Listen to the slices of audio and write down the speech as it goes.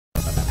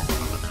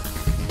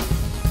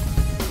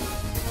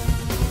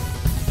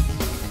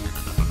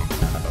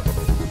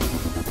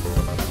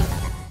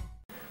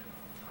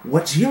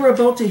what you're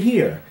about to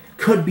hear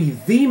could be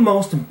the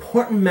most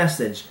important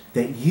message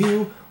that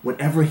you would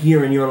ever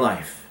hear in your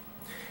life.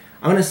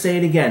 I'm going to say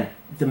it again.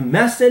 The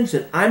message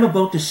that I'm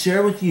about to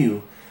share with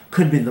you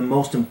could be the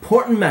most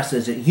important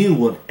message that you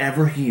would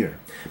ever hear.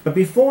 But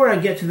before I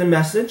get to the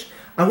message,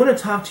 I want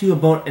to talk to you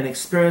about an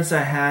experience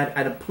I had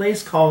at a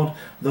place called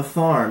The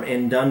Farm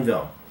in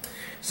Dunville.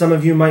 Some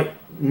of you might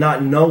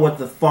not know what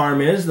The Farm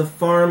is. The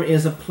Farm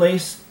is a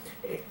place,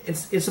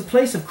 it's a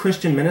place of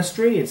Christian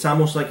ministry. It's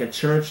almost like a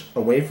church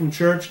away from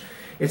church.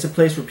 It's a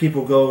place where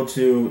people go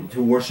to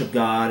worship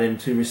God and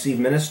to receive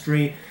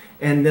ministry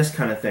and this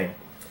kind of thing.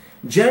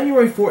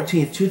 January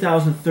 14th,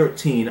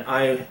 2013,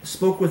 I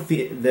spoke with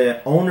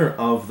the owner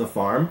of the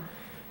farm,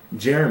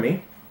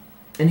 Jeremy,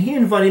 and he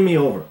invited me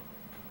over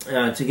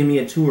to give me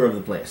a tour of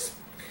the place.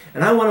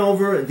 And I went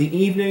over the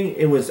evening.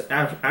 It was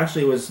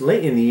actually, it was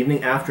late in the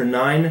evening, after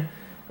 9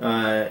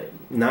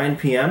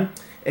 p.m.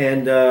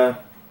 And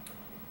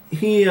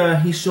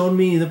he showed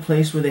me the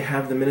place where they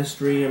have the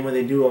ministry and where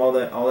they do all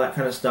that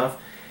kind of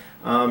stuff.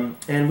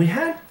 And we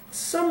had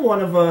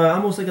somewhat of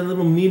almost like a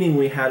little meeting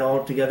we had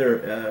all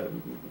together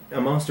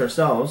amongst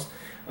ourselves.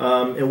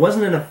 It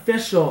wasn't an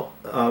official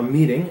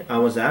meeting I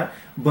was at,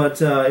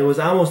 but it was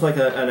almost like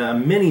a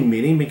mini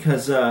meeting,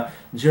 because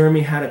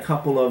Jeremy had a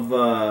couple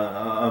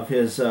of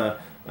his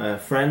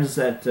friends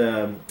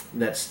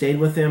that stayed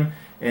with him,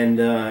 and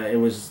it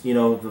was, you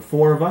know, the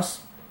four of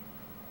us.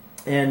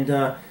 And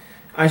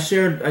I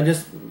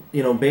just,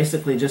 you know,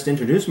 basically just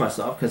introduced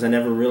myself, because I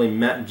never really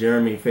met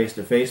Jeremy face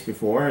to face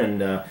before,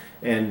 and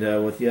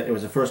it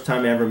was the first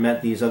time I ever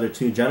met these other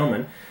two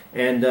gentlemen,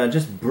 and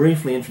just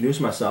briefly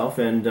introduced myself.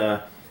 And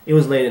it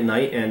was late at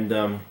night,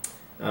 and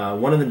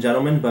one of the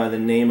gentlemen by the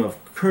name of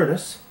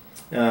Curtis,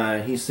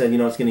 he said, you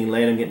know, it's getting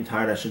late, I'm getting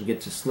tired, I should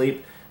get to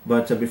sleep,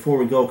 but before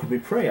we go, could we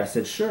pray? I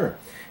said, sure.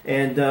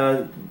 And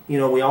you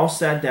know, we all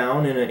sat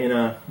down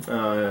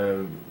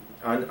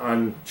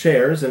on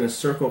chairs in a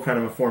circle, kind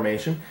of a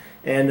formation,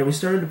 and we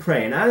started to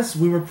pray. And as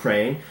we were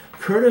praying,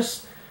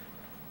 Curtis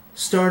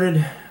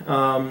started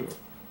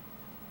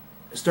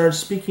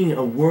speaking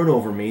a word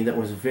over me that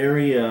was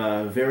very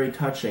very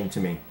touching to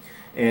me.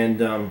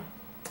 And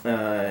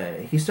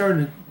he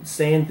started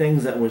saying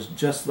things that was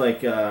just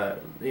like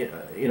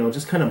you know,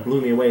 just kind of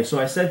blew me away. So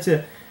I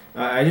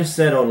just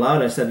said out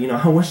loud, I said, you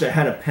know, I wish I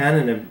had a pen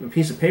and a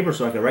piece of paper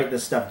so I could write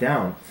this stuff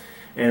down.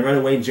 And right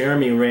away,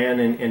 Jeremy ran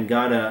and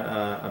got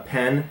a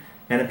pen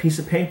and a piece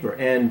of paper.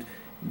 And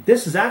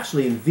this is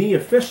actually the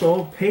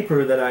official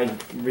paper that I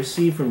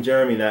received from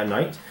Jeremy that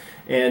night,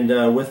 and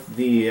with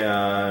the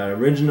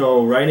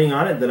original writing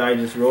on it that I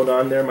just wrote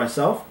on there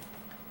myself.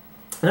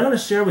 And I'm going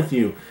to share with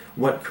you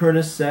what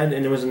Curtis said,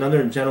 and there was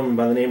another gentleman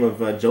by the name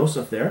of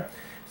Joseph there.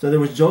 So there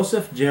was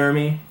Joseph,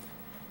 Jeremy,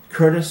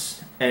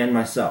 Curtis, and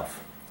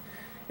myself.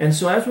 And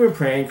so as we were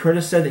praying,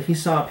 Curtis said that he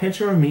saw a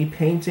picture of me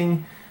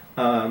painting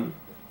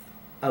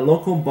a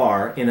local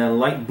bar in a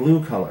light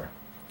blue color.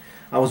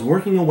 I was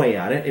working away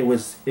at it. It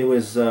was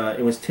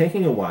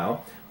taking a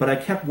while, but I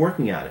kept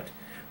working at it.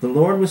 The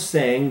Lord was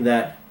saying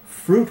that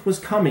fruit was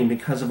coming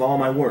because of all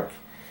my work.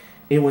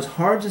 It was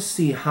hard to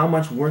see how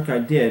much work I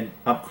did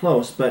up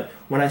close, but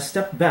when I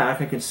stepped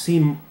back, I could see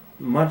how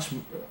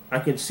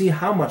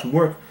much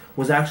work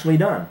was actually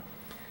done.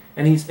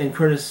 And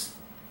Curtis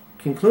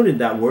concluded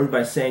that word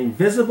by saying,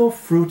 visible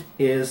fruit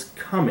is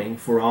coming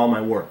for all my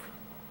work.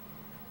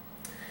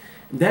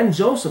 Then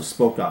Joseph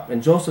spoke up,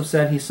 and Joseph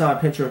said he saw a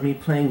picture of me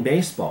playing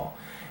baseball,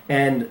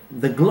 and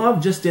the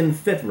glove just didn't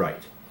fit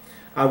right.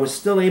 I was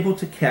still able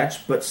to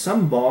catch, but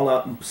some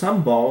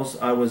balls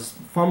I was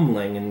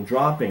fumbling and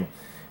dropping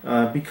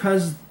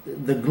because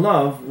the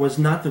glove was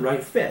not the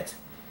right fit.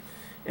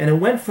 And it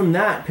went from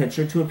that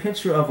picture to a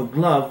picture of a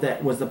glove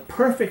that was the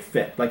perfect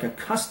fit, like a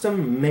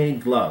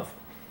custom-made glove,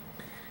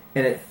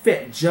 and it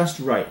fit just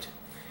right.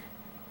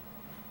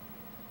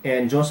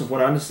 And Joseph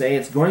went on to say,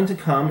 it's going to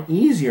come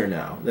easier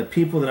now. The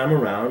people that I'm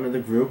around in the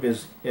group,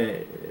 is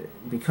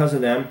because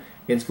of them,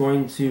 it's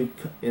going to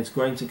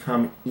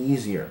come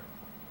easier.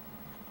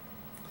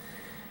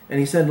 And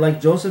he said, like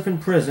Joseph in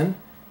prison,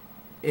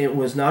 it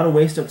was not a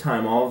waste of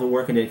time, all of the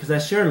work I did. Because I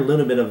shared a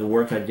little bit of the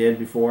work I did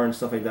before and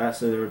stuff like that,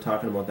 so they were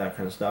talking about that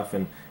kind of stuff,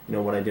 and you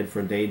know, what I did for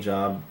a day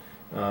job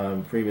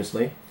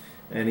previously.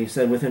 And he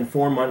said within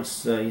 4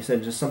 months, he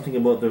said just something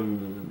about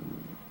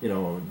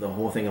the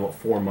whole thing about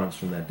 4 months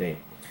from that date.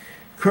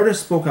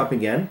 Curtis spoke up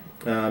again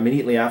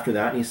immediately after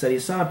that, and he said he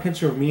saw a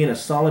picture of me in a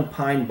solid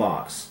pine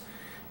box,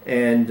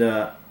 and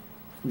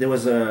there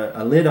was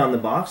a lid on the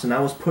box, and I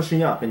was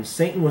pushing up, and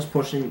Satan was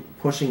pushing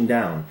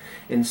down.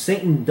 And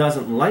Satan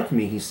doesn't like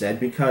me, he said,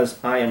 because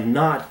I am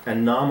not a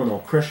nominal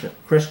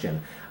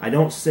Christian. I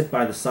don't sit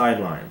by the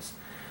sidelines.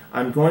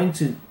 I'm going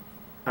to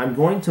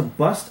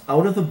bust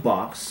out of the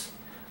box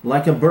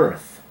like a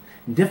birth.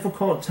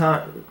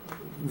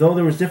 Though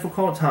there was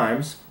difficult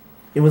times,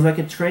 it was like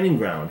a training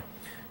ground.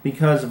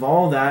 Because of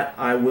all that,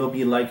 I will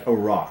be like a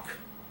rock.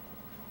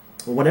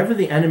 Whatever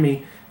the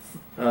enemy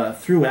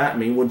threw at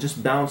me would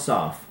just bounce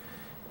off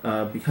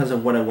because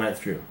of what I went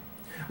through.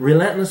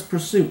 Relentless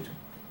pursuit,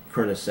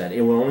 Curtis said.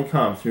 It will only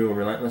come through a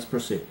relentless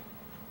pursuit.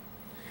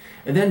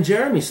 And then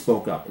Jeremy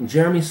spoke up. And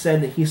Jeremy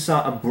said that he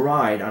saw a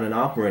bride on an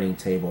operating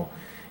table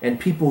and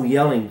people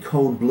yelling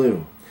code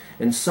blue.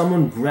 And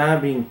someone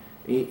grabbing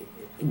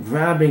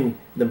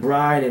the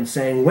bride and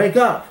saying, "Wake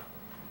up!"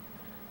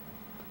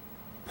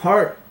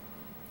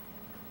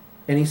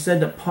 And he said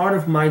that part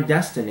of my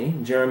destiny,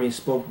 Jeremy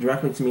spoke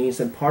directly to me, he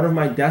said, part of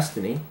my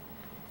destiny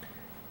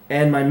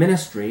and my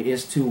ministry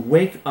is to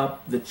wake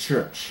up the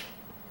church.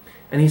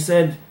 And he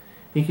said,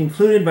 he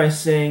concluded by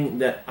saying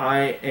that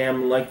I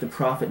am like the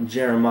prophet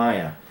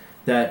Jeremiah,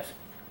 that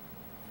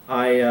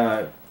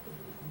the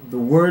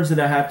words that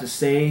I have to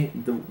say,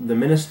 the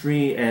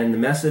ministry and the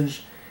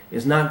message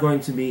is not going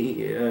to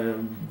be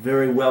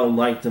very well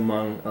liked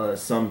among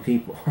some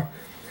people.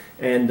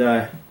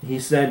 And he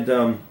said,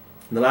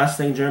 the last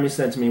thing Jeremy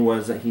said to me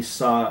was that he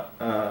saw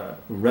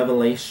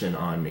revelation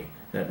on me,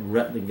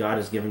 that God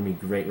has given me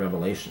great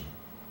revelation.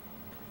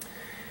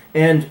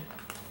 And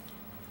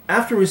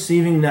after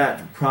receiving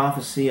that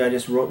prophecy, I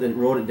just wrote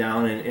it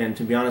down, and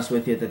to be honest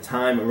with you, at the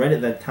time, I read it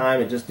at that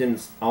time, it just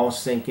didn't all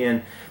sink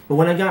in. But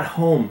when I got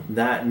home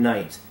that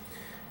night,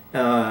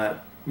 my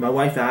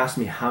wife asked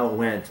me how it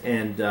went,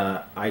 and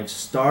I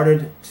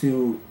started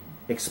to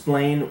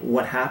explain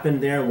what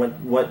happened there,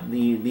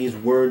 these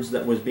words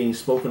that was being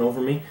spoken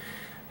over me,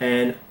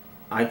 and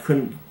I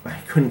couldn't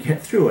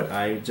get through it.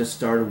 I just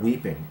started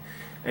weeping,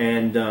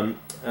 and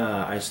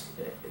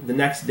the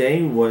next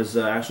day was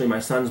actually my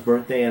son's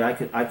birthday, and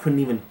I couldn't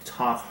even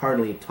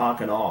hardly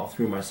talk at all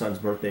through my son's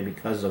birthday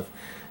because of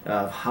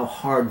how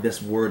hard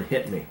this word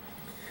hit me.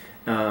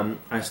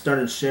 I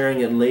started sharing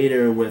it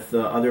later with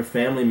other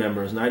family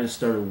members, and I just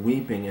started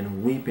weeping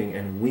and weeping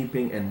and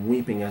weeping and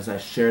weeping as I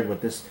shared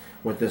what this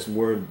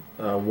word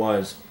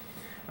was.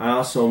 I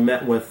also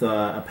met with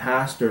a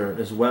pastor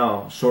as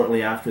well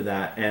shortly after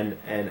that, and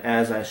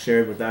as I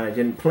shared with that, I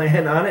didn't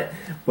plan on it,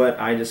 but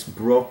I just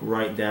broke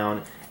right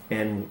down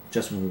and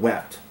just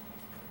wept.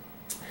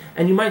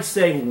 And you might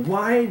say,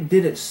 why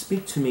did it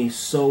speak to me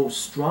so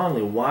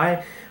strongly?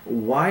 Why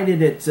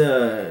did it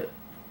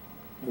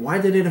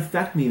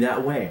affect me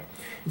that way?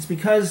 It's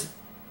because,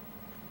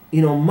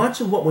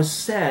 much of what was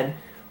said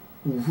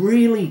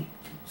really,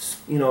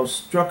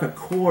 struck a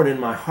chord in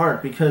my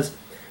heart, because,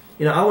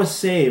 I was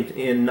saved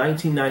in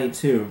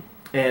 1992,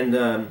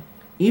 and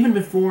even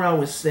before I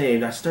was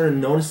saved, I started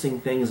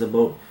noticing things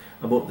about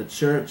the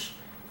church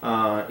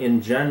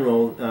in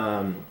general,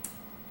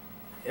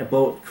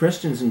 about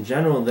Christians in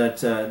general,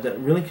 that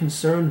really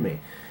concerned me.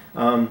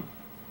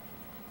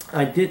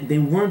 They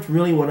weren't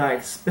really what I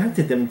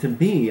expected them to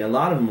be. A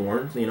lot of them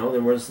weren't.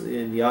 There was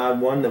the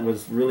odd one that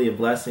was really a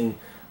blessing,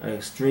 an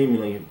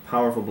extremely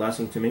powerful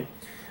blessing to me.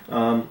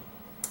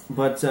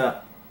 But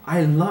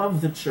I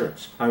love the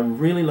church. I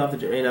really love the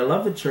church. And I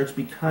love the church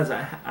because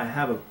I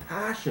have a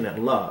passionate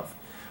love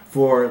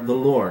for the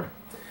Lord.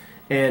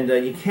 And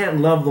you can't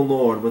love the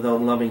Lord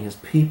without loving His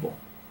people.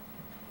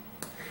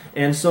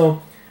 And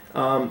so,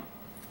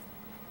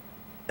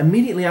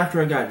 immediately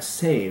after I got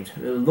saved,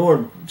 the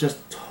Lord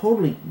just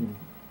totally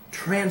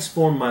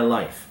transformed my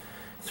life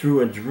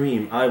through a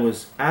dream. I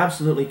was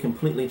absolutely,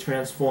 completely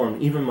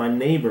transformed. Even my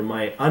neighbor,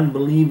 my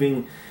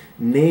unbelieving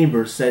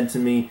neighbor,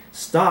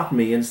 stopped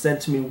me and said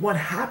to me, "What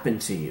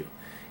happened to you?"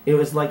 It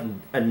was like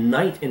a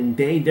night and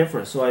day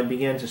difference. So I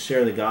began to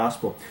share the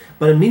gospel.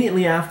 But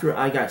immediately after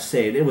I got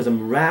saved, it was a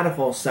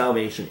radical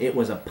salvation. It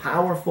was a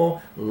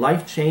powerful,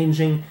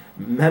 life-changing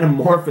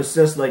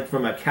metamorphosis, like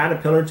from a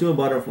caterpillar to a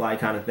butterfly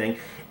kind of thing.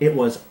 It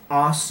was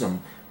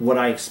awesome what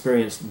I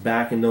experienced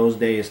back in those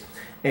days.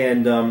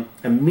 And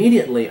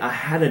immediately I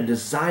had a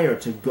desire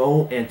to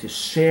go and to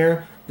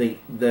share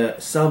the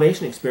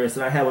salvation experience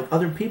that I had with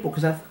other people,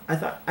 because I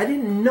thought, I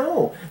didn't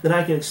know that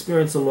I could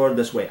experience the Lord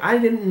this way. I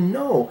didn't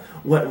know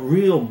what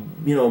real,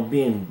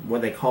 being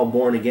what they call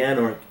born again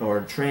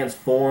or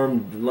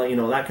transformed,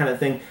 that kind of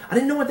thing. I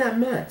didn't know what that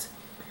meant,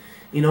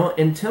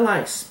 until I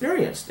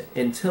experienced it,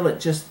 until it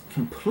just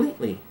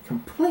completely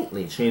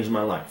changed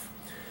my life,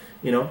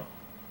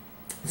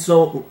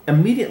 So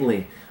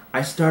immediately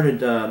I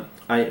started,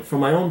 from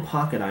my own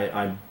pocket,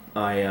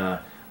 I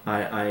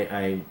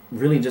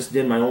really just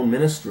did my own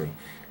ministry,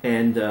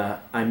 and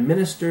I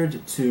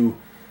ministered to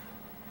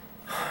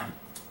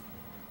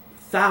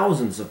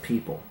thousands of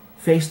people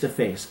face to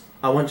face.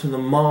 I went to the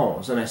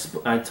malls and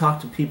I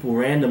talked to people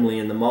randomly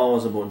in the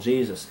malls about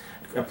Jesus,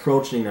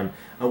 approaching them.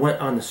 I went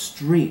on the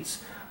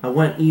streets. I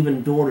went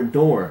even door to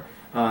door,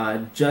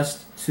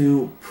 just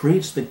to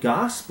preach the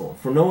gospel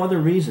for no other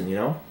reason,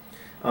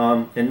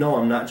 And no,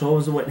 I'm not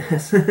Jehovah's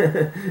Witness.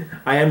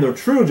 I am the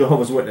true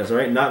Jehovah's Witness,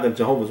 right? Not the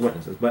Jehovah's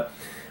Witnesses. But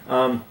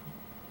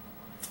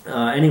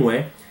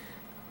anyway,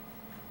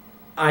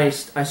 I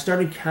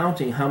started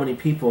counting how many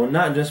people,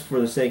 not just for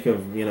the sake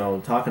of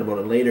talking about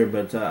it later,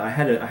 but I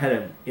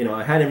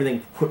had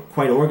everything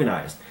quite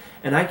organized,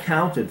 and I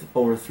counted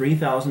over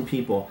 3,000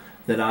 people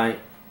that I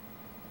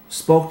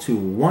spoke to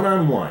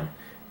one-on-one,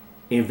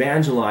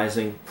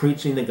 evangelizing,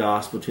 preaching the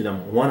gospel to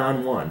them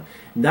one-on-one.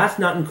 That's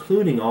not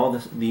including all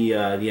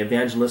the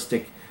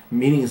evangelistic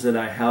meetings that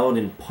I held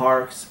in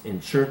parks, in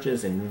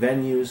churches, in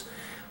venues.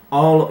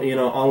 all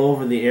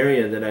over the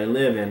area that I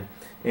live in,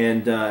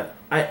 and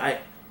I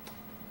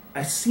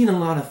seen a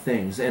lot of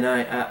things, and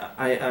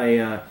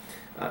I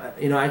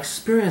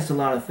experienced a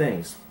lot of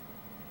things.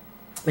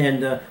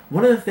 And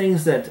one of the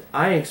things that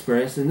I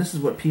experienced, and this is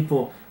what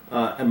people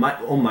on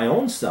my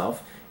own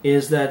self,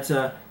 is that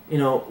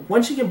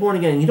once you get born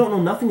again, you don't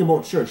know nothing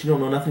about church. You don't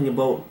know nothing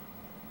about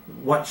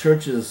what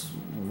church is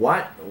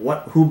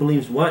who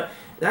believes what.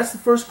 That's the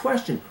first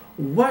question.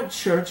 What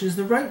church is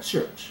the right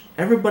church?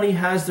 Everybody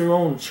has their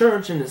own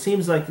church, and it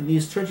seems like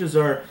these churches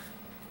are,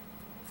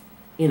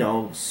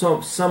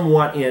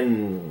 somewhat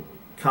in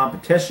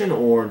competition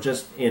or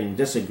just in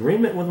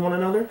disagreement with one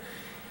another.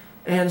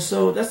 And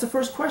so that's the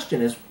first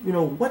question is,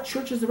 what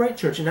church is the right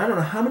church? And I don't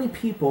know how many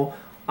people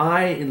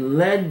I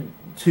led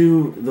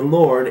to the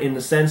Lord in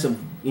the sense of,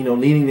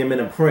 leading them in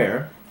a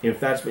prayer, if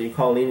that's what you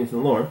call leading to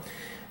the Lord.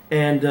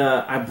 And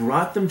I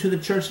brought them to the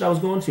church that I was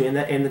going to.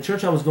 And the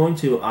church I was going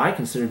to, I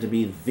considered to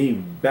be the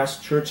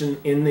best church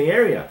in the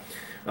area.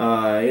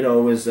 It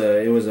was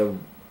a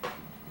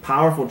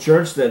powerful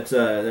church that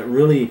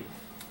really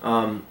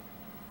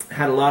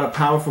had a lot of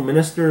powerful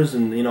ministers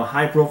and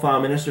high-profile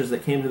ministers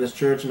that came to this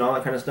church and all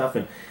that kind of stuff.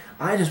 And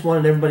I just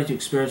wanted everybody to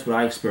experience what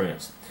I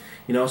experienced.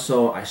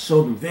 So I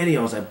showed them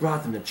videos, I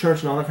brought them to church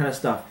and all that kind of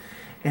stuff.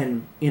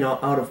 And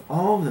out of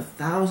all the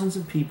thousands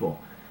of people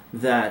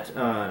that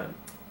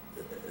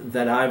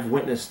I've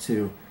witnessed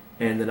to,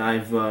 and that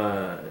I've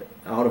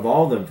out of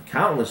all the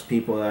countless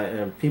people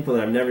that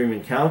I've never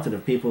even counted,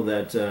 of people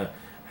that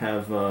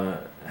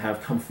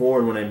have come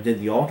forward when I did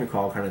the altar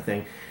call kind of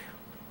thing,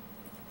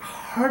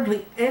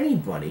 hardly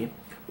anybody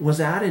was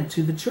added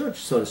to the church,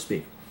 so to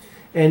speak.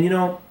 And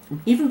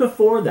even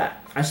before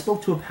that, I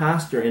spoke to a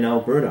pastor in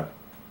Alberta,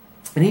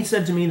 and he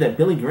said to me that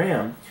Billy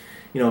Graham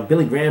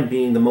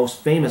being the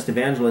most famous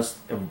evangelist,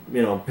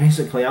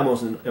 basically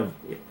almost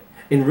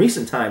in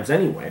recent times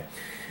anyway,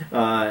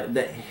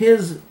 that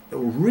his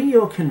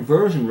real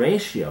conversion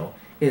ratio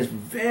is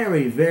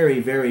very,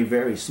 very, very,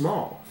 very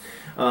small.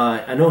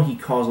 I know he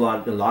calls a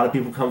lot of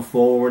people come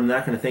forward and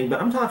that kind of thing, but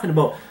I'm talking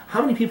about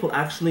how many people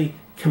actually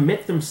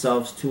commit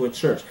themselves to a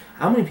church.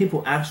 How many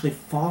people actually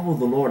follow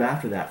the Lord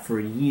after that for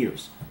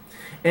years?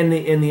 And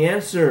the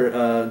answer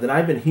that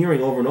I've been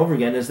hearing over and over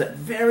again is that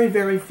very,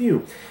 very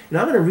few. And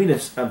I'm going to read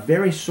a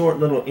very short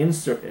little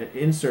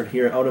insert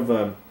here out of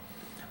a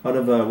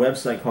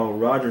website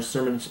called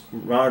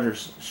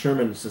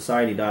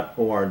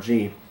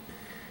RogersShermanSociety.org.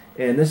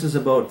 And this is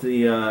about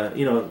the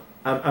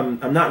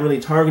I'm not really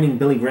targeting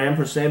Billy Graham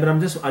per se, but I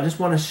just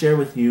want to share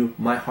with you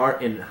my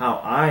heart and how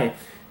I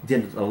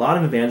did a lot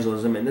of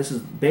evangelism. And this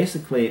is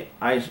basically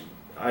I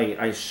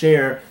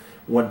share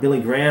what Billy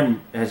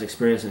Graham has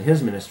experienced in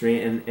his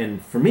ministry,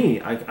 and for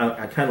me, I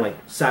kind of like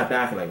sat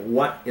back and like,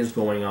 what is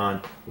going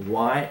on?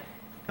 Why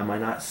am I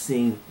not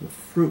seeing the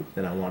fruit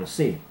that I want to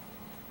see?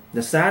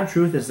 The sad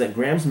truth is that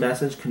Graham's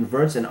message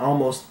converts an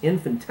almost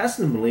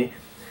infinitesimally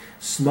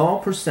small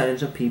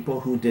percentage of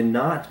people who did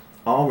not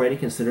already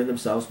consider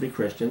themselves to be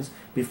Christians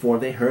before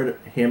they heard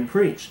him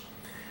preach.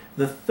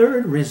 The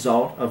third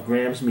result of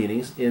Graham's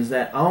meetings is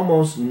that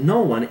almost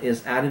no one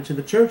is added to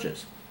the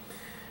churches.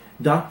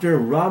 Dr.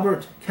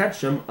 Robert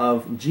Ketchum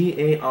of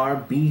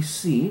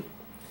GARBC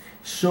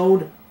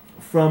showed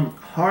from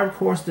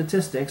hardcore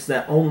statistics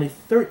that only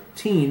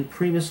 13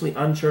 previously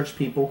unchurched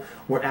people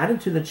were added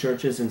to the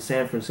churches in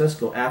San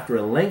Francisco after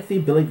a lengthy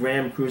Billy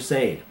Graham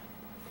crusade.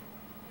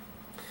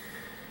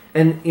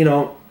 And,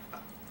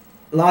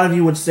 a lot of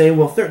you would say,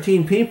 well,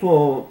 13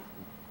 people,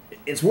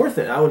 it's worth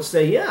it. I would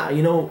say, yeah,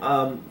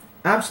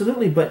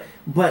 absolutely. But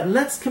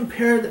let's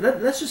compare,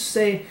 let's just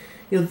say,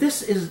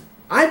 this is,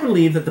 I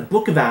believe that the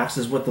book of Acts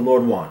is what the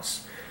Lord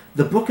wants.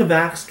 The book of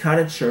Acts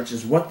kind of church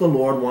is what the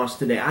Lord wants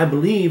today. I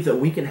believe that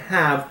we can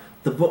have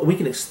we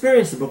can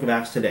experience the book of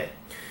Acts today,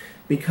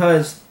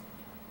 because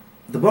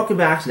the book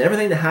of Acts and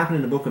everything that happened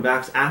in the book of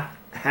Acts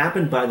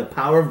happened by the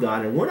power of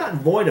God, and we're not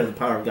void of the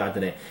power of God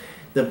today.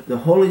 The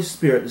Holy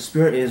Spirit, the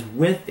Spirit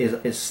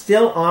is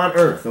still on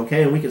earth,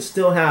 okay, and we can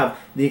still have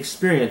the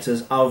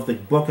experiences of the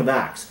book of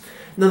Acts.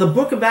 Now, the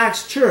book of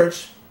Acts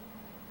church,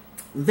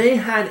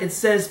 it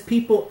says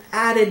people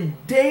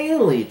added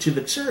daily to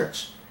the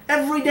church,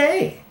 every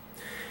day.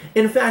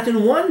 In fact,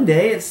 in one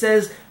day, it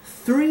says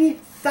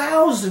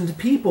 3,000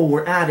 people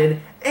were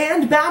added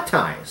and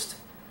baptized.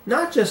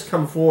 Not just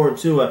come forward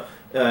to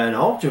an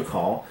altar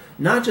call,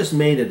 not just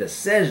made a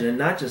decision,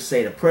 not just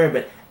say a prayer,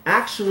 but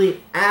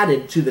actually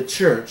added to the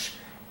church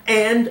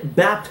and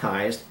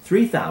baptized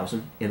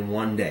 3,000 in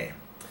one day.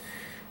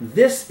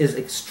 This is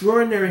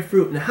extraordinary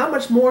fruit. And how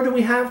much more do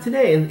we have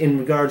today in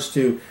regards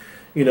to,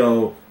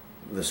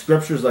 the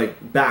scriptures?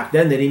 Like back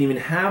then, they didn't even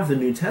have the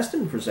New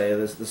Testament per se.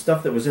 The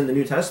stuff that was in the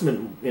New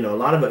Testament, a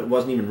lot of it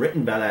wasn't even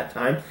written by that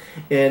time.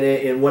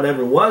 And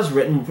whatever was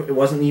written, it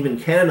wasn't even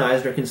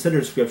canonized or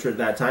considered scripture at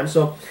that time.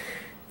 So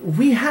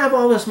we have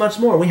all this much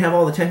more. We have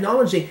all the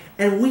technology,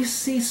 and we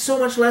see so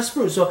much less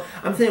fruit. So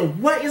I'm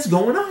thinking, what is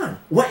going on?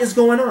 What is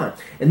going on?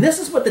 And this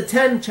is what the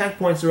 10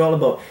 checkpoints are all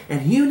about.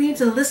 And you need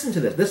to listen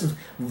to this. This is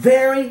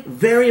very,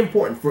 very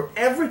important for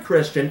every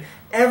Christian,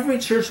 every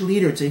church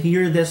leader to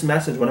hear this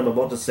message, what I'm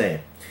about to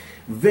say.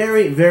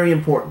 Very, very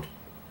important.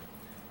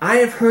 I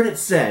have heard it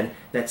said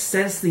that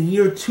since the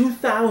year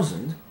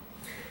 2000,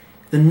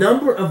 the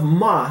number of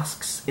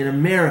mosques in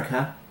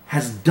America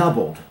has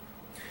doubled.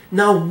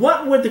 Now,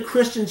 what would the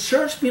Christian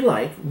church be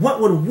like? What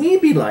would we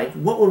be like?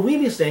 What would we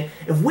be saying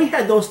if we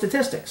had those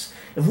statistics?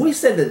 If we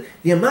said that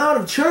the amount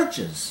of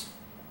churches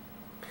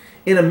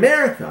in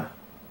America,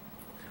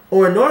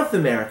 or in North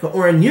America,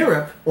 or in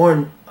Europe, or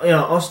in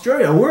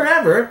Australia, or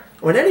wherever,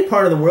 or in any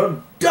part of the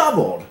world,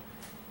 doubled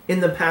in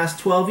the past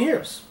 12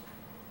 years,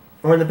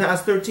 or in the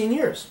past 13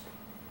 years.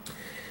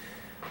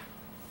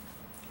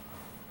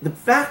 The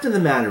fact of the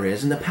matter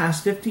is, in the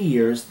past 50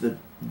 years,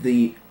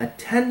 the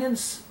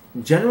attendance,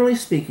 generally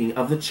speaking,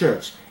 of the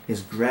church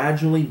is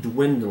gradually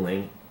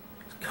dwindling,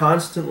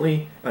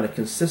 constantly, on a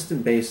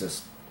consistent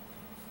basis.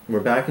 We're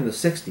back in the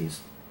 60s,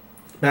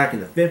 back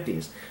in the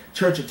 50s.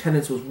 Church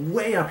attendance was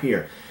way up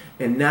here.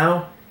 And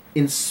now,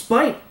 in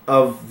spite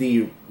of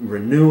the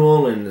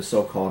renewal and the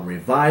so-called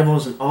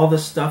revivals and all the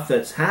stuff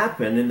that's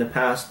happened in the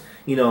past,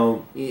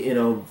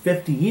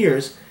 50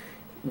 years,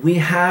 we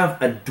have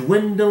a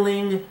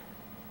dwindling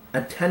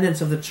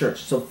attendance of the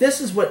church. So this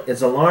is what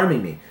is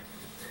alarming me.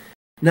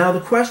 Now the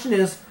question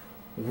is,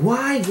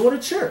 why go to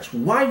church?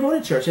 Why go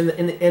to church? And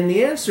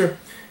the answer,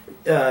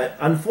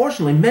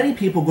 unfortunately, many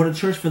people go to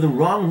church for the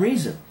wrong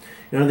reason.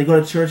 They go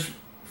to church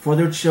for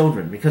their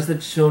children, because the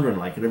children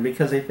like it, or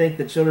because they think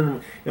the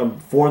children,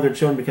 for their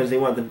children, because they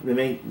want to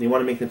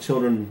make the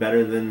children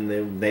better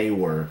than they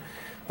were,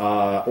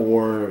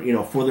 or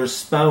for their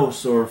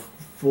spouse, or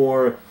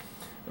for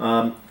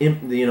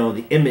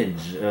the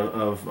image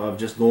of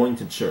just going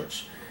to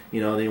church.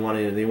 They want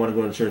to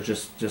go to church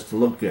just to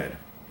look good.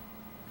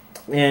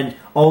 And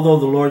although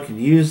the Lord can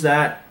use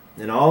that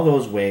in all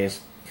those ways,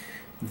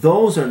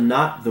 those are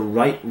not the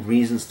right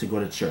reasons to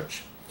go to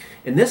church.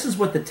 And this is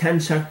what the 10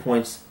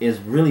 checkpoints is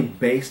really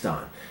based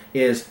on,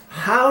 is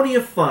how do you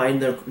find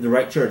the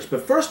right church?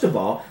 But first of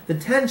all, the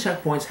 10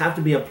 checkpoints have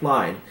to be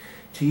applied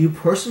to you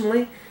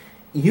personally.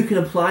 You can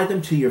apply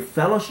them to your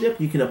fellowship.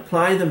 You can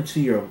apply them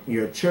to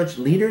your church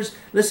leaders.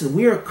 Listen,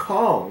 we are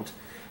called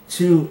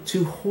to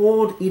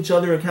hold each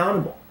other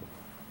accountable.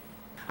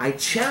 I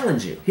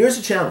challenge you. Here's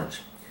a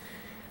challenge.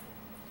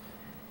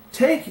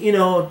 Take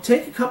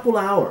a couple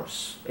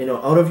hours,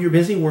 out of your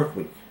busy work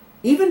week.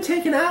 Even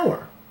take an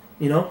hour,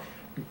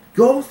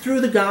 Go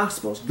through the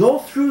Gospels. Go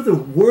through the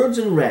words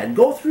in red.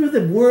 Go through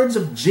the words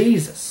of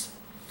Jesus.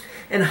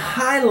 And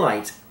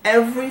highlight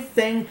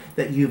everything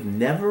that you've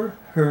never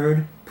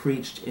heard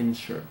preached in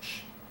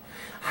church.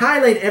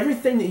 Highlight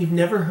everything that you've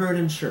never heard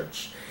in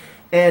church.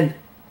 And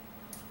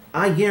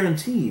I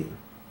guarantee you,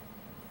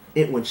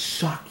 it would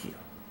shock you.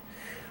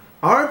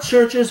 Our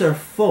churches are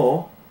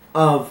full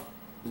of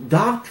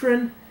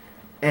doctrine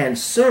and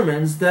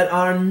sermons that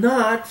are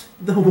not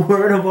the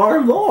word of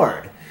our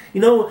Lord.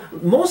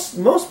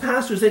 Most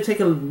pastors, they take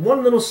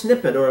one little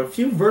snippet or a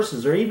few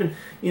verses, or even,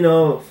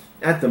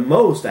 at the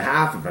most a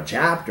half of a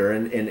chapter,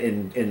 and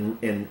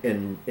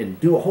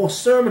do a whole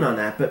sermon on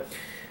that. But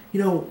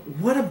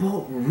what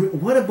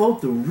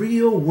about the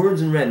real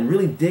words in red? And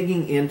really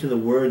digging into the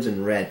words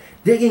in red,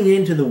 digging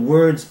into the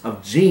words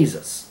of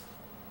Jesus.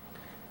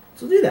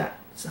 So do that.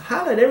 So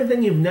highlight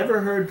everything you've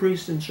never heard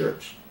preached in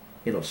church.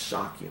 It'll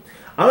shock you.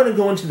 I'm going to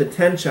go into the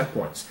 10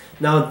 checkpoints.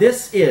 Now,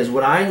 this is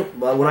what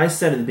I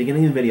said at the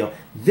beginning of the video.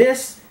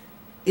 This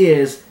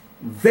is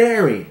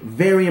very,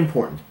 very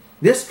important.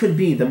 This could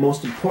be the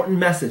most important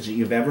message that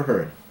you've ever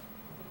heard.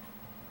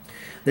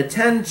 The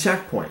 10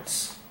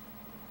 checkpoints.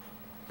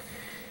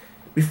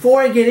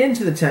 Before I get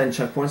into the 10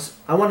 checkpoints,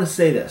 I want to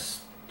say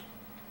this.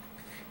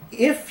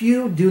 If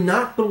you do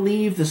not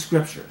believe the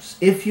Scriptures,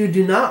 if you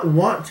do not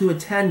want to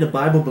attend a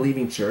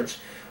Bible-believing church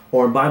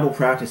or a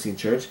Bible-practicing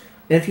church,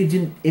 if you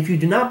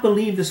do not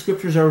believe the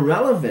Scriptures are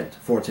relevant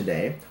for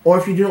today, or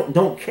if you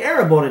don't care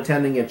about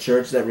attending a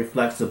church that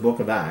reflects the book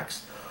of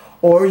Acts,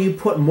 or you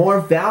put more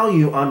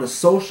value on the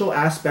social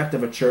aspect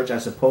of a church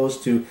as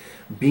opposed to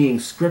being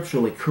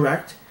scripturally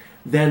correct,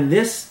 then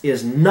this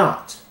is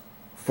not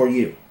for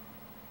you.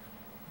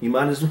 You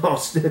might as well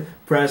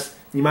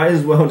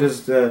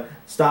just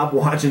stop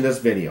watching this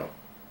video.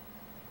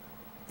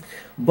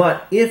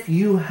 But if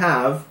you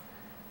have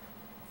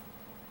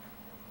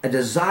a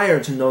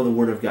desire to know the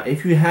Word of God,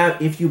 if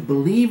you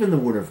believe in the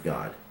Word of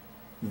God,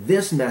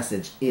 this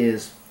message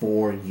is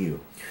for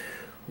you.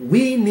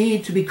 We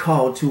need to be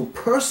called to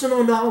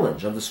personal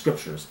knowledge of the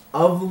Scriptures,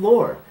 of the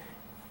Lord,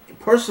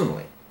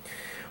 personally.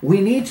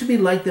 We need to be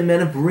like the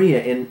men of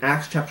Berea in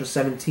Acts chapter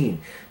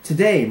 17.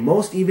 Today,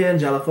 most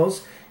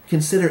evangelicals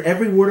consider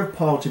every word of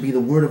Paul to be the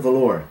word of the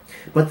Lord.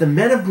 But the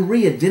men of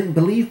Berea didn't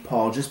believe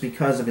Paul just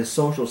because of his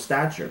social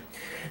stature.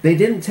 They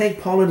didn't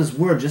take Paul at his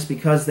word just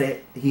because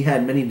he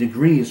had many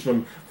degrees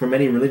from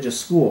many religious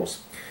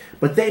schools.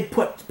 But they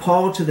put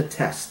Paul to the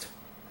test.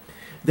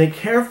 They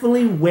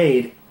carefully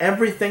weighed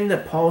everything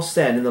that Paul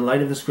said in the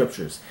light of the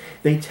Scriptures.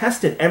 They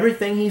tested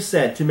everything he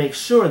said to make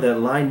sure that it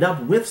lined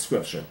up with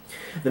Scripture.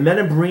 The men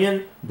of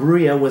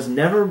Berea was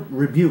never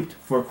rebuked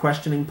for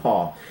questioning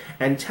Paul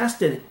and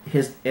testing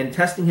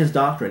his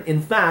doctrine.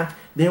 In fact,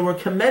 they were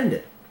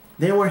commended.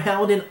 They were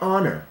held in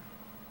honor.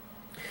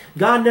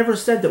 God never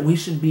said that we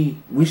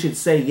should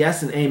say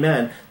yes and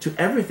amen to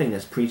everything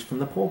that's preached from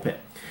the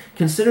pulpit.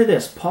 Consider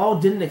this, Paul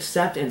didn't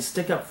accept and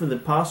stick up for the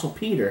Apostle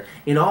Peter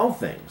in all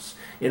things.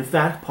 In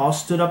fact, Paul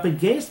stood up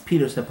against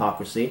Peter's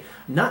hypocrisy,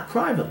 not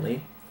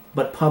privately,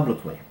 but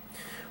publicly.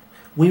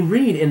 We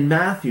read in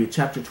Matthew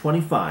chapter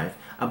 25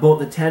 about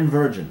the 10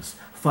 virgins,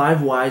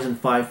 5 wise and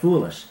 5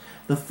 foolish.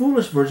 The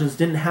foolish virgins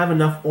didn't have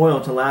enough oil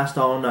to last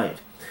all night.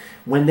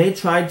 When they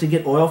tried to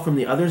get oil from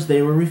the others,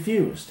 they were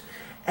refused.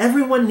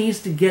 Everyone needs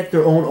to get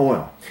their own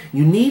oil.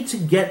 You need to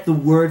get the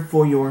word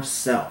for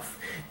yourself.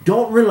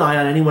 Don't rely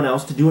on anyone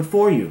else to do it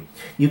for you.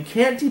 You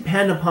can't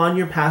depend upon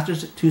your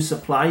pastors to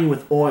supply you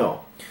with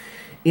oil.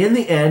 In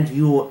the end,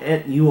 you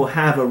will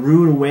have a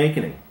rude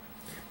awakening.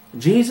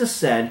 Jesus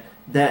said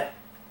that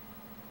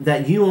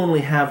you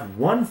only have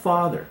one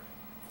Father,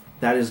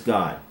 that is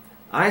God.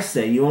 I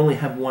say you only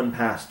have one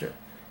pastor,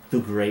 the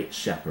great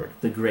shepherd,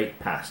 the great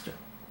pastor.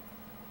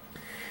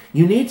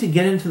 You need to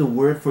get into the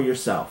word for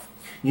yourself.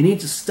 You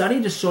need to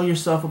study to show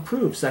yourself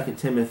approved, 2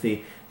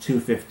 Timothy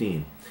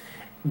 2:15.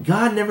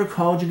 God never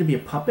called you to be a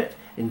puppet,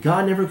 and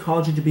God never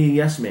called you to be a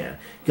yes man.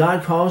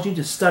 God calls you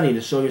to study to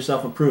show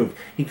yourself approved.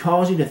 He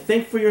calls you to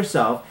think for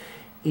yourself.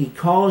 He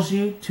calls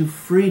you to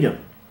freedom.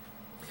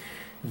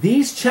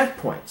 These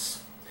checkpoints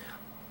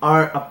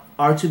are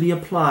to be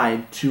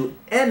applied to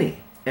any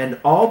and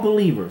all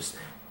believers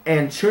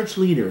and church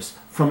leaders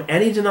from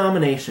any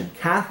denomination,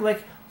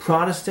 Catholic,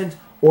 Protestant,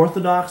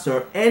 Orthodox,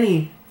 or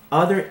any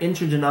other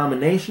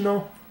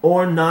interdenominational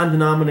or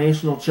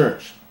non-denominational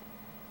church.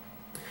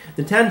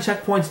 The 10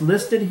 checkpoints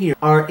listed here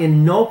are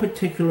in no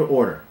particular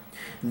order.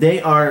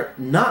 They are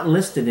not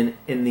listed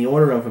in the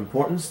order of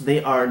importance.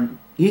 They are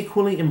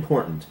equally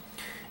important.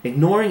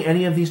 Ignoring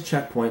any of these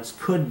checkpoints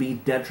could be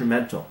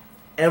detrimental.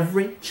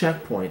 Every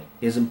checkpoint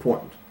is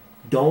important.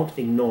 Don't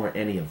ignore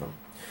any of them.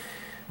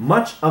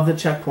 Much of the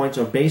checkpoints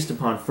are based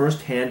upon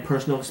first-hand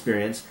personal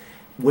experience,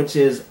 which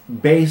is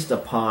based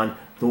upon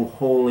the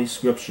Holy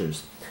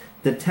Scriptures.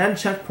 The 10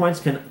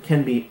 checkpoints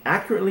can be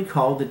accurately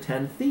called the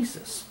 10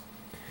 theses.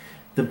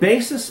 The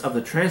basis of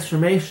the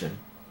transformation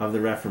of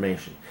the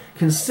Reformation.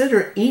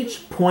 Consider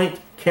each point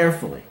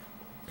carefully.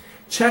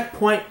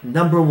 Checkpoint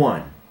number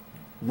 1.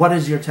 What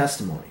is your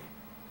testimony?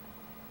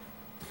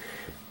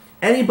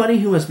 Anybody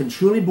who has been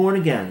truly born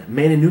again,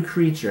 made a new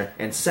creature,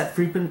 and set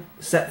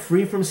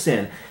free from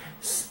sin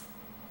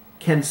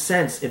can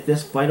sense if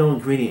this vital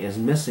ingredient is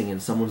missing in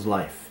someone's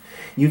life.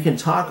 You can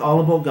talk all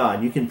about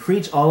God. You can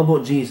preach all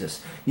about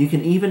Jesus. You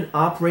can even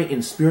operate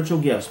in spiritual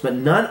gifts, but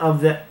none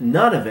of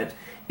it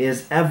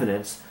is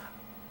evidence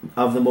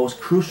of the most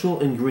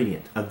crucial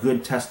ingredient, a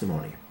good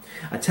testimony.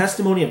 A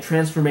testimony of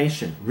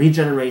transformation,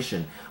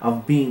 regeneration,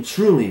 of being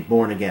truly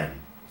born again.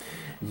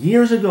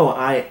 Years ago,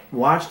 I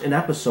watched an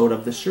episode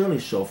of The Shirley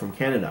Show from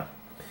Canada.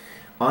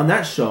 On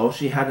that show,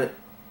 she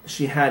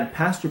had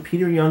Pastor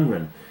Peter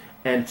Youngren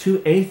and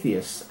 2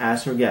 atheists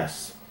as her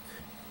guests.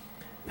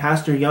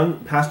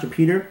 Pastor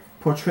Peter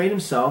portrayed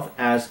himself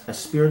as a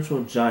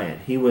spiritual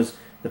giant. He was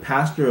the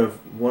pastor of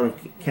one of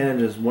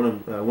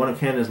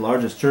Canada's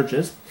largest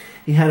churches.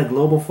 He had a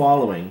global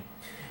following.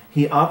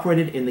 He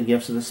operated in the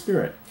gifts of the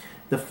Spirit.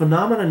 The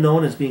phenomenon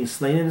known as being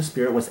slain in the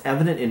Spirit was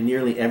evident in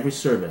nearly every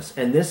service,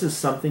 and this is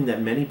something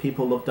that many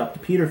people looked up to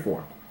Peter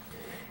for.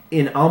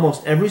 In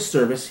almost every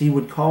service, he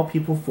would call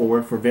people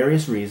forward for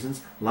various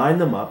reasons, line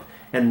them up,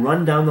 and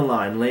run down the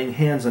line, laying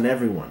hands on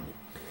everyone.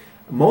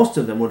 Most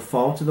of them would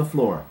fall to the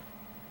floor.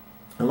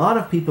 A lot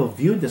of people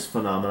viewed this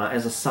phenomenon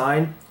as a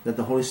sign that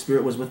the Holy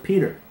Spirit was with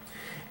Peter,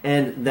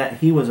 and that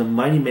he was a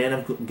mighty man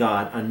of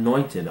God,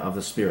 anointed of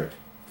the Spirit.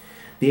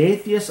 The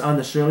atheists on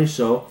the Shirley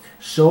Show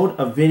showed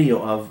a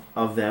video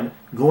of them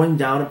going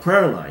down a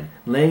prayer line,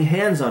 laying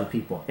hands on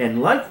people,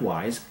 and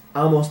likewise,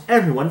 almost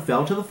everyone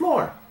fell to the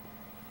floor.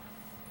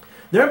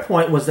 Their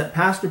point was that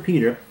Pastor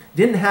Peter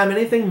didn't have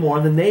anything more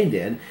than they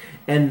did,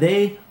 and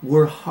they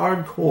were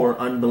hardcore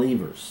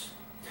unbelievers.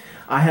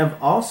 I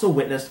have also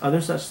witnessed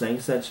other such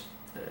things,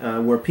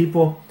 where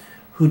people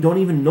who don't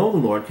even know the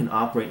Lord can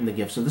operate in the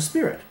gifts of the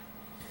Spirit.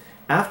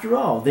 After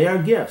all, they are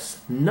gifts,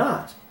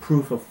 not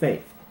proof of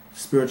faith,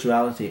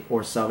 spirituality,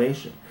 or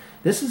salvation.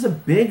 This is a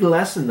big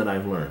lesson that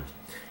I've learned.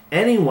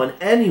 Anyone,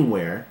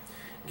 anywhere,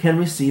 can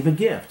receive a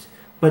gift.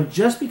 But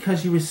just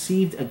because you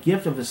received a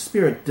gift of the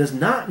Spirit does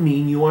not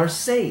mean you are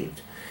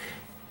saved.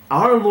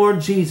 Our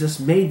Lord Jesus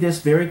made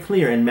this very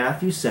clear in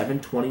Matthew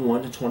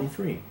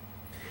 7:21-23.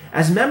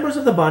 As members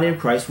of the body of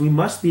Christ, we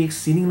must be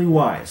exceedingly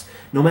wise.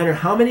 No matter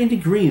how many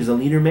degrees a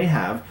leader may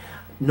have,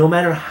 no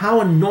matter how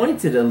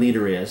anointed a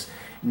leader is,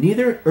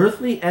 neither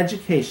earthly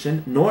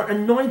education nor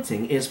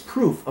anointing is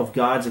proof of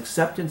God's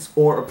acceptance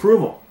or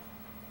approval.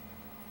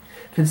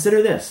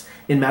 Consider this.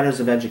 In matters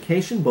of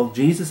education, both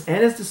Jesus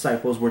and his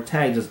disciples were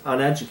tagged as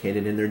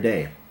uneducated in their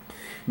day.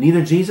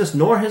 Neither Jesus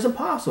nor his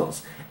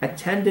apostles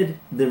attended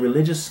the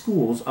religious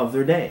schools of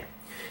their day.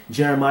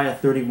 Jeremiah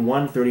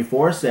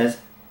 31:34 says,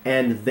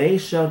 "And they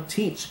shall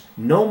teach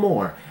no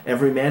more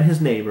every man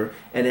his neighbor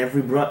and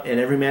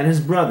every man his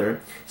brother,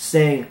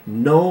 saying,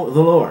 Know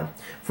the Lord.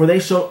 For they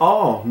shall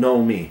all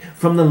know me,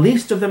 from the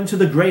least of them to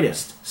the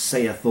greatest,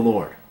 saith the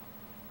Lord."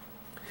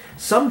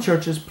 Some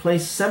churches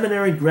place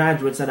seminary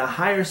graduates at a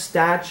higher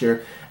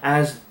stature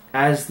as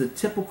the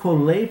typical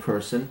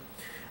layperson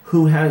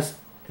who has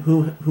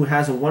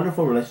a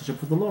wonderful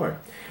relationship with the Lord.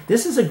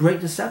 This is a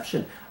great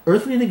deception.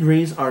 Earthly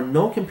degrees are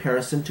no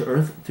comparison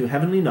to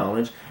heavenly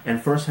knowledge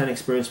and first-hand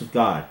experience with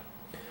God.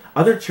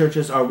 Other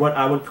churches are what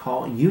I would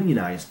call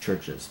unionized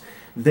churches.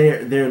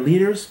 Their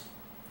leaders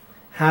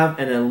have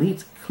an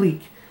elite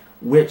clique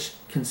which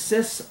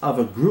consists of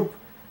a group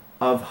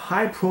of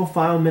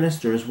high-profile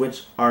ministers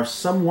which are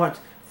somewhat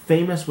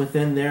famous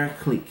within their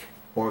clique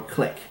or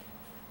clique.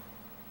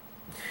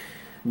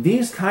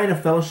 These kind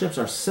of fellowships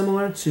are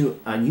similar to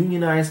a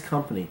unionized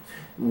company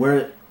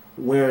where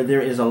there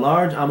is a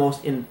large,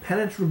 almost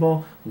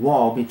impenetrable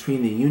wall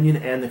between the union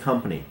and the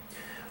company,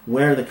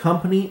 where the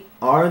company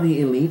are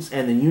the elites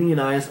and the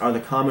unionized are the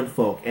common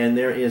folk, and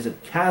there is a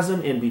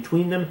chasm in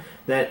between them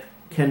that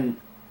can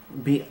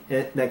be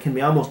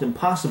almost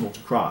impossible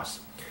to cross.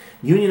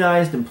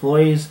 Unionized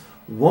employees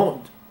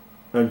don't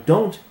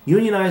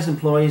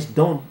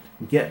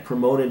get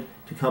promoted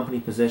to company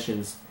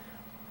positions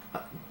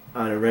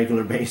on a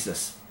regular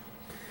basis.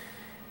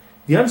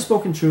 The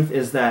unspoken truth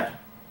is that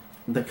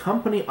the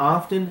company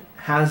often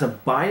has a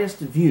biased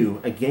view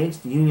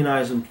against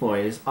unionized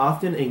employees,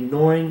 often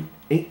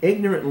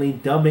ignorantly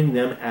dubbing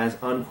them as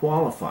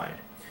unqualified.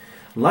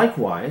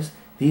 Likewise,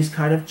 these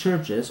kind of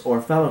churches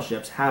or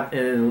fellowships have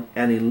an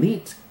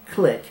elite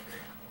clique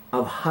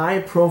of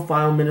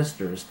high-profile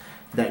ministers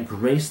that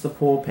grace the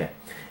pulpit,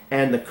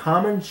 and the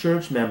common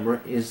church member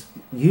is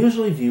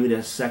usually viewed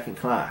as second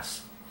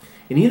class.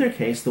 In either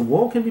case, the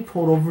wool can be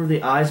pulled over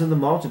the eyes of the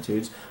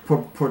multitudes,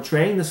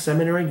 portraying the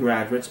seminary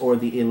graduates or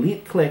the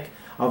elite clique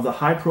of the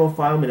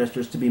high-profile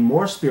ministers to be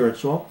more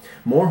spiritual,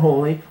 more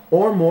holy,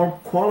 or more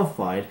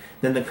qualified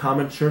than the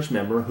common church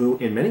member who,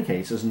 in many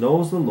cases,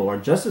 knows the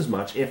Lord just as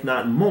much, if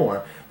not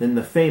more, than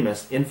the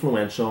famous,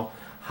 influential,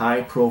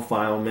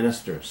 high-profile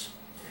ministers.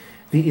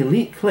 The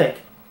elite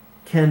clique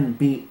can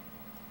be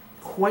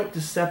quite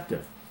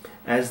deceptive,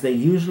 as they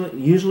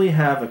usually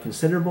have a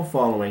considerable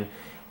following,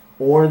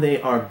 or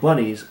they are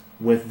buddies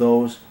with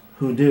those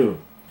who do.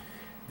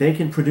 They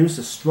can produce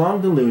a strong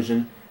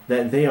delusion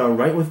that they are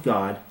right with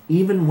God,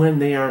 even when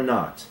they are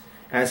not.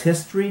 As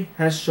history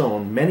has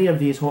shown, many of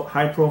these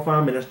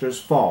high-profile ministers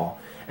fall,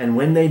 and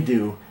when they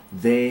do,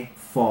 they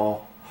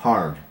fall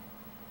hard.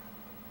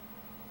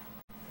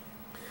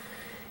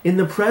 In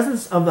the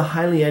presence of the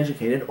highly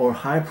educated or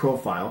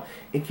high-profile,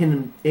 it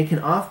can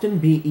often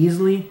be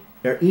easy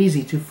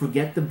to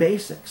forget the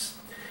basics.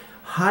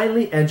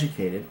 Highly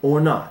educated or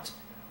not,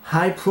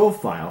 high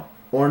profile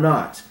or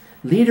not,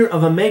 leader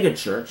of a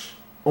megachurch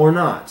or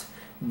not,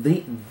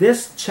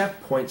 this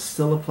checkpoint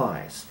still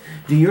applies.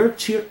 Do your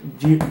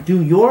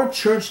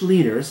church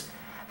leaders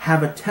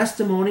have a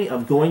testimony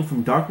of going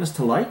from darkness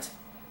to light?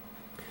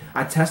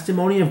 A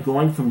testimony of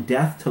going from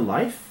death to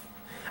life?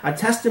 A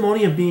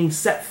testimony of being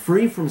set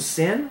free from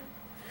sin?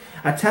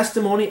 A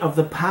testimony of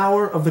the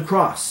power of the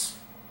cross?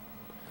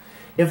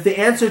 If the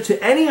answer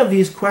to any of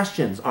these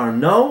questions are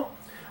no,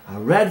 a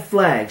red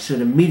flag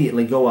should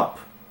immediately go up.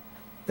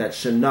 That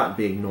should not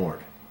be ignored.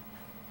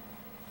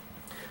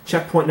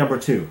 Checkpoint number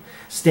 2.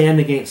 Stand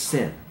against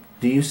sin.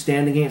 Do you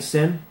stand against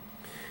sin?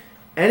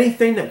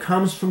 Anything that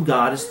comes from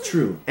God is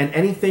true, and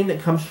anything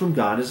that comes from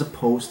God is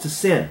opposed to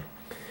sin.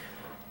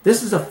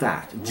 This is a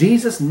fact.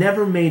 Jesus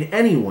never made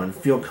anyone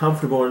feel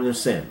comfortable in their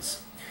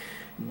sins.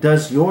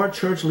 Does your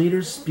church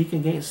leaders speak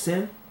against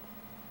sin?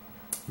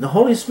 The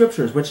Holy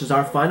Scriptures, which is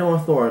our final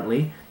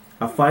authority,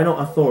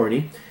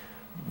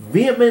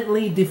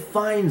 vehemently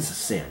defines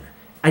sin,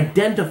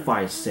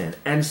 identifies sin,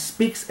 and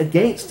speaks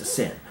against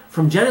sin,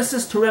 from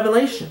Genesis to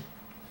Revelation.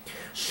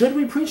 Should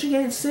we preach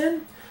against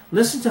sin?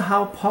 Listen to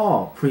how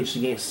Paul preached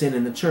against sin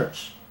in the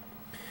church.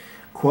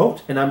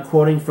 Quote, and I'm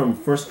quoting from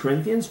 1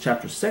 Corinthians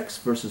chapter 6,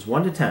 verses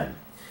 1 to 10.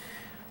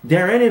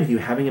 Dare any of you,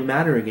 having a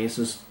matter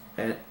against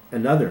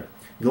another,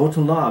 go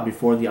to law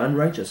before the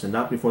unrighteous and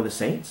not before the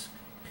saints?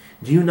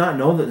 Do you not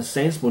know that the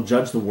saints will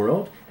judge the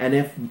world? And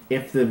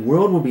if the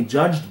world will be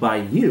judged by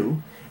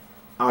you,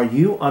 are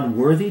you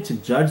unworthy to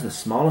judge the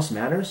smallest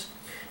matters?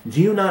 Do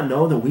you not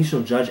know that we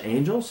shall judge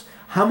angels?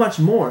 How much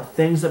more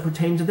things that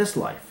pertain to this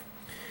life?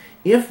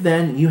 If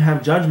then you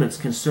have judgments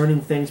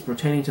concerning things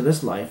pertaining to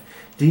this life,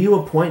 do you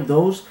appoint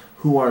those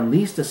who are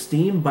least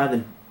esteemed by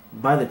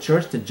the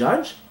church to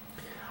judge?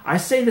 I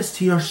say this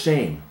to your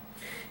shame.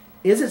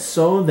 Is it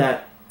so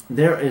that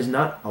there is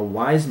not a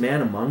wise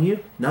man among you,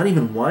 not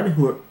even one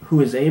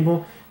who is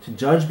able to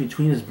judge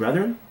between his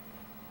brethren?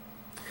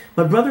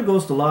 But brother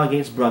goes to law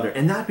against brother,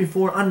 and that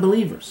before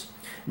unbelievers.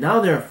 Now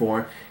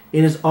therefore,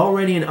 it is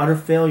already an utter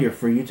failure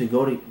for you to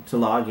go to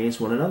law against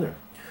one another.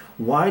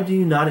 Why do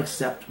you not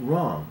accept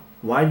wrong?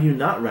 Why do you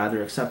not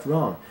rather accept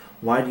wrong?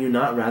 Why do you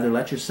not rather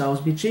let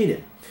yourselves be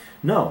cheated?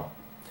 No,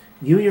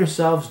 you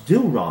yourselves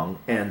do wrong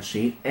and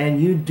cheat,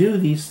 and you do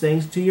these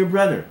things to your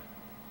brethren.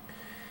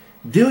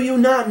 Do you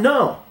not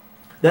know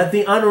that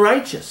the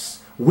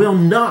unrighteous will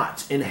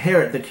not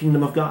inherit the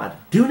kingdom of God?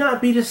 Do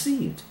not be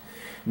deceived.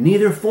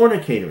 Neither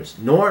fornicators,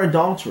 nor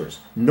adulterers,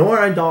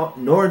 nor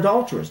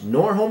adulterers,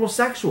 nor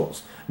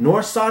homosexuals,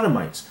 nor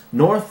sodomites,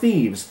 nor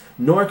thieves,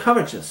 nor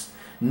covetous,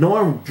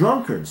 nor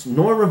drunkards,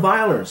 nor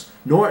revilers,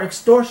 nor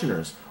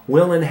extortioners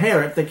will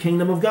inherit the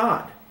kingdom of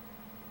God.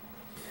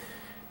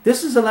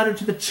 This is a letter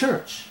to the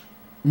church,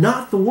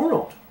 not the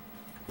world.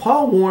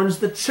 Paul warns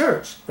the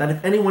church that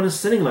if anyone is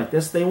sinning like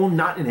this, they will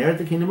not inherit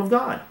the kingdom of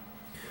God.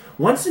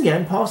 Once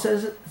again, Paul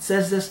says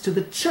this to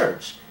the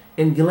church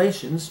in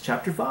Galatians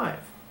chapter 5.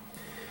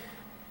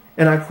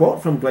 And I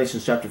quote from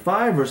Galatians chapter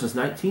 5, verses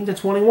 19 to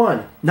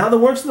 21. Now the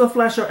works of the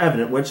flesh are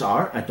evident, which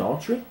are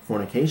adultery,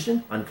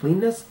 fornication,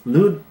 uncleanness,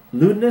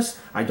 lewdness,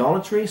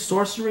 idolatry,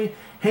 sorcery,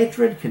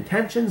 hatred,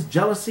 contentions,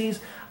 jealousies,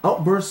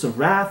 outbursts of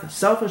wrath,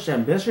 selfish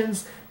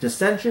ambitions,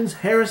 dissensions,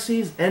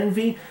 heresies,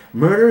 envy,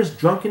 murders,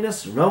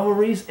 drunkenness,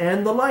 revelries,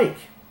 and the like,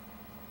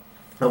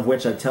 of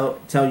which I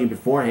tell you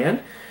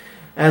beforehand,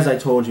 as I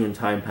told you in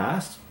time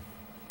past,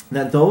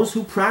 that those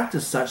who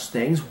practice such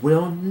things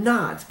will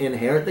not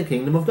inherit the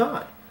kingdom of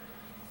God.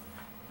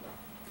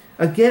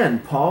 Again,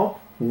 Paul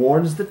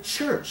warns the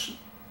church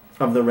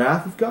of the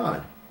wrath of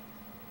God,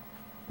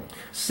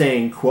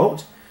 saying,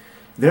 quote,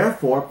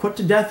 therefore put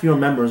to death your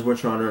members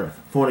which are on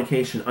earth,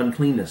 fornication,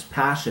 uncleanness,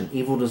 passion,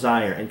 evil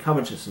desire, and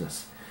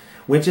covetousness,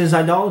 which is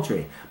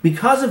idolatry.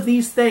 Because of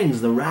these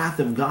things the wrath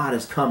of God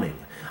is coming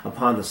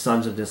upon the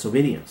sons of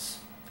disobedience.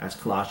 That's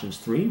Colossians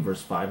 3,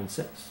 verse 5 and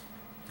 6.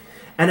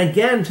 And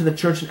again to the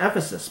church in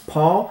Ephesus,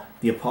 Paul,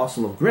 the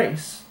apostle of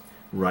grace,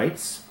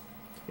 writes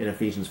in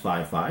Ephesians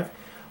 5:5,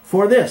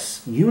 for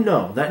this you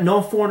know that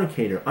no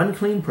fornicator,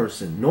 unclean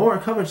person, nor a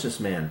covetous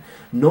man,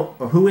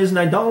 or who is an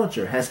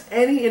idolater, has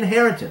any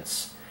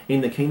inheritance in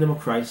the kingdom of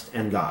Christ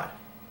and God.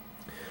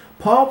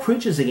 Paul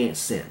preaches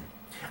against sin,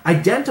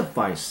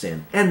 identifies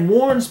sin, and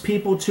warns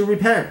people to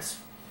repent.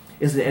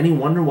 Is it any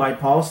wonder why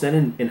Paul said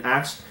in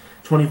Acts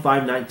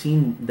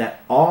 25:19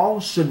 that all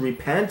should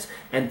repent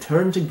and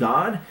turn to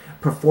God,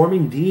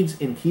 performing deeds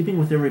in keeping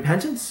with their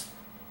repentance?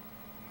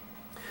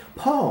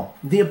 Paul,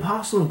 the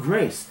apostle of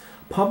grace,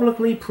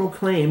 publicly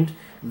proclaimed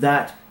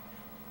that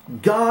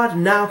God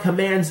now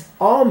commands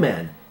all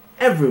men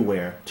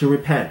everywhere to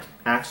repent.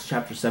 Acts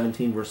chapter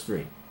 17, verse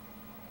 3.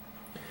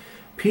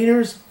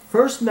 Peter's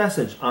first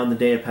message on the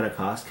day of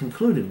Pentecost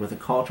concluded with a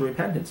call to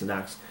repentance in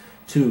Acts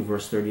 2,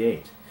 verse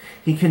 38.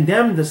 He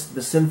condemned the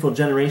sinful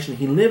generation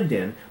he lived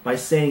in by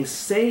saying,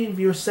 save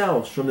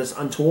yourselves from this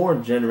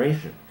untoward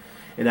generation,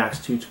 in Acts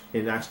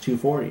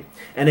 2:40.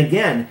 And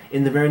again,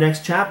 in the very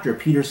next chapter,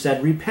 Peter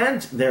said,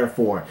 repent,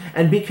 therefore,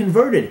 and be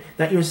converted,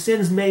 that your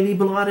sins may be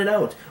blotted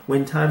out,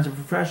 when times of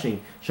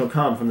refreshing shall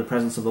come from the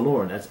presence of the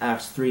Lord. That's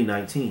Acts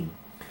 3:19.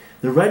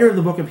 The writer of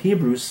the book of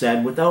Hebrews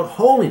said, without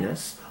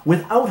holiness,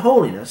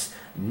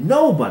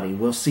 nobody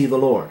will see the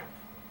Lord.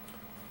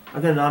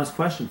 I've got an honest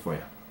question for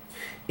you.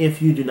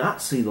 If you do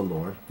not see the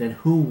Lord, then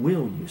who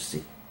will you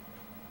see?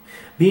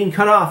 Being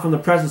cut off from the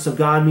presence of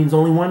God means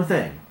only one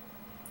thing: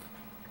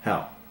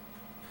 hell.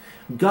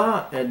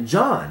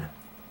 John,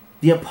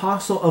 the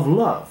apostle of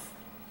love,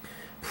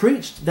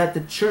 preached that the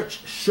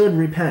church should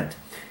repent.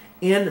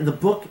 In the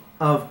book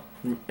of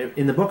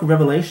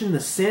Revelation,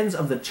 the sins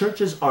of the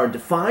churches are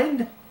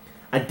defined,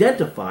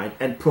 identified,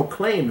 and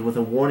proclaimed with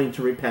a warning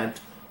to repent,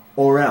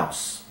 or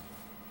else.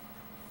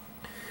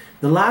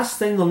 The last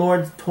thing the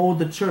Lord told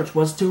the church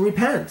was to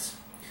repent.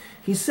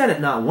 He said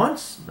it not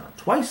once, not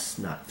twice,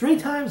 not 3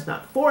 times,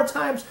 not 4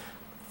 times,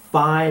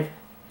 5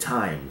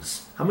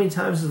 times. How many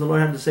times does the Lord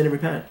have to say to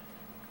repent?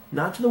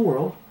 Not to the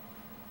world,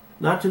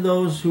 not to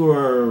those who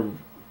are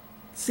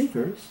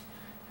seekers,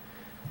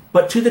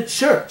 but to the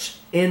church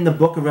in the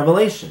book of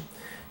Revelation.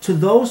 To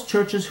those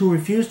churches who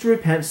refused to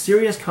repent,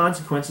 serious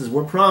consequences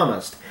were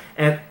promised,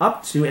 and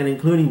up to and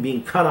including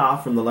being cut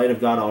off from the light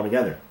of God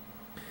altogether.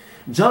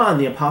 John,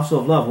 the apostle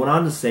of love, went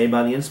on to say,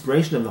 by the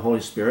inspiration of the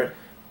Holy Spirit,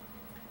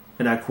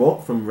 and I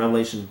quote from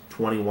Revelation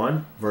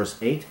 21, verse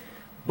 8,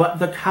 but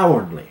the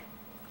cowardly,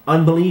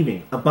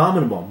 unbelieving,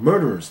 abominable,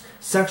 murderers,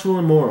 sexual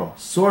immoral,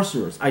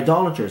 sorcerers,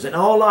 idolaters, and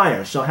all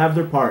liars shall have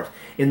their part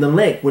in the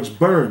lake which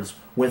burns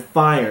with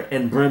fire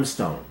and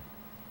brimstone.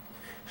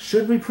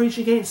 Should we preach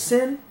against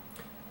sin?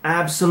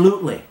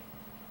 Absolutely.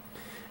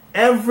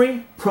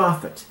 Every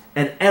prophet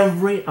and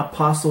every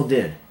apostle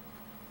did.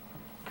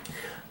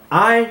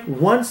 I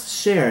once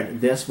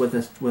shared this with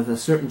a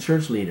certain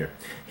church leader.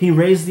 He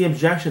raised the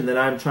objection that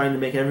I'm trying to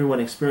make everyone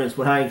experience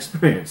what I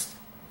experienced.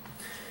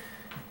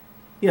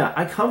 Yeah,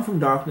 I come from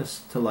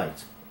darkness to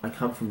light. I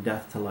come from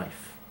death to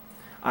life.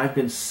 I've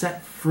been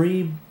set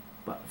free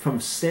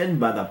from sin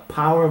by the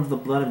power of the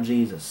blood of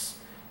Jesus.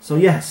 So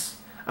yes,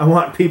 I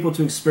want people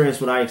to experience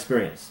what I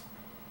experienced.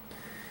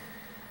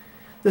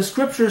 The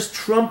scriptures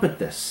trumpet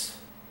this.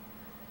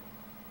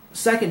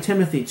 2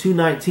 Timothy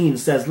 2:19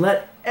 says,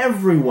 let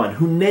everyone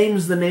who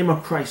names the name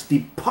of Christ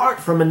depart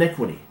from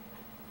iniquity.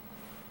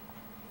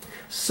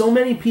 So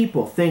many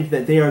people think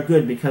that they are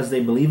good because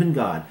they believe in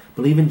God,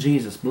 believe in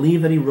Jesus,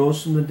 believe that he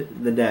rose from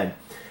the dead,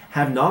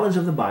 have knowledge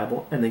of the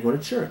Bible, and they go to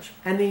church,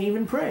 and they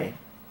even pray.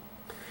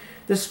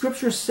 The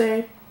scriptures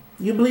say,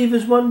 you believe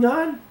there's one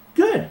God?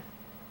 Good.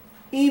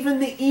 Even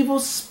the evil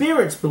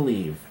spirits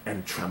believe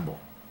and tremble.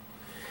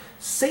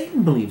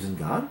 Satan believes in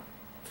God.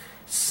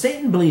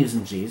 Satan believes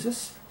in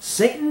Jesus.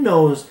 Satan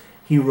knows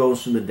he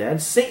rose from the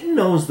dead. Satan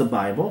knows the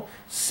Bible.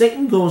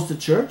 Satan goes to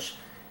church.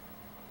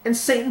 And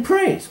Satan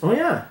prays. Oh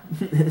yeah,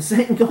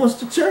 Satan goes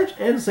to church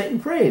and Satan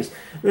prays.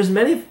 There's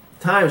many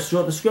times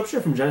throughout the scripture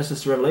from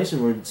Genesis to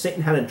Revelation where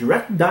Satan had a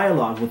direct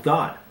dialogue with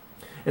God.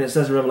 And it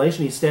says in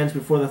Revelation he stands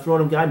before the throne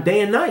of God day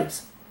and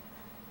night,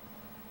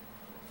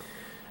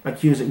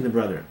 accusing the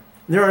brethren.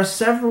 There are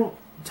several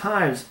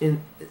times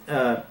in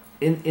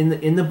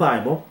the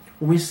Bible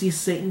where we see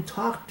Satan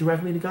talk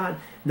directly to God.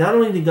 Not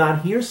only did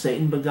God hear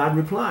Satan, but God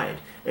replied.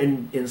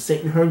 And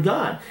Satan heard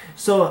God.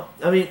 So,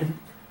 I mean,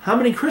 how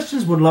many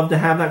Christians would love to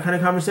have that kind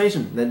of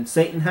conversation that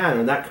Satan had,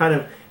 or that kind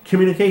of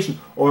communication,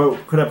 or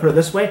could I put it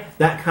this way,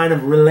 that kind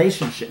of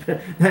relationship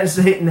that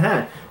Satan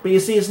had? But you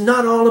see, it's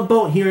not all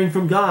about hearing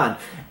from God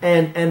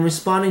and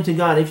responding to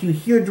God. If you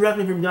hear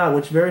directly from God,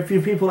 which very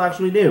few people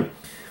actually do,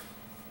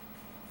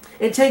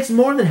 it takes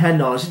more than head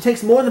knowledge. It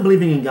takes more than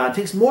believing in God. It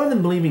takes more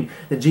than believing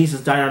that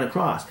Jesus died on a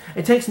cross.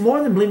 It takes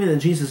more than believing that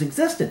Jesus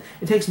existed.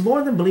 It takes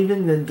more than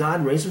believing that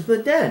God raised him from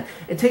the dead.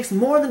 It takes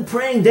more than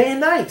praying day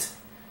and night.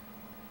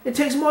 It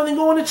takes more than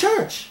going to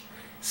church.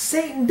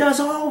 Satan does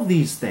all of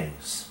these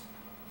things.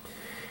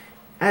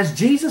 As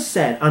Jesus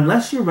said,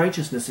 unless your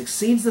righteousness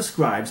exceeds the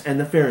scribes and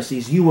the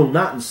Pharisees, you will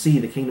not see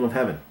the kingdom of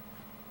heaven.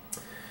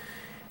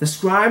 The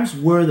scribes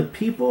were the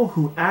people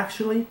who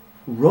actually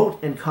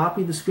wrote and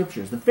copied the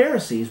scriptures. The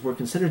Pharisees were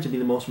considered to be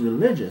the most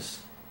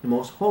religious, the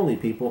most holy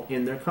people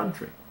in their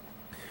country.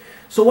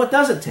 So what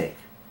does it take?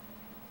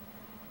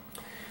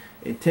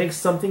 It takes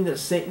something that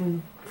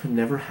Satan could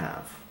never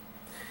have.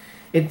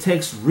 It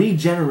takes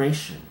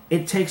regeneration.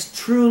 It takes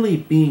truly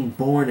being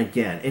born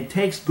again. It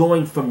takes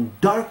going from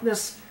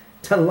darkness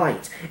to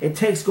light. It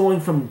takes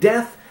going from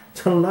death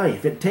to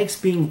life. It takes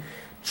being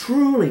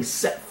truly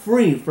set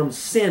free from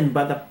sin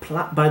by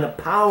the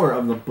power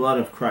of the blood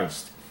of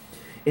Christ.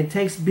 It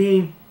takes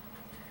being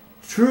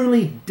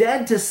truly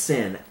dead to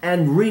sin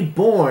and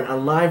reborn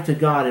alive to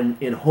God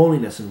in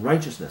holiness and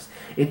righteousness.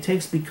 It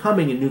takes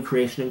becoming a new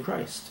creation in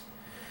Christ.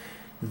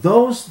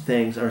 Those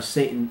things are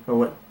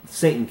what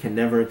Satan can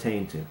never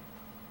attain to.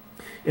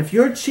 If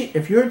your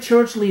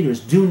church leaders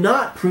do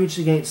not preach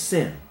against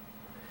sin,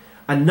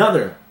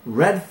 another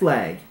red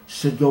flag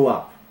should go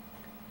up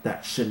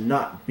that should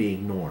not be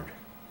ignored.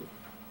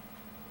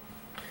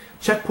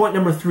 Checkpoint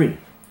number 3,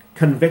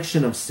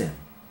 conviction of sin.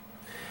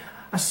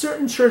 A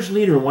certain church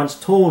leader once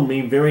told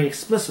me very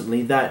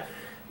explicitly that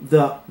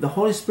the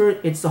Holy Spirit,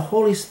 it's the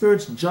Holy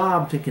Spirit's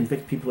job to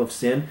convict people of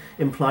sin,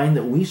 implying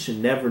that we should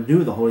never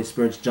do the Holy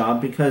Spirit's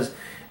job because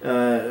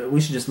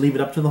we should just leave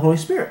it up to the Holy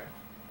Spirit.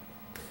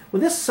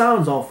 Well, this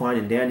sounds all fine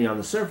and dandy on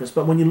the surface,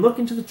 but when you look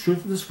into the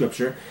truth of the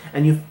Scripture,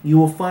 and you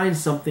will find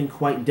something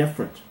quite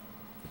different.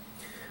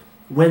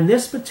 When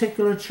this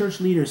particular church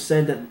leader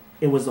said that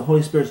it was the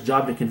Holy Spirit's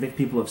job to convict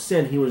people of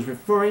sin, he was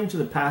referring to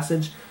the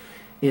passage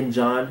in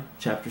John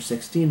chapter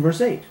 16, verse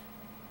 8.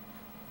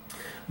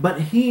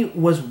 But he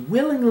was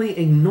willingly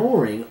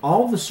ignoring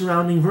all the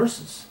surrounding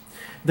verses.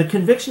 The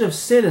conviction of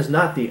sin is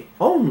not the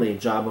only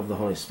job of the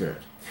Holy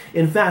Spirit.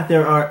 In fact,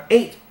 there are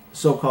 8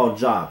 so-called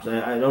jobs.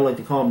 I don't like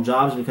to call them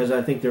jobs because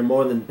I think they're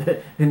more than...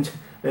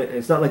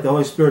 it's not like the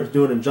Holy Spirit's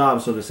doing a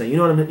job, so to say. You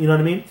know what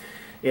I mean?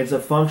 It's a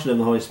function of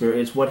the Holy Spirit.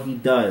 It's what he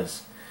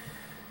does.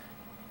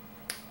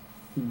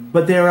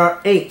 But there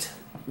are 8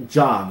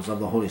 jobs of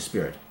the Holy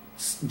Spirit.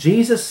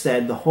 Jesus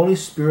said the Holy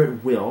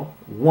Spirit will,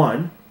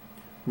 1,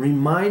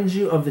 remind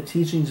you of the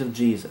teachings of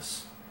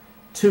Jesus.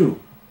 2,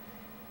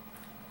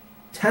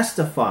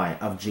 testify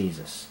of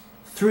Jesus.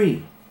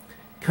 3,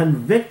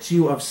 convict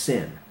you of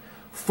sin.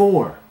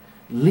 4,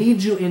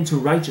 lead you into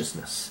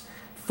righteousness.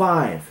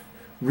 5,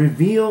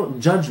 reveal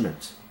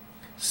judgment.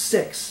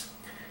 6,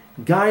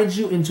 guide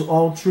you into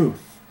all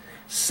truth.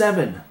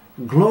 7,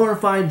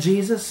 glorify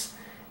Jesus.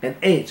 And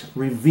 8,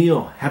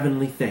 reveal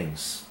heavenly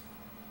things.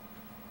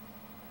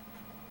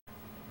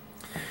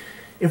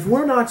 If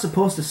we're not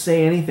supposed to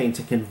say anything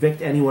to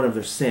convict anyone of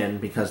their sin,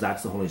 because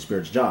that's the Holy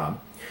Spirit's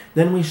job,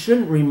 then we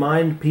shouldn't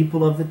remind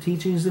people of the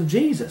teachings of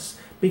Jesus,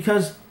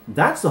 because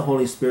that's the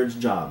Holy Spirit's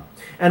job.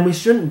 And we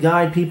shouldn't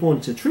guide people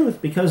into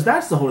truth, because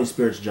that's the Holy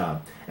Spirit's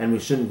job. And we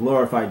shouldn't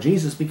glorify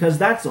Jesus, because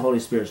that's the Holy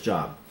Spirit's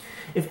job.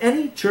 If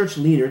any church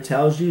leader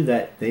tells you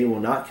that they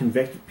will not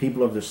convict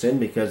people of their sin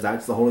because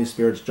that's the Holy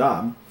Spirit's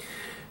job,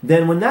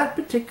 then when that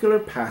particular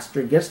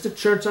pastor gets to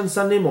church on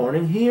Sunday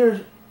morning, he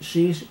or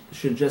she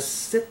should just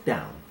sit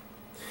down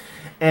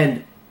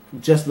and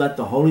just let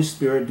the Holy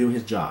Spirit do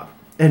his job.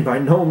 And by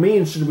no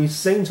means should we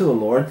sing to the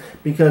Lord,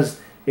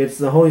 because it's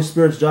the Holy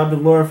Spirit's job to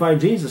glorify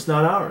Jesus,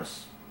 not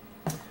ours.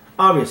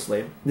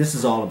 Obviously, this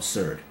is all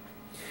absurd.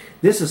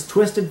 This is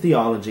twisted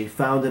theology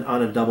founded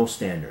on a double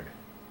standard.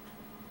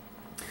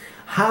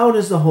 How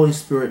does the Holy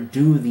Spirit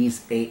do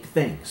these 8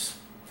 things?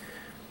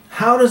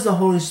 How does the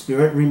Holy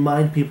Spirit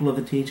remind people of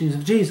the teachings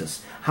of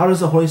Jesus? How does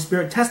the Holy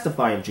Spirit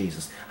testify of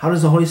Jesus? How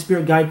does the Holy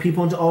Spirit guide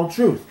people into all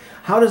truth?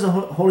 How does the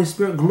Holy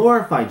Spirit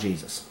glorify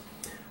Jesus?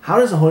 How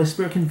does the Holy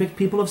Spirit convict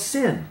people of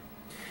sin?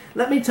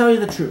 Let me tell you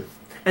the truth,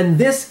 and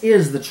this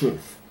is the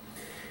truth.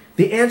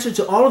 The answer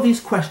to all of these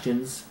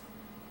questions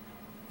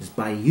is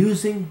by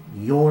using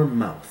your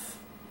mouth.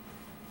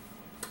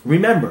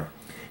 Remember,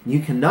 you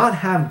cannot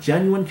have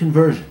genuine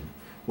conversion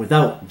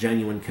without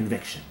genuine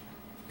conviction.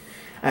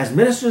 As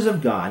ministers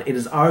of God, it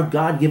is our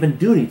God-given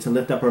duty to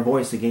lift up our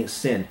voice against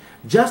sin,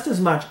 just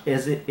as much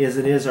as it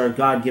is our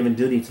God-given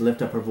duty to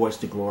lift up our voice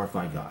to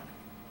glorify God.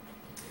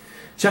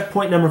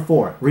 Checkpoint number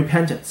 4,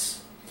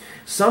 repentance.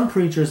 Some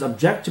preachers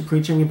object to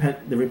preaching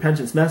the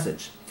repentance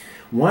message.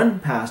 One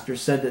pastor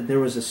said that there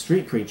was a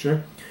street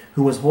preacher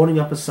who was holding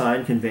up a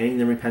sign conveying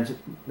the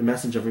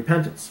message of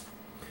repentance.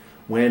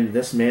 When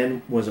this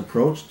man was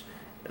approached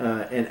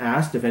and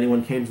asked if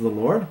anyone came to the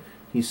Lord,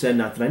 he said,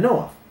 "Not that I know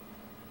of."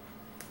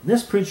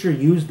 This preacher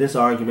used this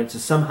argument to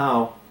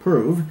somehow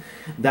prove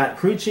that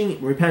preaching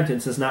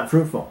repentance is not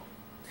fruitful.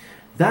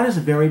 That is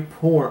a very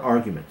poor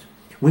argument.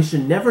 We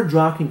should never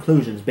draw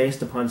conclusions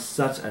based upon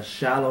such a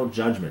shallow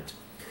judgment.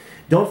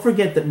 Don't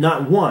forget that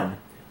not one,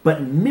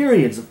 but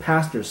myriads of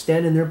pastors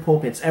stand in their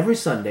pulpits every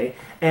Sunday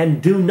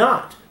and do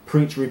not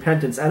preach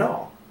repentance at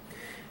all.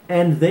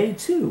 And they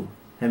too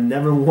have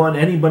never won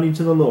anybody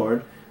to the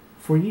Lord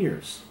for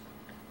years.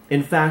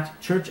 In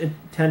fact, church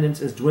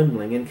attendance is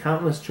dwindling and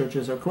countless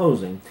churches are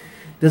closing.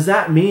 Does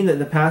that mean that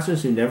the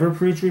pastors who never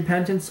preach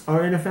repentance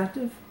are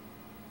ineffective?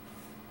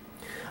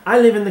 I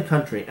live in the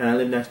country and I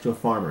live next to a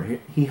farmer.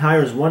 He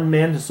hires one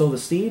man to sow the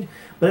seed,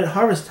 but at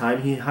harvest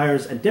time he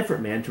hires a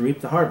different man to reap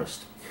the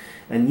harvest.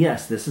 And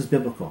yes, this is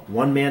biblical.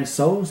 One man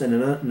sows and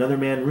another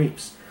man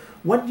reaps.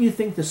 What do you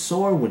think the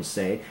sower would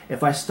say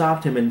if I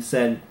stopped him and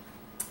said,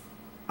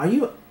 Are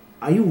you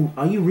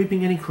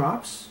reaping any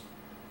crops?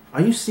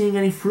 Are you seeing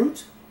any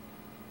fruit?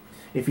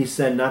 If he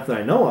said, "Not that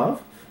I know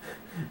of,"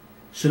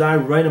 should I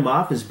write him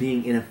off as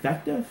being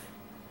ineffective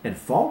and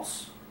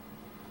false?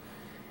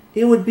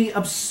 It would be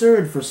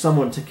absurd for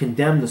someone to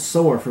condemn the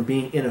sower for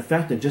being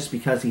ineffective just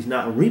because he's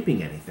not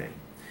reaping anything.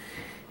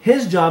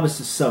 His job is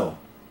to sow,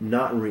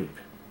 not reap.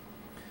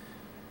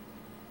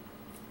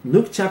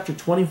 Luke chapter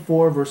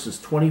 24, verses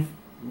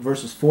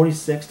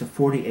 46 to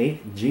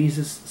 48,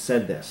 Jesus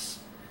said this.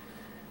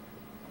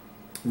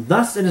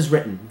 "Thus it is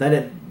written, that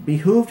it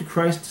behooved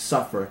Christ to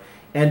suffer,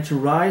 and to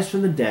rise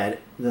from the dead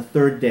the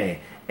 3rd day,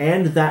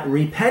 and that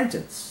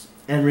repentance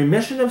and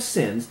remission of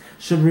sins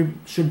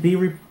should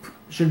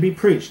be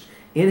preached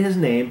in his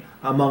name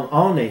among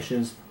all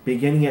nations,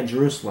 beginning at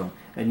Jerusalem,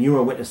 and you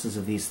are witnesses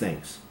of these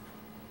things."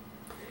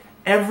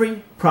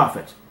 Every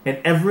prophet and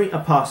every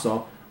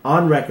apostle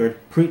on record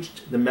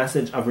preached the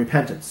message of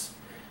repentance.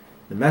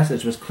 The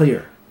message was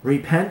clear: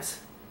 repent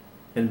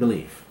and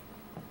believe.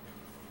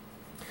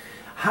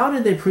 How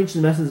did they preach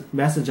the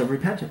message of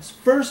repentance?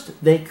 First,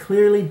 they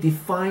clearly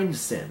defined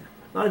sin.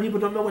 A lot of people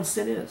don't know what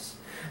sin is.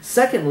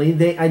 Secondly,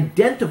 they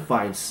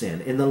identified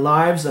sin in the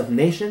lives of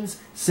nations,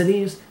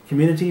 cities,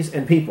 communities,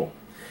 and people.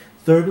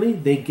 Thirdly,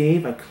 they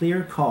gave a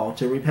clear call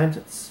to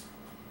repentance.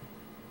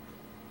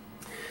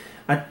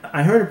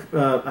 I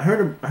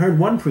heard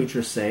one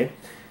preacher say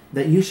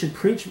that you should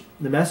preach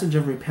the message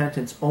of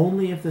repentance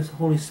only if the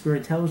Holy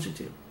Spirit tells you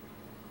to.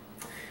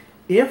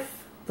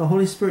 If the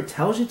Holy Spirit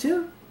tells you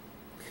to,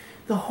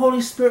 the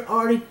Holy Spirit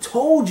already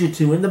told you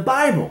to in the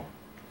Bible.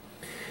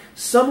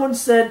 Someone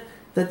said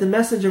that the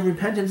message of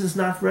repentance is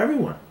not for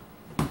everyone.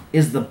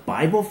 Is the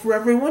Bible for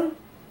everyone?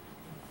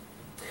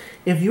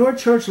 If your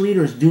church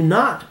leaders do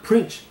not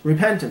preach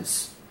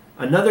repentance,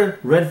 another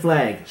red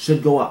flag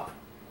should go up.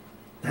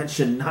 That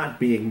should not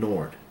be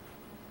ignored.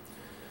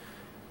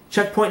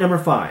 Checkpoint number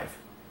 5,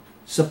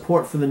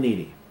 support for the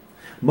needy.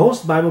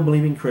 Most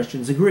Bible-believing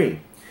Christians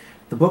agree.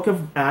 The book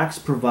of Acts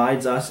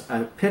provides us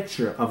a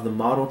picture of the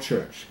model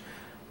church.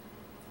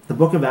 The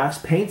book of Acts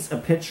paints a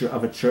picture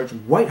of a church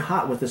white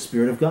hot with the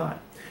Spirit of God.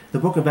 The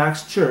book of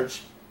Acts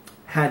church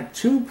had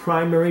 2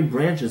 primary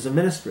branches of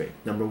ministry.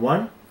 Number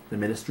 1, the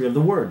ministry of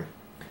the Word.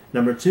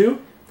 Number 2,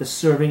 the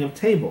serving of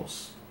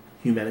tables,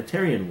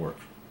 humanitarian work.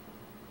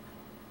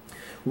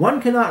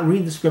 One cannot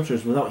read the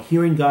Scriptures without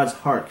hearing God's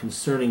heart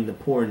concerning the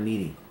poor and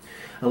needy.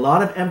 A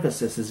lot of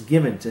emphasis is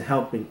given to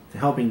helping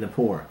the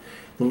poor.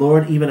 The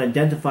Lord even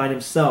identified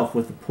himself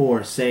with the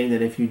poor, saying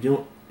that if you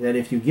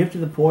give to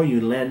the poor, you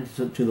lend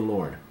to the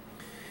Lord.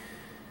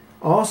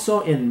 Also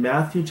in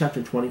Matthew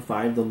chapter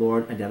 25, the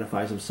Lord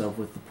identifies himself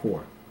with the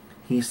poor.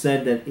 He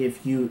said that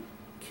if you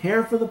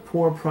care for the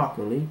poor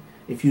properly,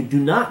 if you do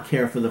not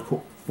care for the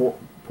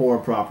poor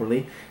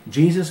properly,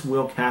 Jesus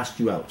will cast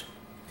you out.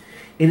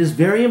 It is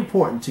very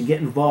important to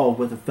get involved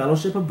with a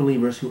fellowship of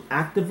believers who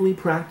actively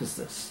practice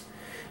this.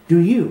 Do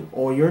you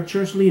or your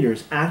church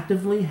leaders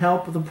actively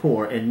help the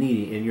poor and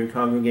needy in your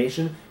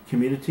congregation,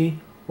 community,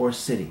 or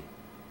city?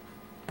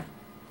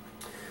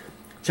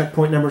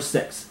 Checkpoint number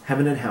 6,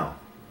 heaven and hell.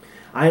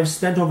 I have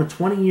spent over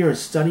 20 years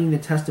studying the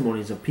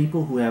testimonies of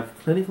people who have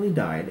clinically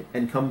died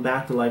and come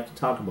back to life to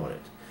talk about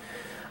it.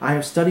 I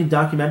have studied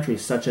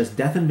documentaries such as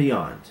Death and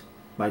Beyond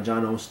by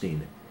John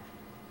Osteen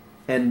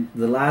and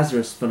The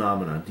Lazarus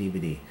Phenomena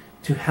DVD,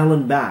 To Hell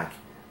and Back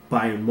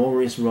by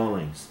Maurice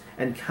Rawlings,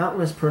 and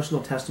countless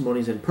personal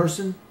testimonies in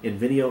person, in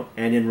video,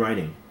 and in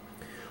writing.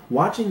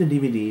 Watching the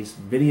DVDs,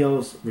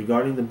 videos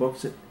regarding the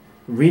books,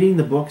 reading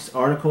the books,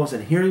 articles,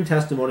 and hearing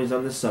testimonies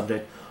on this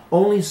subject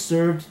only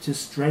served to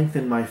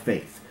strengthen my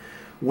faith.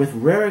 With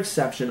rare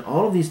exception,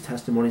 all of these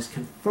testimonies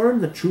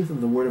confirm the truth of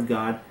the Word of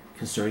God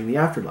concerning the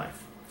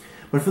afterlife.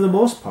 But for the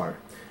most part,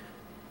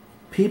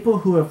 people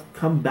who have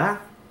come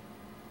back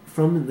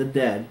from the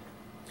dead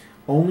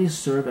only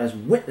serve as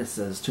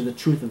witnesses to the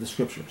truth of the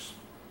Scriptures.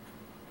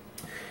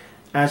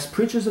 As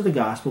preachers of the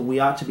gospel, we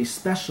ought to be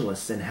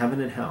specialists in heaven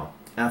and hell.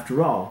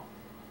 After all,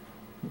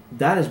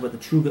 that is what the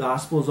true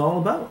gospel is all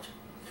about.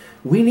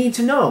 We need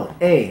to know,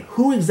 A,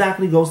 who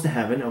exactly goes to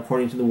heaven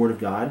according to the Word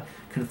of God,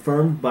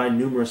 confirmed by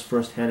numerous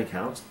first-hand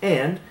accounts,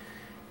 and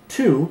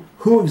 2,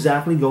 who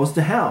exactly goes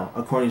to hell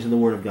according to the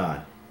Word of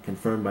God,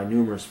 confirmed by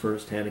numerous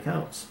first-hand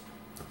accounts.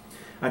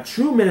 A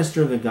true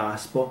minister of the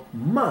gospel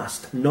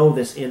must know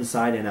this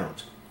inside and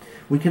out.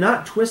 We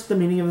cannot twist the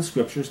meaning of the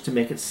Scriptures to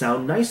make it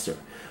sound nicer.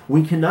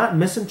 We cannot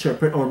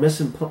misinterpret or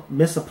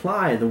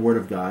misapply the Word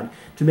of God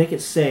to make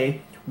it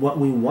say what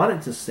we want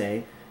it to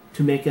say,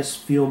 to make us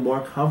feel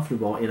more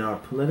comfortable in our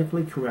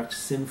politically correct,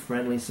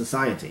 sin-friendly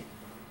society.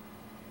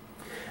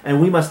 And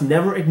we must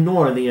never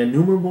ignore the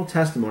innumerable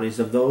testimonies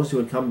of those who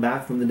had come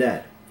back from the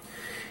dead.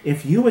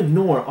 If you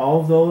ignore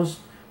all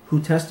those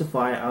who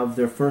testify of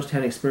their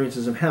first-hand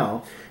experiences of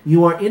hell,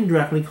 you are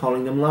indirectly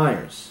calling them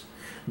liars.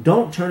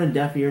 Don't turn a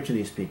deaf ear to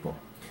these people.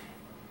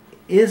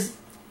 Is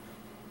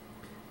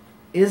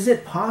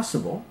it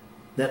possible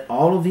that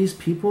all of these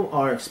people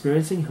are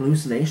experiencing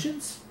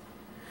hallucinations?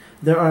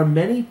 There are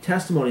many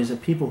testimonies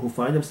of people who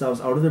find themselves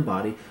out of their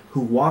body,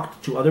 who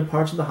walked to other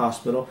parts of the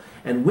hospital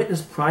and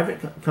witnessed private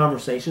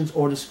conversations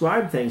or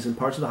described things in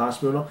parts of the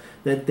hospital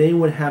that they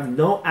would have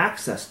no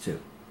access to.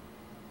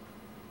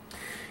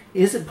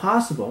 Is it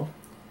possible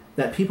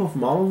that people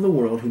from all over the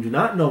world who do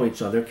not know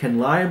each other can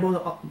lie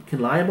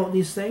about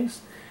these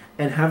things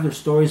and have their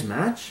stories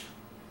match?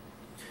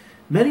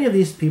 Many of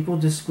these people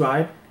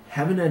describe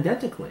heaven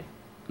identically.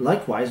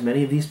 Likewise,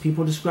 many of these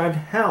people described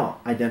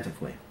hell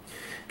identically.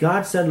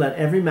 God said, "Let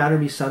every matter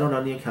be settled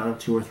on the account of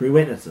 2 or 3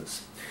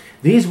 witnesses."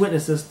 These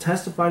witnesses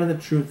testify to the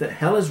truth that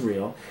hell is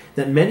real,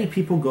 that many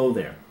people go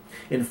there.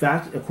 In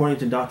fact, according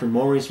to Dr.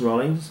 Maurice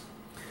Rawlings,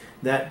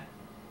 that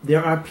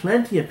there are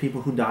plenty of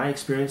people who die,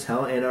 experience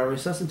hell, and are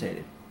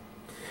resuscitated.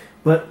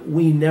 But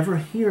we never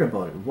hear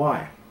about it.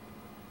 Why?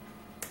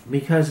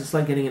 Because it's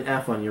like getting an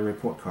F on your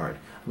report card.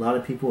 A lot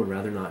of people would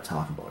rather not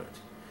talk about it.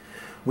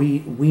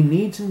 We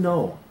need to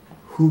know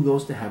who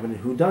goes to heaven and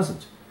who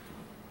doesn't.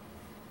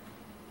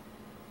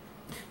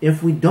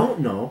 If we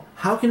don't know,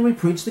 how can we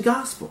preach the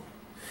gospel?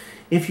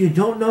 If you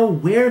don't know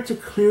where to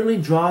clearly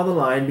draw the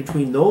line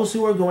between those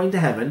who are going to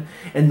heaven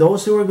and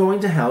those who are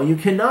going to hell, you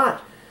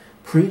cannot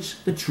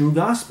preach the true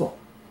gospel.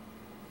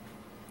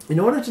 In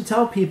order to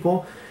tell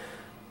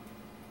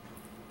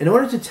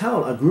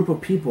a group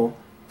of people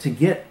to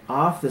get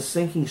off the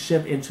sinking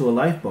ship into a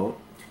lifeboat,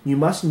 you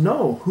must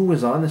know who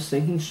is on the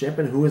sinking ship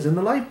and who is in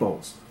the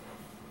lifeboats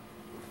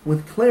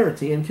with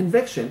clarity and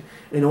conviction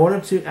in order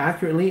to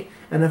accurately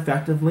and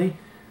effectively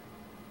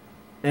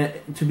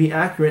to be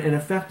accurate and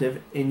effective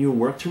in your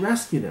work to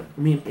rescue them. I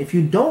mean, if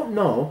you don't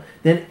know,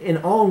 then in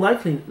all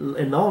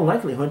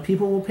likelihood,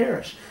 people will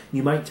perish.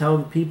 You might tell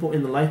the people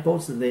in the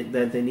lifeboats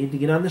that they need to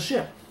get on the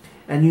ship.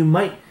 And you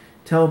might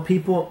tell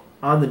people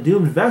on the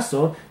doomed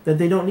vessel that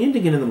they don't need to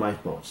get in the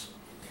lifeboats.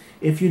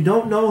 If you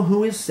don't know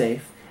who is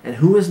safe and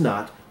who is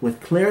not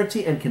with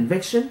clarity and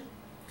conviction,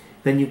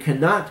 then you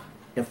cannot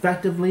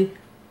effectively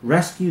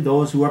rescue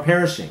those who are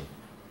perishing.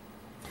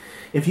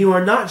 If you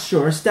are not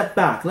sure, step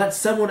back. Let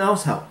someone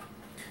else help.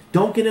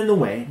 Don't get in the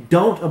way.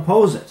 Don't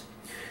oppose it.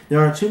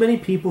 There are too many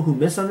people who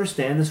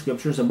misunderstand the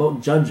Scriptures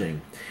about judging.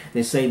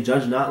 They say,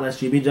 "Judge not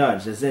lest ye be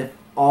judged," as if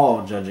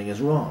all judging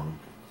is wrong.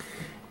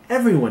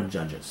 Everyone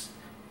judges.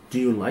 Do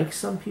you like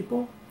some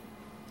people?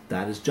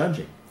 That is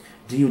judging.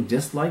 Do you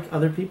dislike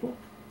other people?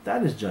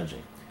 That is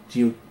judging.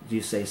 Do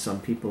you say some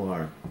people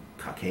are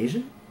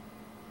Caucasian?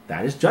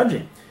 That is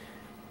judging.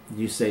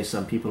 Do you say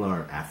some people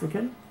are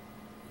African?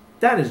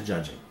 That is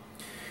judging.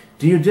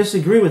 Do you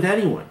disagree with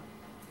anyone?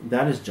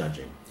 That is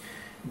judging.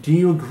 Do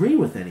you agree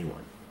with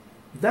anyone?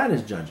 That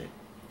is judging.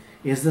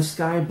 Is the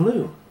sky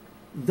blue?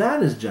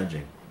 That is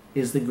judging.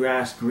 Is the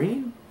grass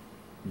green?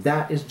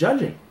 That is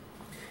judging.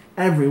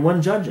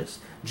 Everyone judges.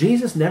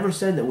 Jesus never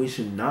said that we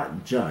should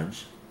not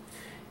judge.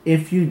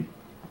 If you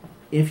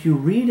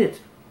read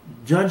it,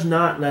 "Judge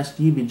not lest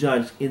ye be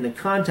judged," in the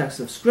context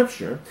of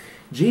Scripture,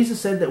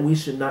 Jesus said that we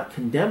should not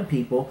condemn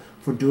people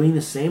for doing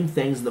the same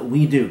things that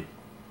we do.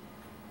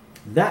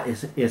 That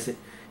is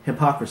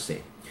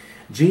hypocrisy.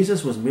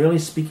 Jesus was merely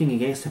speaking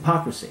against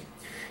hypocrisy.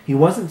 He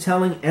wasn't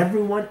telling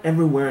everyone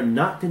everywhere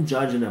not to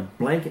judge in a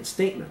blanket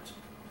statement.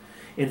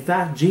 In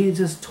fact,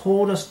 Jesus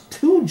told us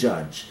to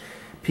judge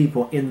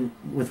people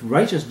with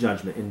righteous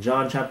judgment in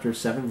John chapter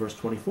 7, verse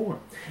 24.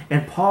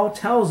 And Paul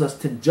tells us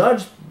to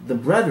judge the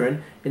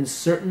brethren in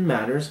certain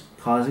matters,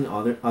 causing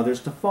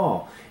others to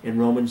fall in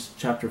Romans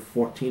chapter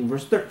 14,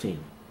 verse 13.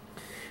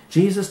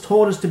 Jesus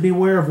told us to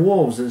beware of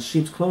wolves in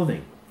sheep's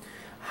clothing.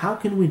 How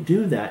can we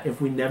do that if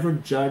we never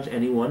judge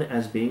anyone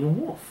as being a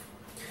wolf?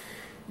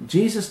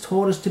 Jesus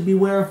told us to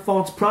beware of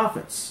false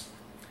prophets.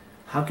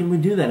 How can we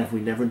do that if we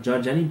never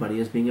judge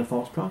anybody as being a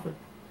false prophet?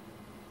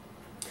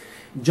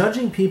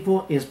 Judging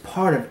people is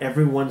part of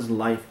everyone's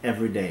life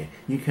every day.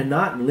 You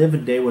cannot live a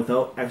day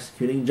without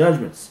executing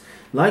judgments.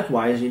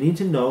 Likewise, you need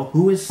to know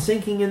who is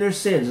sinking in their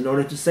sins in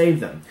order to save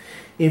them.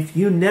 If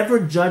you never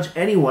judge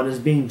anyone as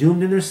being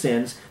doomed in their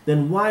sins,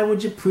 then why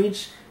would you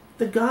preach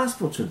the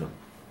gospel to them?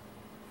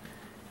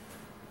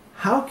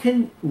 How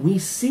can we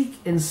seek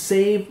and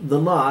save the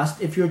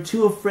lost if you're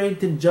too afraid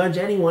to judge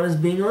anyone as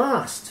being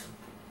lost?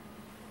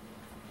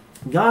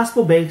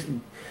 Gospel basics.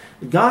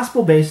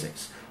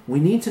 We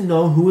need to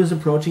know who is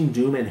approaching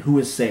doom and who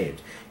is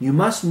saved. You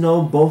must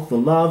know both the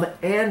love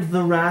and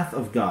the wrath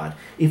of God.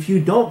 If you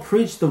don't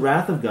preach the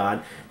wrath of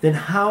God, then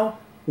how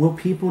will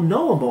people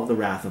know about the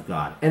wrath of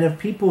God? And if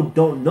people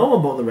don't know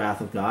about the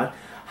wrath of God,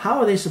 how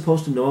are they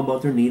supposed to know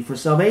about their need for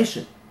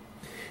salvation?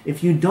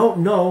 If you don't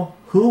know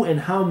who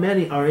and how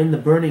many are in the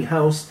burning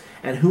house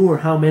and who or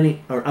how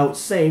many are out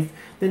safe,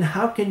 then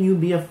how can you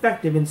be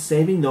effective in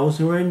saving those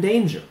who are in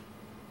danger?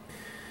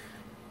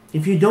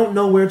 If you don't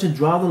know where to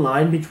draw the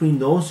line between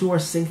those who are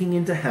sinking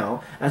into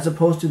hell as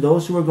opposed to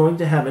those who are going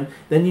to heaven,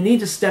 then you need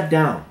to step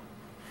down.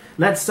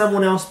 Let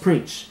someone else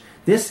preach.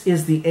 This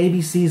is the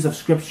ABCs of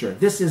Scripture.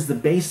 This is the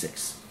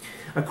basics.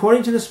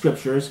 According to the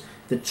Scriptures,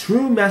 the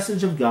true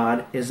message of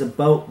God is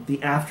about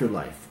the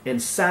afterlife.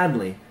 And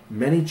sadly,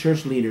 many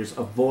church leaders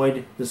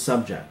avoid the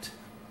subject.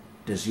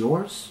 Does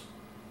yours?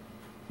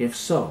 If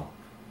so,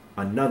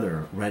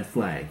 another red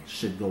flag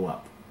should go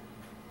up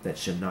that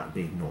should not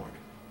be ignored.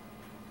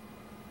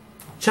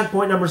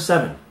 Checkpoint number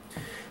 7.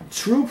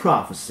 True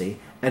prophecy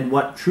and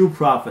what true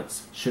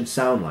prophets should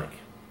sound like.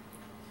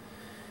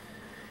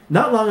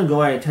 Not long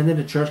ago, I attended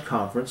a church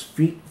conference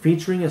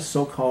featuring a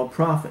so-called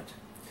prophet.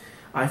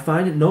 I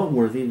find it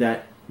noteworthy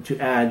to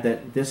add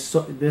that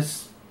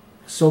this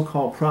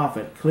so-called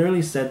prophet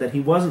clearly said that he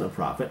wasn't a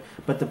prophet,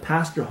 but the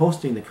pastor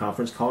hosting the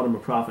conference called him a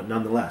prophet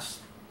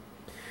nonetheless.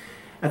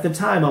 At the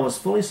time, I was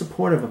fully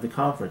supportive of the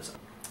conference.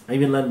 I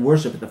even led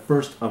worship at the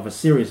first of a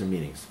series of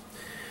meetings.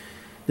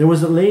 There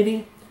was a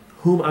lady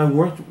whom I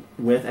worked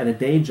with at a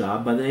day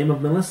job by the name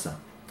of Melissa.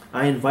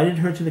 I invited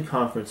her to the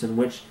conference in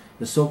which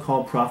the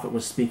so-called prophet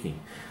was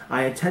speaking.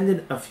 I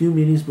attended a few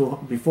meetings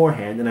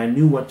beforehand, and I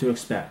knew what to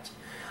expect.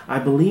 I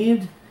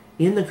believed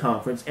in the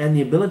conference and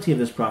the ability of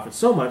this prophet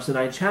so much that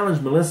I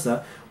challenged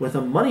Melissa with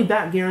a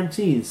money-back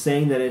guarantee,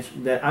 saying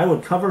that I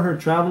would cover her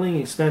traveling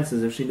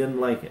expenses if she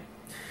didn't like it.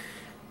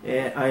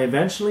 And I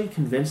eventually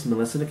convinced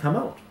Melissa to come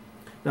out.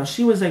 Now,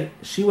 she was an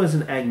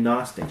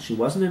agnostic. She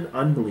wasn't an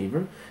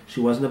unbeliever. She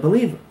wasn't a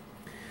believer.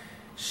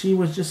 She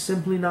was just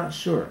simply not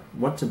sure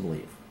what to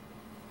believe.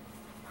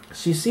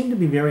 She seemed to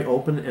be very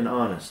open and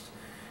honest.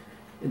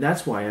 And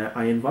that's why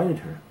I invited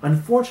her.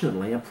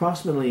 Unfortunately,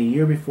 approximately a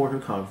year before the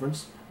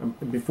conference,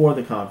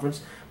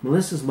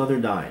 Melissa's mother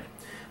died.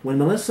 When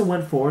Melissa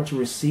went forward to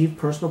receive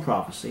personal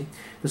prophecy,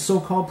 the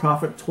so-called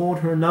prophet told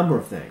her a number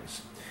of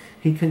things.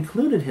 He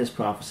concluded his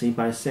prophecy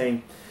by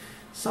saying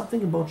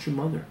something about your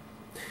mother.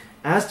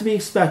 As to be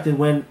expected,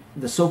 when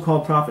the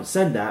so-called prophet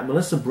said that,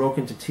 Melissa broke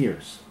into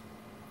tears.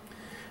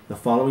 The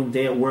following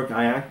day at work,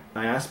 I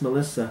asked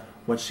Melissa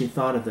what she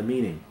thought of the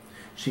meeting.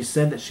 She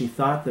said that she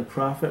thought the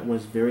prophet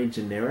was very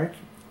generic,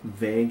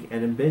 vague,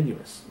 and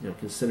ambiguous,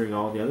 considering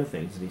all the other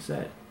things that he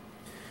said.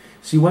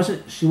 She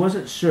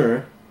wasn't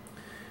sure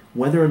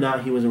whether or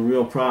not he was a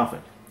real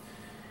prophet.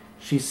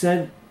 She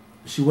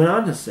went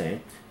on to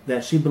say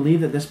that she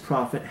believed that this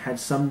prophet had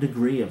some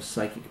degree of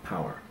psychic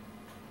power.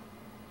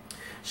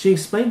 She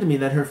explained to me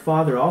that her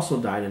father also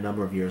died a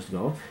number of years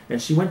ago,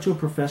 and she went to a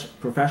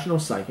professional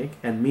psychic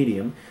and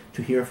medium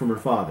to hear from her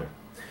father.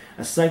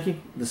 The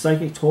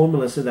psychic told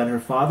Melissa that her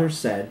father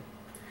said,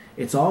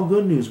 "It's all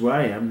good news where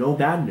I am, no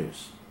bad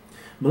news."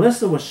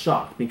 Melissa was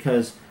shocked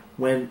because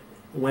when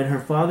her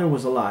father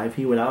was alive,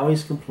 he would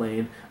always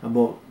complain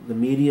about the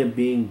media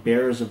being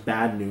bearers of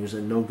bad news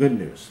and no good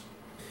news.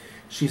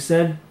 She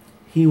said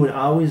he would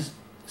always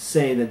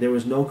say that there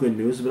was no good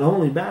news, but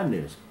only bad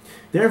news.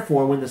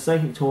 Therefore, when the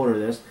psychic told her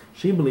this,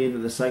 she believed that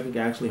the psychic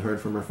actually heard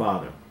from her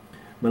father.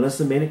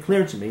 Melissa made it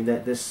clear to me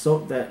that this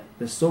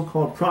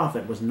so-called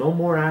prophet was no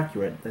more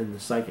accurate than the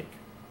psychic.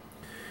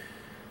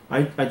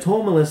 I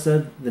told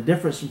Melissa the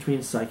difference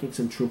between psychics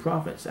and true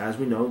prophets. As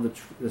we know,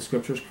 the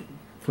scriptures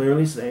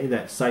clearly say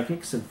that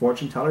psychics and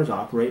fortune tellers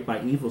operate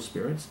by evil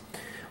spirits,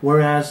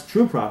 whereas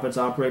true prophets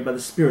operate by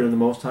the Spirit of the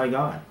Most High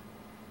God.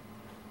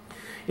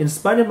 In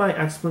spite of my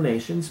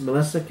explanations,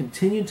 Melissa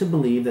continued to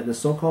believe that the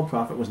so-called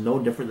prophet was no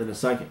different than a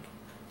psychic.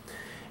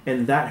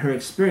 and that her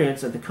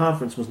experience at the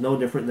conference was no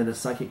different than a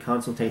psychic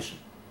consultation.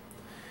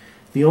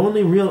 The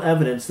only real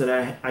evidence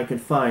that I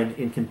could find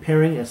in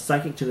comparing a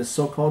psychic to this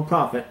so-called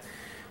prophet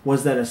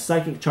was that a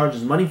psychic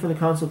charges money for the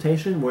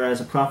consultation,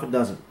 whereas a prophet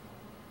doesn't.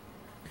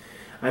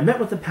 I met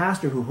with the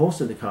pastor who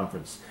hosted the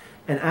conference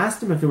and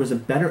asked him if there was a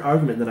better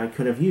argument that I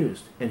could have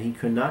used, and he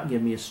could not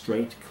give me a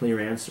straight, clear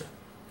answer.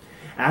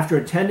 After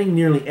attending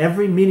nearly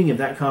every meeting of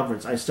that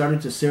conference, I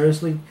started to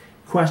seriously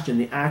question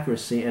the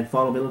accuracy and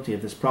fallibility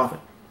of this prophet.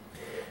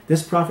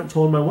 This prophet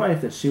told my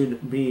wife that she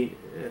would be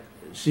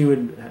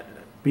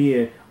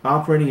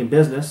operating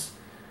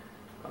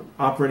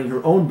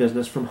her own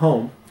business from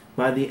home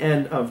by the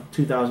end of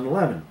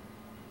 2011.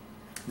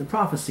 The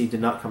prophecy did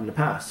not come to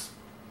pass.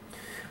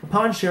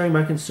 Upon sharing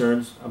my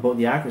concerns about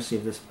the accuracy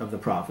of the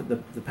prophet,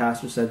 the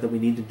pastor said that we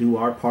need to do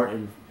our part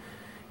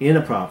in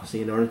a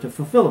prophecy in order to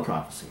fulfill a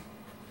prophecy.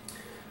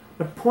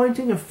 But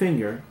pointing a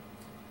finger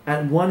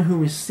at one who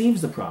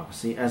receives the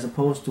prophecy as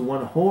opposed to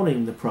one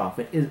holding the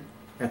prophet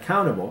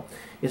accountable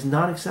is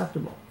not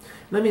acceptable.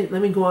 Let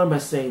me go on by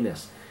saying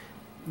this.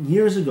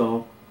 Years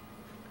ago,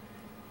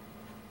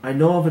 I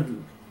know of a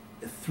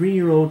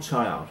 3-year-old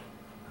child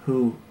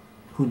who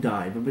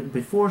died, but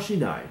before she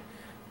died,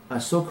 a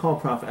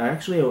so-called prophet,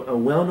 actually a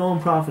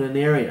well-known prophet in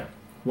the area,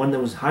 one that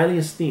was highly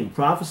esteemed,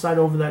 prophesied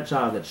over that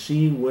child that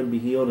she would be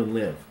healed and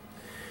live.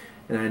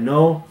 And I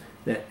know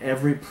that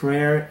every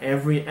prayer,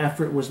 every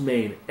effort was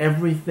made.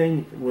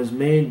 Everything was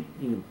made.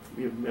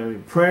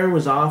 Prayer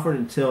was offered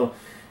until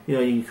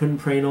you couldn't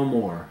pray no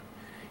more.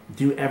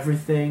 Do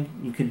everything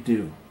you could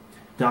do.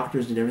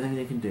 Doctors did everything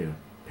they could do.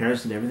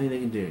 Parents did everything they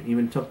could do.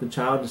 Even took the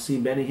child to see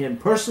Benny Hinn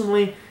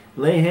personally.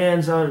 Benny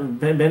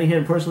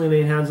Hinn personally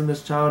laid hands on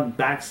this child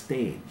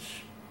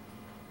backstage.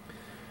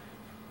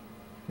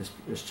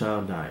 This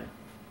child died.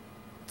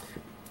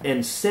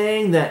 And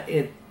saying that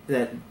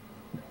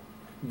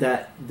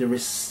the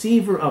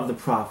receiver of the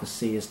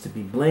prophecy is to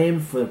be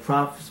blamed for the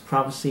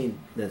prophecy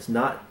that's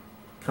not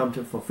come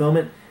to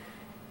fulfillment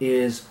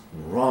is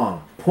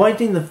wrong.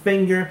 Pointing the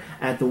finger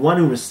at the one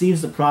who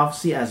receives the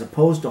prophecy as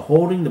opposed to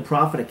holding the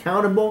prophet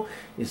accountable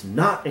is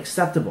not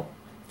acceptable.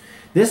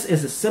 This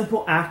is a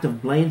simple act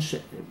of blame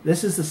shifting.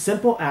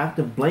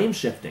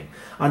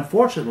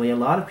 Unfortunately, a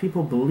lot of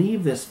people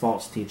believe this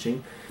false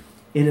teaching.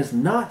 It is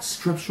not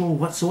scriptural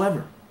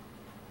whatsoever.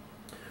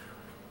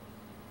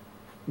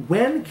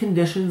 When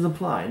conditions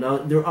apply. Now,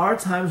 there are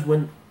times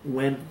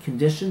when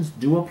conditions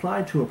do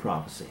apply to a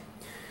prophecy.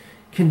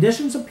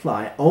 Conditions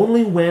apply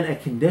only when a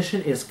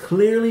condition is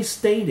clearly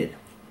stated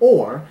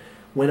or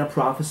when a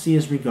prophecy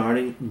is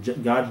regarding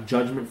God's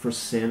judgment for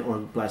sin or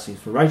blessings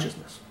for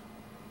righteousness.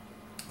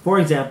 For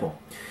example,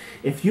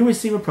 if you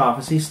receive a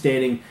prophecy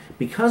stating,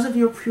 because of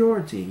your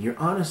purity, your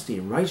honesty,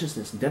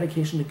 righteousness, and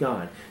dedication to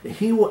God, that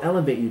He will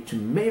elevate you to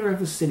mayor of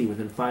the city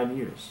within 5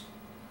 years,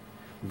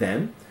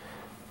 then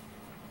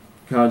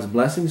God's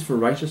blessings for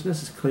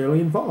righteousness is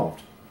clearly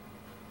involved.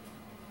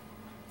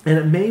 And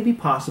it may be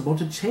possible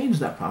to change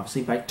that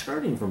prophecy by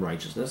turning from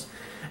righteousness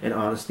and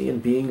honesty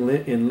and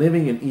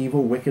living an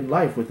evil, wicked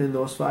life within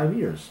those 5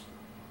 years.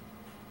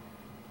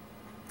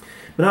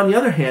 But on the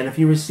other hand, if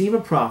you receive a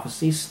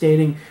prophecy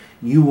stating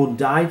you will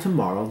die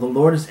tomorrow, the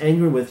Lord is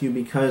angry with you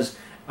because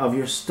of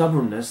your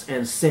stubbornness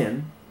and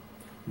sin,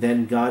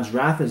 then God's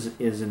wrath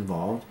is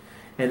involved,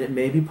 and it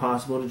may be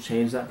possible to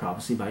change that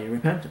prophecy by your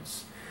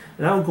repentance.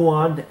 And I will go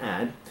on to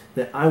add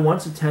that I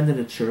once attended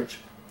a church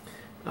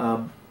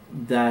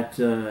that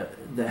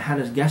had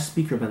a guest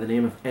speaker by the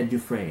name of Ed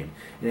Dufresne.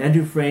 And Ed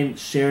Dufresne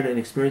shared an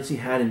experience he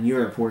had in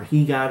Europe where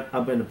he got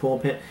up in the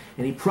pulpit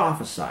and he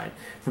prophesied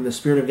from the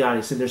Spirit of God.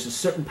 He said there's a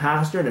certain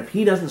pastor, and if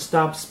he doesn't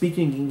stop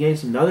speaking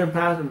against another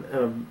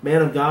pastor,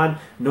 man of God,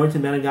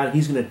 anointed man of God,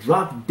 he's going to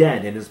drop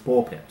dead in his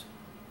pulpit.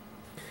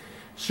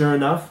 Sure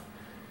enough,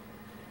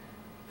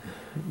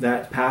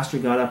 that pastor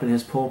got up in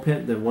his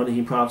pulpit, the one that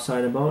he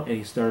prophesied about, and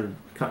he started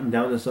cutting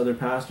down this other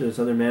pastor, this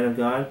other man of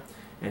God,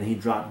 and he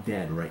dropped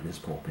dead right in his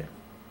pulpit.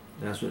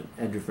 That's what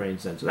Ed Dufresne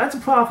said. So that's a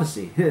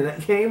prophecy.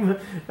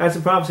 That's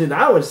a prophecy that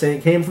I would say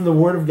it came from the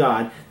Word of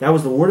God. That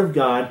was the Word of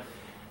God,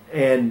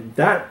 and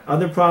that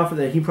other prophet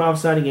that he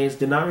prophesied against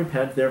did not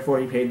repent, therefore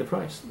he paid the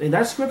price. And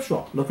that's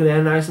scriptural. Look at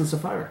Ananias and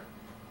Sapphira.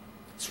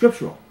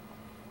 Scriptural.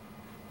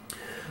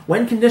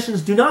 When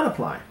conditions do not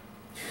apply.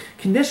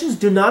 Conditions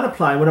do not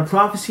apply when a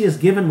prophecy is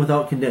given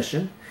without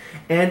condition,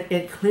 and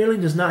it clearly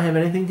does not have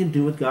anything to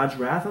do with God's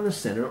wrath on the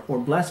sinner or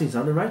blessings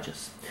on the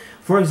righteous.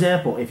 For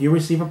example, if you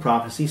receive a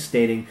prophecy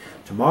stating,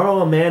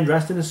 tomorrow a man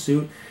dressed in a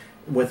suit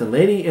with a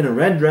lady in a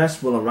red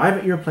dress will arrive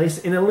at your place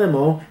in a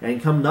limo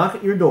and come knock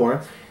at your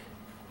door,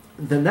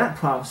 then that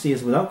prophecy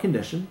is without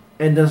condition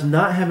and does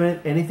not have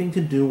anything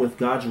to do with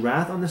God's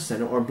wrath on the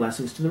sinner or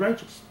blessings to the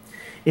righteous.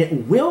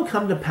 It will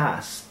come to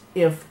pass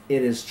if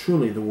it is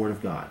truly the Word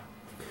of God.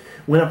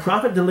 When a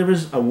prophet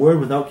delivers a word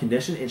without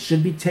condition, it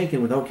should be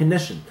taken without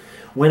condition.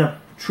 When a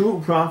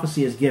true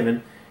prophecy is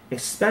given,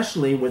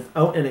 especially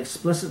without an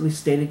explicitly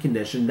stated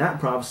condition,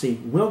 that prophecy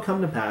will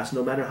come to pass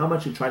no matter how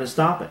much you try to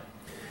stop it.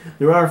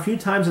 There are a few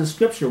times in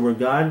Scripture where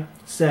God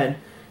said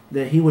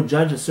that he would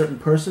judge a certain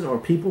person or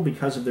people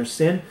because of their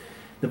sin.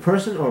 The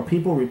person or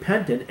people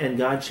repented, and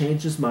God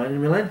changed his mind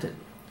and relented.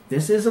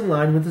 This is in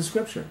line with the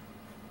Scripture,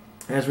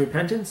 as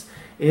repentance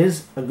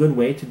is a good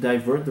way to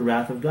divert the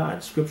wrath of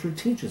God. Scripture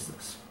teaches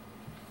this.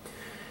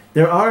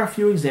 There are a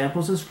few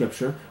examples in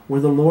Scripture where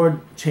the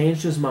Lord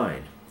changed his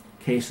mind.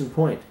 Case in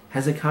point,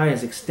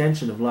 Hezekiah's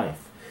extension of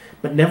life.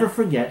 But never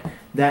forget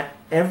that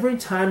every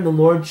time the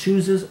Lord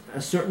chooses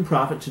a certain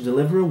prophet to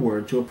deliver a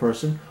word to a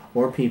person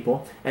or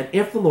people, and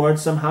if the Lord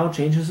somehow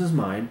changes his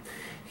mind,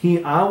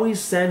 he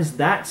always sends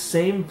that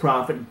same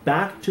prophet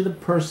back to the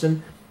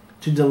person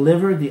to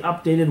deliver the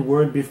updated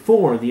word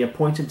before the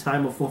appointed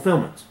time of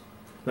fulfillment.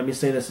 Let me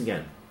say this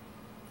again.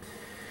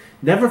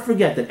 Never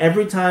forget that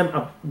every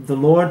time the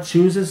Lord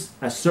chooses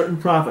a certain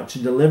prophet to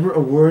deliver a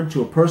word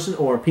to a person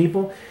or a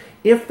people,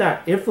 if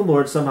the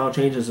Lord somehow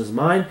changes his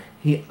mind,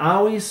 he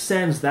always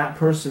sends that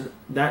person,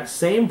 that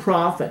same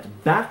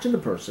prophet, back to the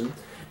person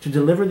to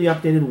deliver the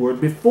updated word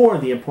before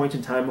the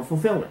appointed time of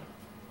fulfillment.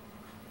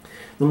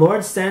 The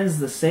Lord sends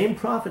the same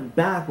prophet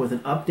back with an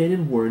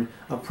updated word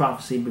of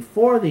prophecy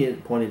before the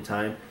appointed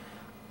time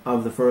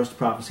of the first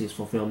prophecy's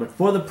fulfillment,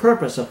 for the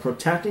purpose of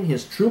protecting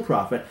his true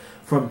prophet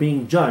from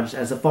being judged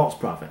as a false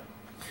prophet.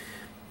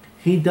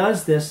 He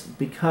does this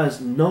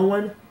because no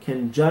one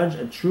can judge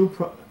a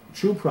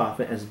true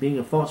prophet as being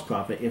a false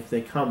prophet if they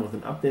come with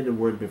an updated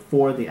word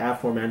before the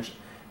aforementioned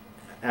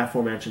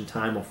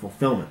time of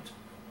fulfillment.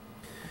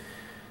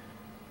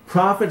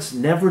 Prophets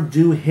never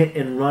do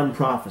hit-and-run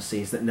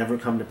prophecies that never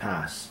come to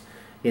pass.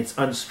 It's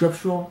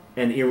unscriptural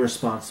and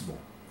irresponsible.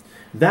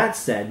 That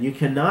said, you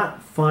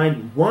cannot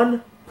find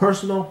one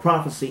personal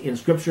prophecy in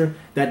Scripture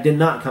that did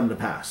not come to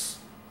pass.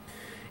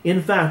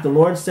 In fact, the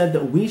Lord said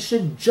that we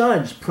should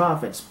judge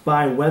prophets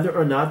by whether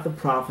or not the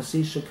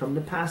prophecy should come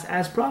to pass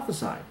as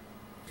prophesied.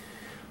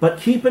 But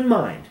keep in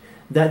mind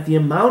that the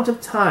amount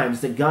of times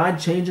that God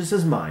changes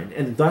his mind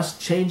and thus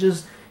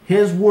changes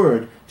his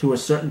word to a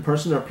certain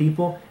person or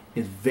people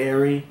is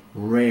very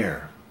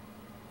rare.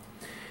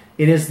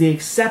 It is the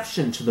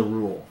exception to the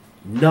rule,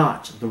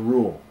 not the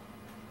rule.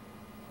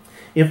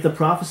 If the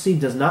prophecy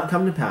does not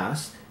come to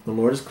pass, the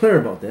Lord is clear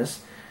about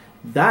this,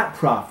 that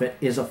prophet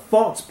is a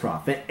false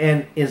prophet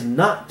and is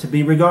not to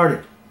be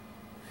regarded.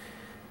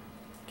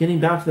 Getting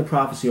back to the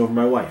prophecy over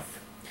my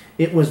wife.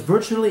 It was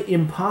virtually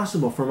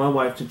impossible for my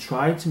wife to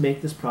try to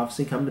make this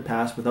prophecy come to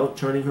pass without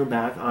turning her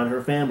back on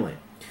her family.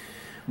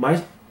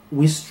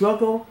 We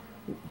struggle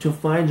to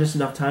find just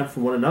enough time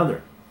for one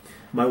another.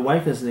 My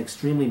wife is an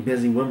extremely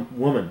busy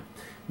woman.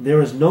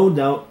 There is no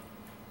doubt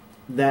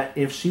that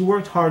if she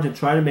worked hard to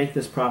try to make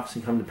this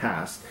prophecy come to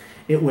pass,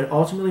 it could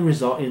ultimately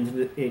result in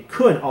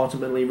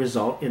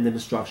the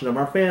destruction of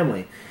our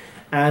family,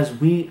 as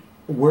we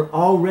were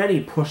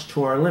already pushed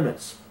to our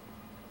limits.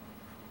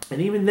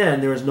 And even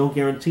then, there is no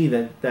guarantee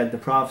that the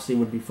prophecy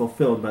would be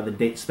fulfilled by the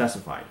date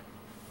specified.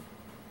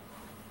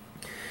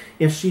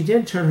 If she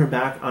did turn her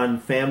back on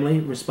family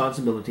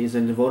responsibilities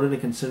and devoted a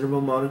considerable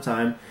amount of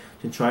time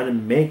to try to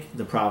make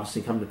the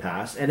prophecy come to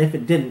pass, and if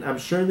it didn't, I'm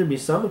sure there'd be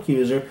some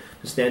accuser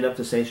to stand up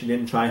to say she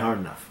didn't try hard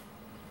enough.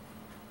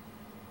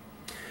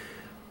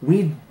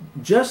 We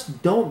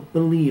just don't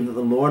believe that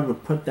the Lord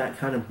would put that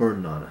kind of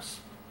burden on us.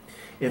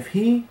 If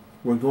he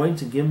were going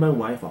to give my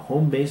wife a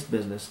home-based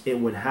business, it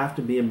would have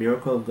to be a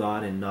miracle of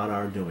God and not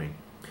our doing.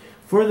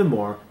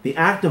 Furthermore, the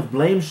act of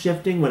blame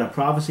shifting when a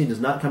prophecy does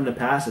not come to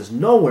pass is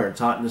nowhere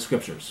taught in the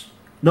Scriptures.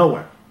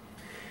 Nowhere.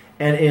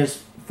 And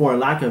is, for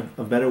lack of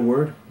a better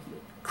word,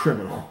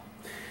 criminal.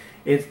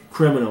 It's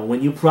criminal.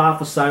 When you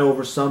prophesy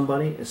over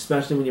somebody,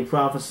 especially when you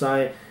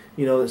prophesy,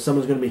 that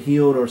someone's going to be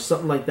healed or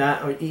something like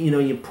that, or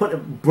you put a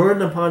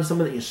burden upon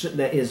someone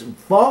that is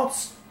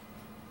false,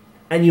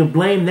 and you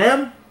blame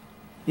them,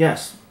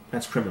 yes,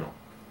 that's criminal.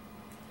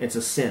 It's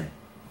a sin.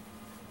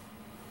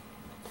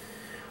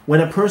 When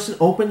a person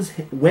opens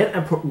his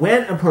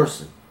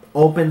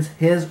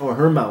or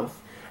her mouth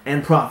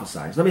and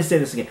prophesies, let me say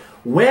this again.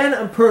 When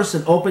a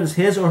person opens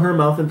his or her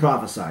mouth and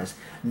prophesies,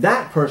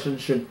 that person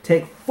should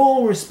take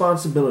full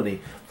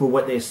responsibility for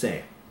what they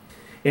say.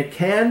 It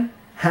can,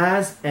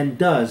 has, and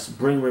does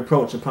bring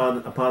reproach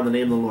upon the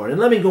name of the Lord. And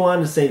let me go on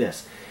to say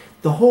this.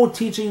 The whole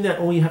teaching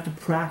that, you have to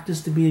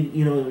practice to be,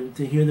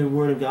 to hear the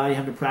word of God, you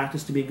have to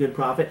practice to be a good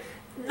prophet,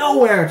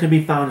 nowhere to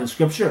be found in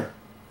Scripture.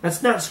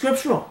 That's not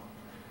scriptural.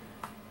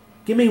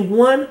 Give me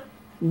one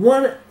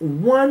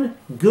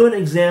good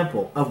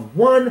example of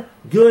one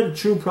good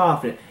true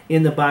prophet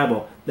in the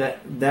Bible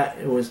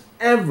that was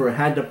ever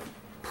had to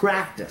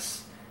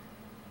practice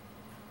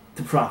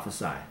to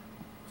prophesy.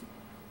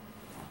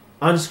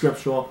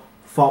 Unscriptural,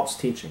 false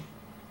teaching.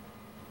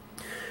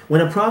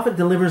 When a prophet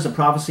delivers a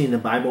prophecy in the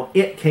Bible,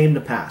 it came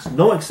to pass.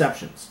 No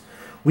exceptions.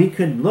 We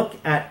could look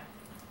at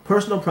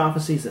personal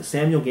prophecies that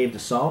Samuel gave to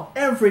Saul.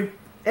 Every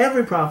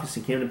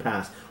prophecy came to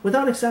pass,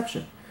 without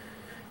exception.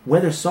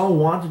 Whether Saul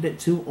wanted it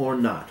to or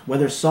not.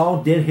 Whether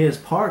Saul did his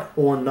part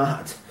or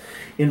not.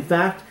 In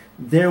fact,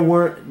 there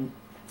was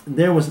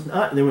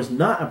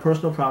not a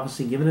personal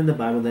prophecy given in the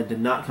Bible that did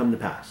not come to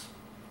pass.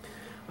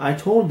 I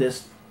told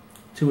this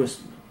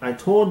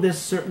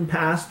certain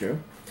pastor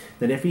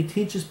that if he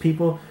teaches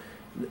people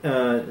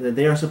that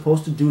they are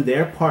supposed to do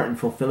their part in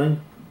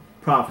fulfilling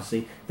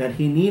prophecy, that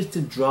he needs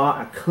to draw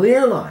a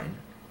clear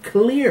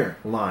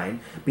line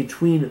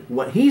between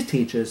what he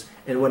teaches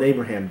and what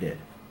Abraham did.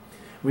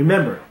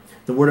 Remember,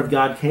 the word of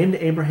God came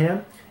to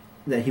Abraham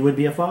that he would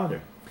be a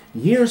father.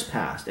 Years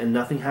passed and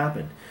nothing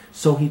happened.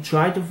 So he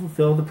tried to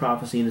fulfill the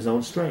prophecy in his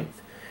own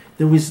strength.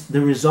 The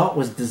result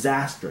was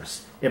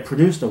disastrous. It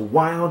produced a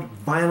wild,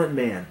 violent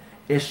man,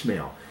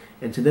 Ishmael.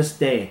 And to this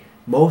day,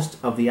 most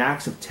of the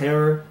acts of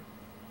terror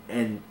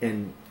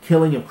and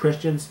killing of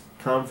Christians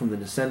come from the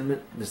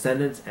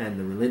descendants and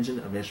the religion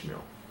of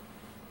Ishmael.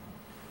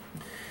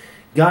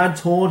 God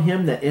told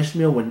him that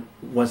Ishmael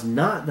was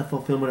not the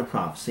fulfillment of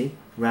prophecy,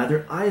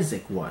 rather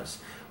Isaac was,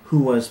 who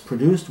was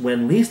produced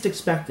when least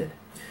expected.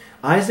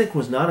 Isaac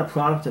was not a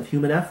product of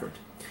human effort.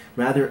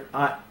 Rather,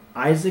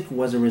 Isaac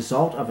was a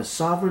result of a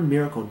sovereign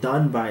miracle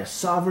done by a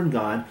sovereign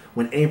God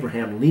when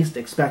Abraham least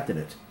expected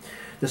it.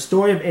 The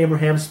story of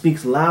Abraham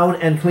speaks loud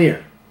and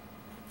clear.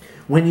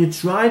 When you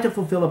try to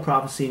fulfill a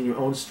prophecy in your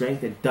own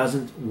strength, it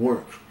doesn't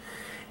work.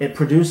 It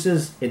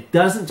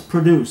doesn't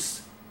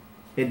produce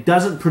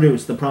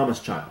the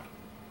promised child.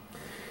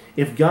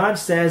 If God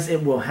says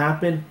it will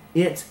happen,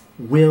 it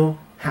will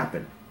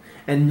happen.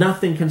 And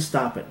nothing can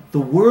stop it. The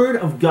Word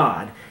of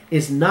God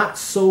is not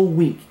so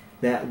weak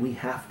that we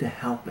have to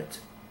help it.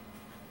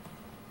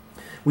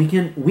 We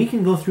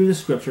can go through the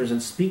Scriptures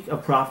and speak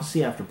of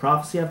prophecy after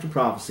prophecy after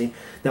prophecy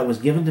that was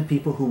given to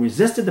people who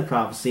resisted the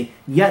prophecy,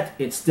 yet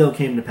it still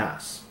came to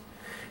pass.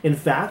 In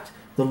fact,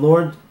 the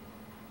Lord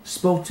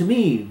spoke to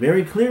me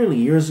very clearly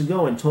years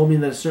ago and told me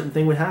that a certain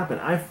thing would happen.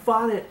 I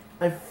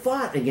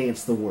fought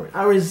against the Word.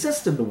 I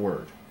resisted the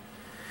Word.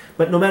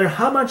 But no matter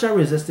how much I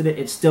resisted it,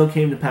 it still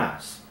came to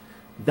pass.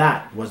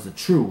 That was the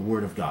true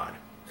Word of God.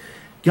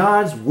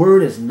 God's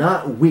Word is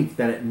not weak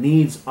that it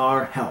needs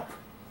our help.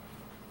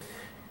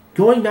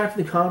 Going back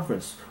to the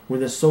conference where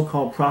this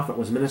so-called prophet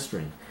was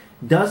ministering,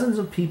 dozens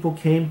of people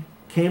came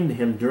to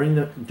him during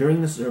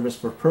the service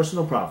for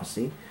personal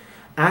prophecy.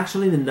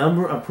 Actually, the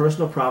number of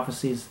personal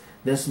prophecies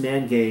this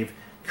man gave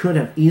could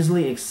have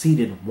easily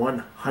exceeded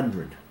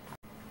 100.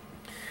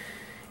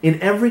 In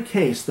every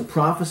case, the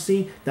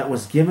prophecy that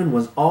was given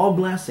was all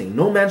blessing.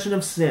 No mention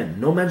of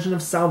sin, no mention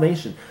of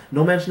salvation,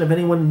 no mention of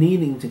anyone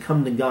needing to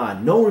come to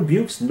God, no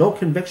rebukes, no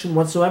conviction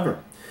whatsoever.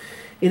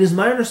 It is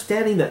my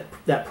understanding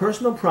that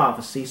personal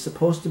prophecy is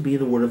supposed to be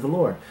the word of the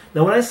Lord.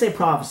 Now, when I say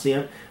prophecy,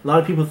 a lot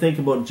of people think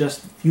about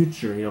just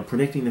future,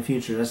 predicting the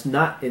future. That's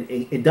not.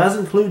 It does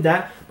include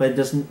that, but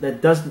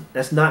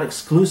that's not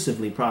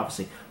exclusively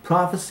prophecy.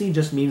 Prophecy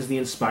just means the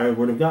inspired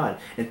word of God.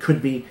 It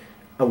could be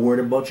a word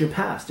about your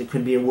past. It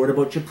could be a word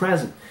about your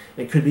present.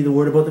 It could be the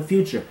word about the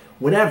future.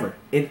 Whatever.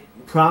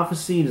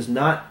 Prophecy does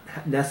not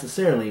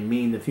necessarily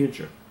mean the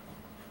future.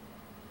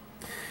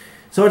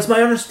 So it's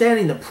my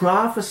understanding that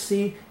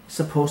prophecy is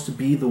supposed to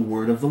be the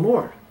word of the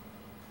Lord.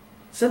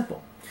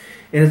 Simple.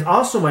 It is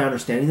also my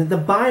understanding that the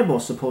Bible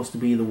is supposed to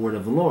be the word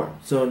of the Lord.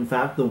 So in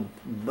fact, the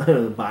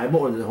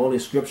Bible or the Holy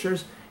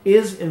Scriptures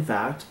is in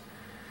fact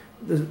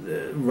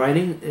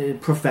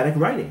prophetic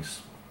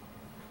writings.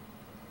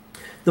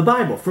 The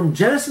Bible, from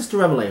Genesis to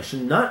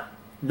Revelation, not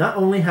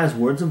only has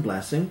words of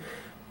blessing,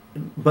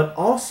 but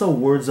also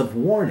words of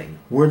warning,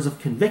 words of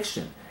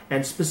conviction,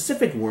 and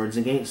specific words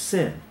against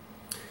sin.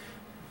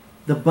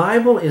 The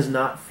Bible is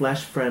not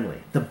flesh-friendly.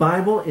 The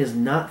Bible is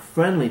not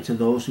friendly to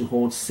those who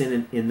hold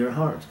sin in their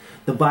heart.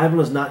 The Bible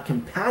is not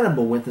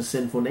compatible with the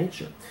sinful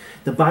nature.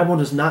 The Bible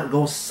does not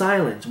go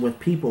silent with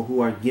people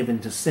who are given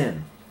to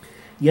sin.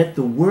 Yet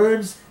the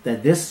words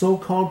that this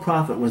so-called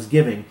prophet was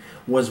giving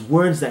was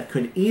words that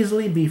could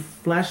easily be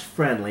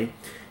flesh-friendly,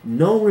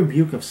 no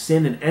rebuke of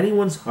sin in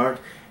anyone's heart,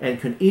 and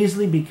could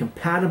easily be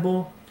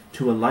compatible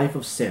to a life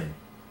of sin.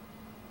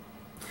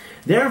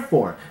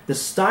 Therefore, the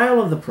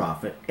style of the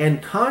prophet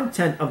and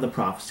content of the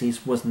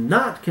prophecies was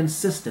not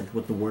consistent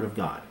with the Word of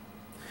God.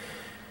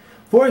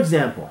 For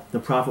example, the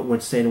prophet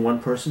would say to one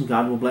person,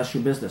 God will bless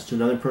your business. To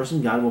another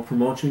person, God will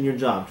promote you in your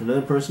job. To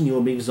another person, you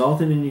will be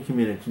exalted in your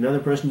community. To another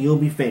person, you will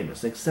be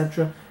famous,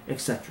 etc.,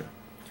 etc.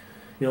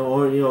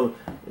 To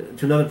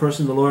another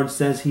person, the Lord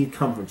says He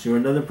comforts you. Or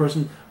another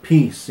person,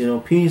 peace.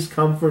 Peace,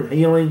 comfort,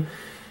 healing,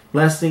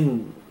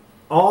 blessing,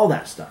 all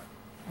that stuff.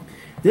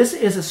 This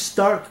is a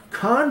stark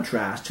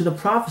contrast to the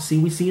prophecy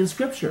we see in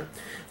Scripture.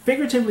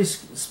 Figuratively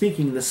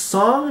speaking, the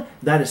song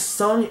that is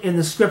sung in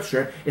the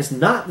Scripture is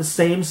not the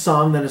same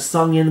song that is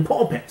sung in the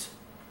pulpit.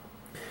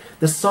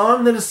 The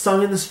song that is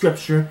sung in the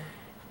Scripture,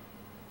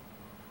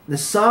 the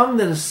song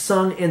that is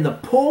sung in the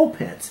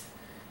pulpit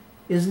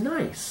is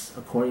nice,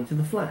 according to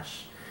the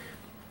flesh.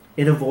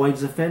 It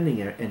avoids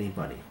offending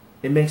anybody.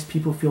 It makes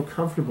people feel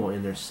comfortable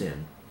in their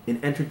sin.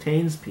 It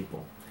entertains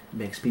people. It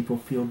makes people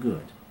feel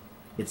good.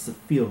 It's the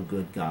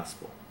feel-good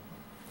gospel.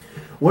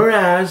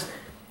 Whereas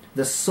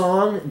the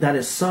song that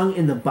is sung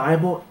in the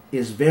Bible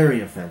is very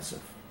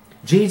offensive.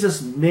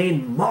 Jesus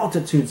made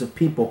multitudes of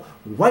people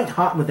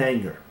white-hot with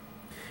anger.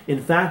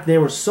 In fact, they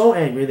were so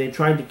angry they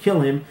tried to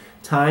kill Him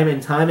time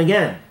and time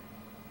again.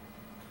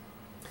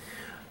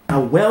 A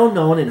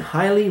well-known and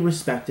highly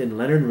respected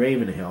Leonard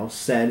Ravenhill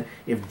said,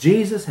 if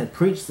Jesus had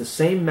preached the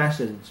same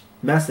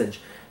message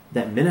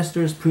that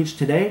ministers preach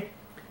today,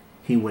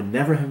 he would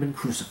never have been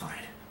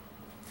crucified.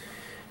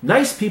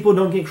 Nice people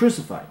don't get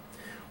crucified.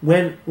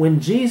 When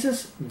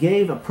Jesus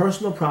gave a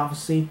personal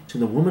prophecy to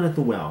the woman at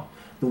the well,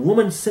 the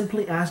woman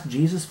simply asked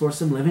Jesus for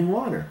some living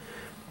water.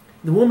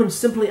 The woman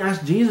simply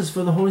asked Jesus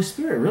for the Holy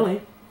Spirit, really.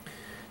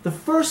 The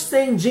first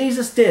thing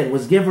Jesus did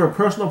was give her a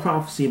personal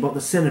prophecy about the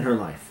sin in her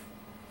life.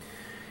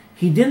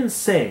 He didn't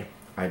say,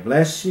 I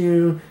bless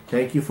you,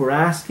 thank you for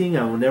asking,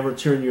 I will never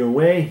turn you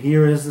away,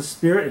 here is the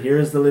Spirit, here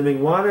is the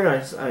living water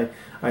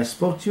I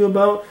spoke to you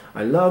about,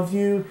 I love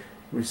you,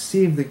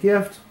 receive the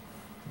gift,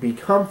 be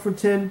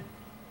comforted,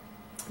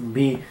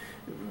 be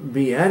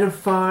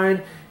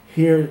edified,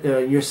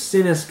 here your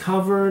sin is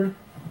covered.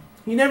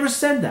 He never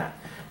said that.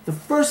 The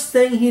first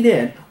thing he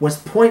did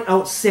was point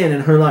out sin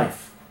in her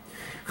life,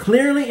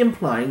 clearly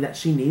implying that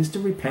she needs to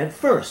repent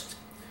first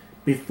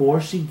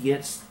before she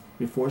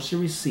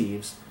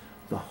receives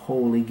the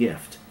holy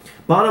gift.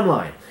 Bottom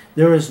line,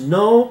 there is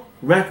no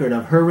record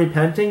of her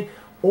repenting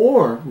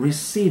or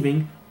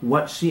receiving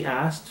what she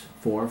asked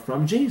for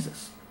from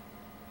Jesus.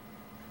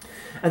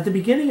 At the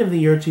beginning of the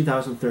year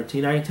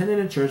 2013, I attended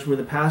a church where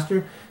the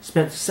pastor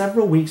spent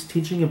several weeks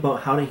teaching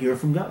about how to hear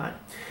from God.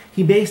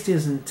 He based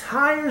his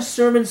entire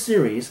sermon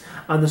series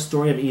on the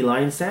story of Eli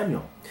and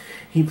Samuel.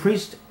 He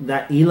preached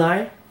that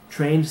Eli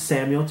trained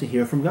Samuel to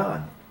hear from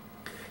God.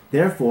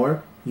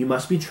 Therefore, you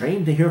must be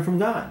trained to hear from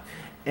God.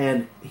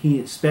 And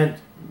he spent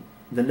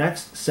the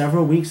next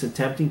several weeks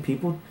attempting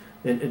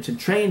to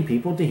train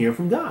people to hear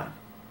from God.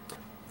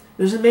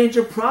 There's a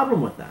major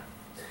problem with that.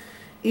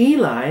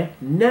 Eli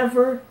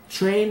never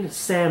trained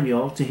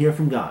Samuel to hear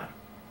from God.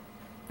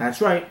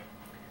 That's right.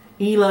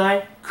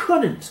 Eli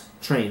couldn't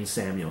train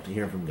Samuel to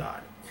hear from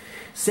God.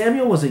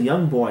 Samuel was a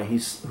young boy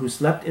who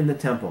slept in the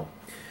temple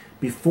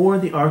before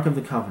the Ark of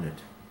the Covenant.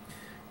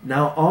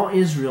 Now all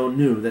Israel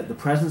knew that the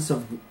presence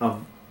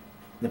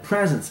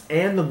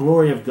and the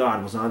glory of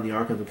God was on the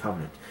Ark of the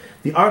Covenant.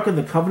 The Ark of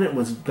the Covenant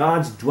was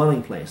God's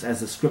dwelling place,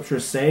 as the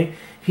scriptures say,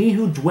 he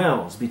who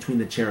dwells between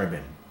the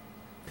cherubim.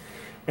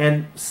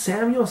 And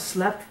Samuel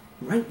slept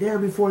right there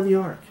before the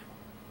ark.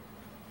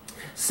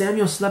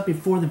 Samuel slept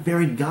before the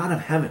very God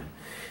of heaven.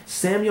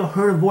 Samuel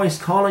heard a voice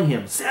calling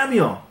him,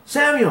 Samuel,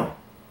 Samuel!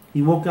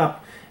 He woke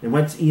up and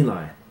went to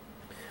Eli.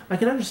 I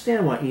can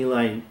understand why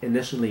Eli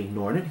initially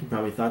ignored it. He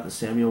probably thought that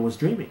Samuel was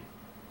dreaming.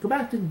 Go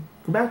back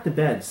to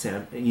bed,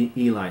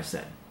 Eli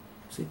said.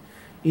 See,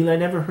 Eli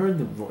never heard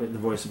the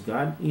voice of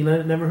God.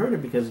 Eli never heard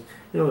it because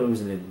it was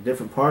in a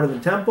different part of the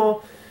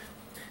temple.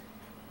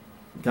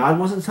 God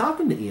wasn't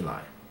talking to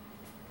Eli.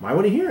 Why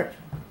would he hear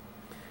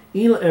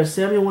it?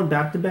 Samuel went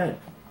back to bed.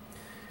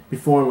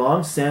 Before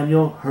long,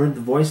 Samuel heard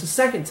the voice a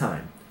second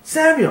time.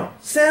 Samuel!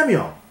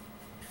 Samuel!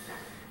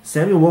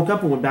 Samuel woke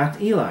up and went back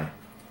to Eli.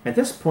 At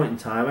this point in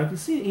time, I can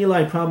see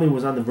Eli probably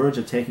was on the verge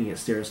of taking it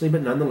seriously,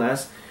 but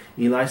nonetheless,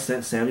 Eli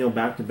sent Samuel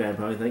back to bed,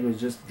 probably thinking he was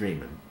just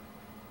dreaming.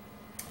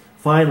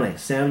 Finally,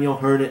 Samuel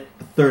heard it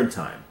a third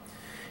time.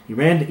 He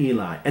ran to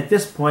Eli. At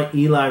this point,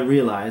 Eli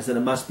realized that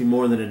it must be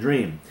more than a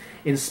dream.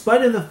 In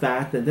spite of the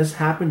fact that this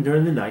happened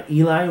during the night,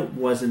 Eli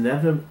was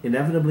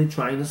inevitably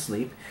trying to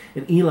sleep,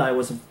 and Eli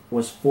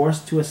was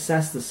forced to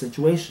assess the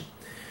situation.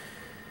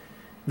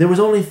 There was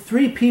only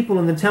 3 people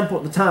in the temple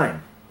at the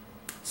time: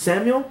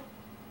 Samuel,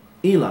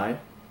 Eli,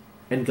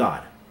 and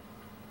God.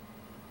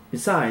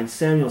 Besides,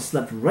 Samuel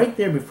slept right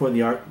there before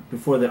the ark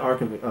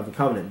of the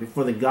covenant,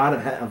 before the God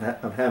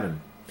of heaven,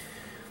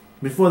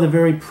 before the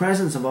very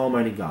presence of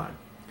Almighty God,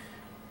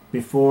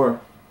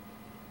 before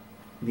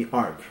the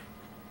ark.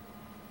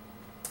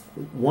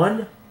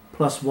 1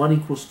 +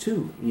 1 =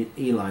 2,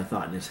 Eli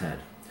thought in his head.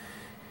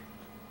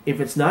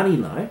 If it's not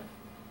Eli,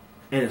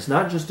 and it's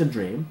not just a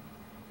dream,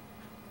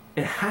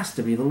 it has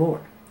to be the Lord.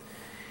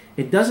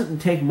 It doesn't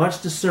take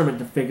much discernment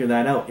to figure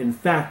that out. In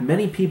fact,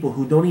 many people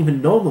who don't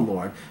even know the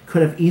Lord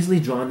could have easily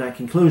drawn that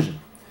conclusion.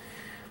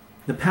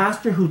 The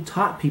pastor who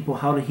taught people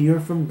how to hear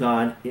from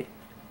God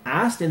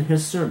asked in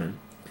his sermon,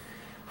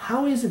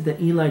 how is it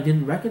that Eli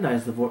didn't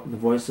recognize the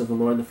voice of the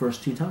Lord the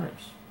first 2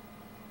 times?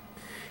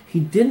 He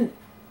didn't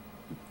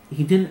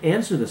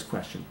answer this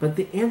question, but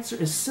the answer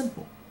is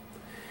simple.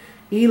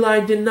 Eli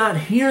did not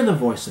hear the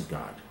voice of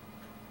God.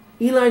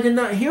 Eli did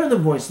not hear the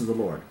voice of the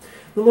Lord.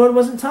 The Lord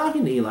wasn't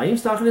talking to Eli, he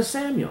was talking to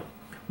Samuel.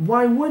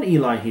 Why would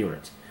Eli hear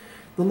it?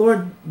 The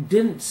Lord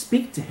didn't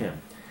speak to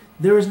him.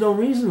 There is no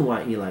reason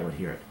why Eli would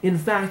hear it. In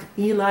fact,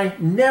 Eli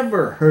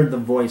never heard the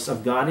voice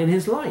of God in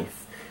his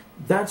life.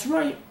 That's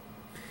right.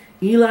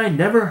 Eli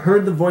never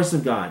heard the voice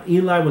of God.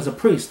 Eli was a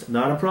priest,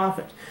 not a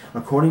prophet.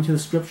 According to the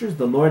scriptures,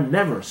 the Lord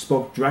never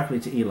spoke directly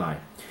to Eli.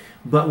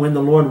 But when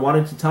the Lord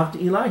wanted to talk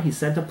to Eli, he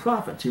sent a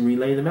prophet to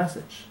relay the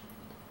message.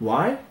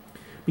 Why?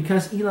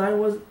 Because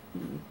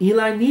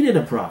Eli needed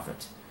a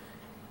prophet.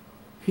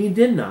 He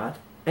did not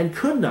and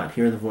could not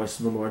hear the voice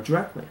of the Lord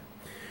directly.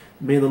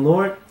 The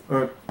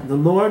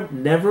Lord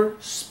never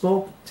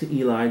spoke to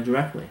Eli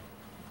directly.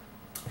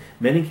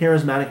 Many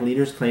charismatic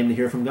leaders claim to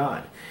hear from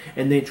God,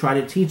 and they try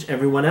to teach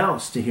everyone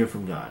else to hear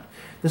from God.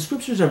 The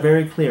scriptures are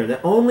very clear that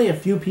only a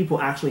few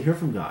people actually hear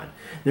from God.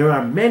 There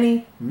are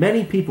many,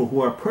 many people who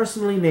are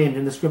personally named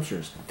in the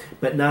scriptures,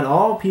 but not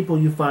all people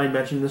you find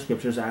mentioned in the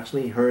scriptures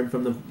actually heard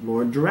from the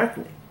Lord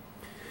directly.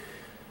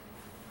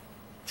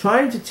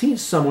 Trying to teach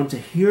someone to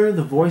hear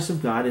the voice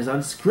of God is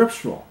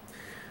unscriptural.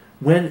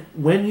 When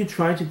you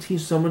try to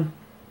teach someone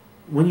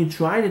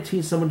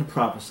to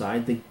prophesy,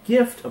 the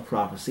gift of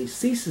prophecy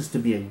ceases to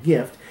be a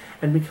gift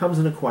and becomes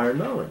an acquired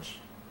knowledge.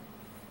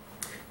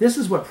 This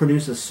is what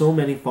produces so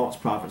many false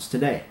prophets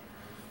today.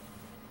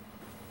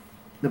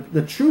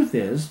 The truth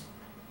is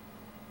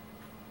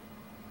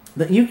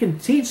that you can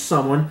teach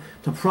someone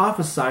to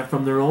prophesy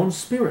from their own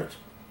spirit,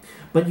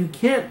 but you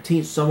can't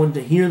teach someone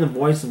to hear the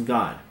voice of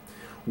God.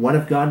 What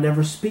if God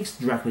never speaks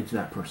directly to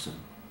that person?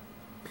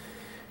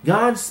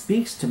 God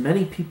speaks to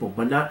many people,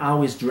 but not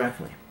always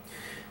directly.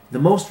 The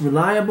most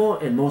reliable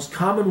and most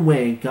common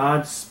way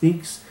God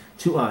speaks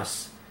to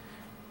us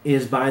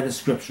is by the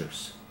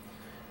scriptures.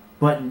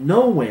 But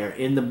nowhere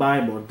in the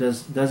Bible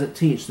does it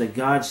teach that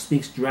God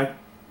speaks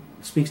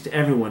to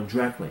everyone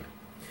directly.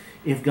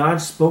 If God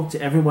spoke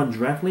to everyone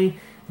directly,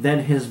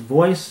 then his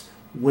voice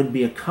would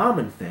be a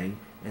common thing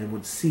and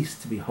would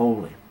cease to be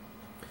holy.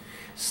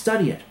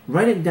 Study it.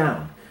 Write it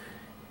down.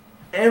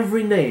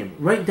 Every name.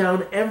 Write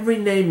down every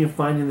name you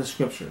find in the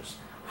scriptures.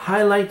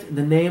 Highlight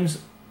the names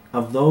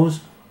of those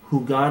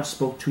who God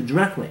spoke to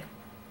directly.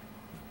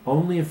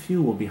 Only a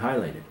few will be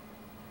highlighted.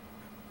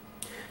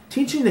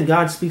 Teaching that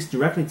God speaks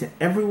directly to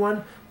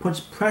everyone puts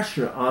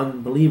pressure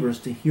on believers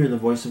to hear the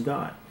voice of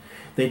God.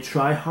 They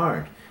try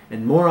hard,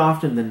 and more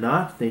often than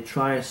not, they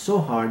try so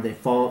hard they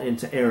fall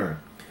into error,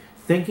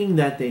 thinking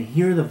that they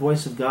hear the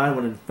voice of God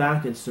when in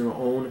fact it's their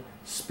own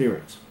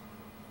spirit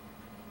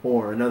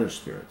or another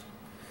spirit.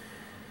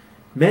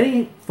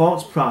 Many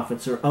false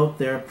prophets are out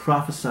there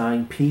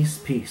prophesying peace,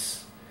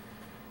 peace.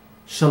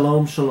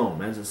 Shalom,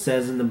 shalom. As it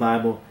says in the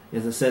Bible,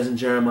 as it says in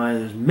Jeremiah,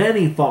 there's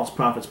many false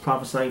prophets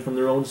prophesying from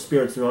their own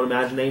spirits, their own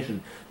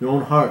imagination, their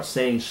own hearts,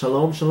 saying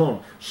shalom,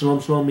 shalom.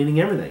 Shalom, shalom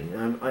meaning everything.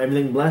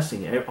 Everything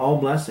blessing, all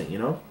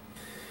blessing,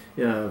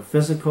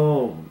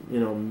 physical,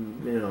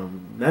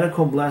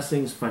 medical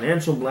blessings,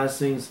 financial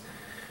blessings,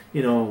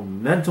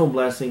 mental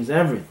blessings,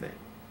 everything.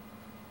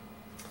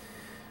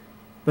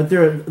 But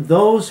there are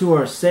those who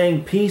are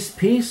saying peace,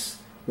 peace,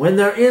 when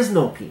there is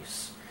no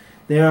peace.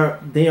 They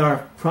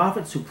are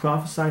prophets who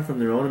prophesy from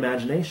their own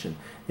imagination.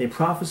 They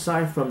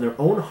prophesy from their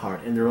own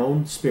heart and their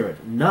own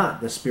spirit, not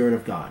the Spirit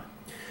of God.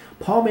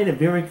 Paul made it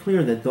very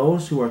clear that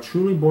those who are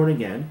truly born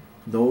again,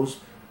 those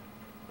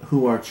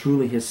who are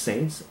truly his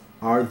saints,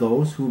 are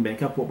those who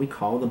make up what we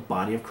call the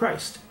body of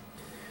Christ.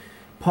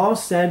 Paul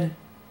said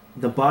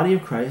the body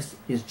of Christ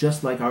is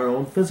just like our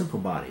own physical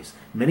bodies.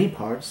 Many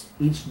parts,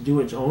 each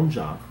do its own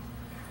job,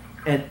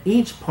 and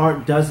each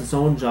part does its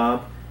own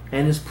job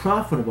and is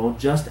profitable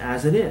just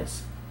as it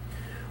is.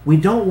 We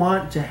don't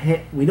want a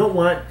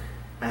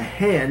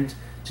hand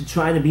to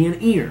try to be an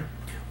ear,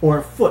 or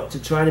a foot to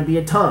try to be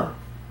a tongue.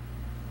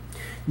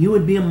 You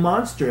would be a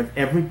monster if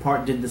every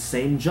part did the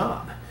same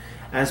job.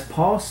 As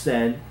Paul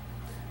said,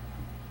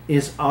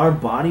 is our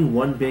body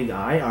one big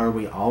eye? Are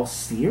we all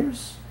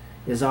seers?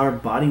 Is our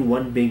body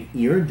one big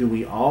ear? Do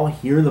we all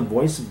hear the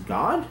voice of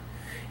God?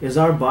 Is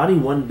our body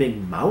one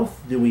big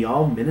mouth? Do we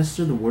all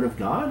minister the word of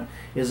God?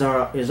 Is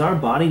our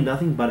body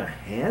nothing but a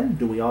hand?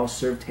 Do we all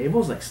serve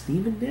tables like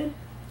Stephen did?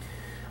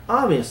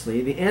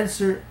 Obviously, the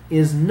answer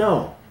is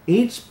no.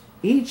 Each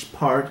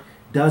part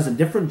does a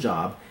different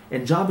job,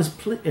 and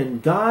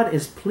God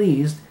is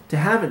pleased to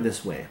have it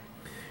this way.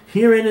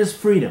 Herein is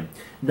freedom.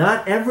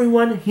 Not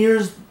everyone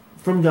hears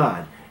from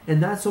God,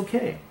 and that's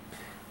okay.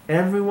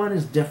 Everyone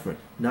is different.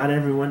 Not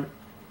everyone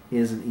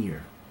is an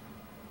ear.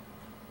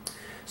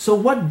 So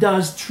what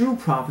does true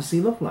prophecy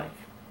look like?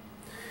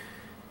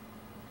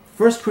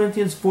 1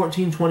 Corinthians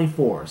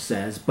 14:24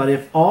 says, "But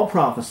if all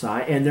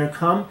prophesy, and there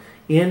come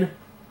in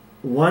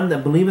one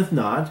that believeth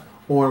not,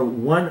 or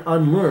one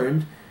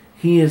unlearned,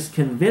 he is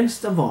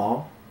convinced of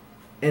all,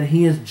 and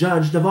he is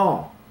judged of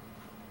all."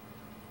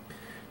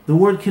 The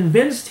word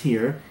convinced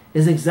here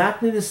is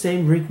exactly the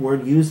same Greek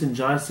word used in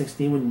John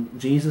 16 when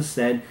Jesus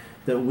said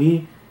that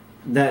when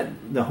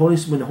the Holy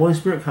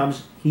Spirit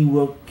comes, he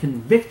will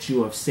convict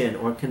you of sin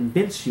or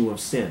convince you of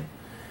sin.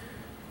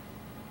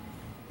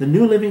 The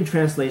New Living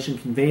Translation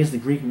conveys the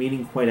Greek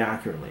meaning quite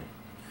accurately,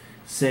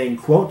 saying,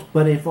 quote,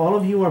 "But if all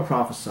of you are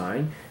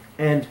prophesying,"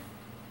 and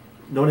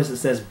notice it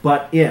says,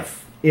 "But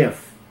if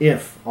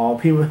all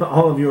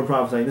of you are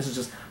prophesying," this is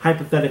just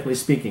hypothetically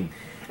speaking,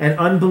 "and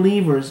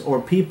unbelievers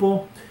or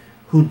people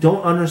who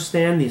don't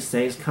understand these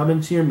things come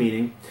into your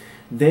meeting,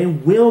 they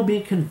will be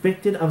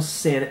convicted of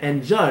sin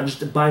and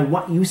judged by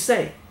what you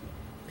say.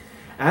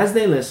 As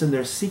they listen,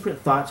 their secret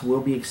thoughts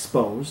will be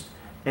exposed,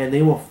 and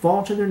they will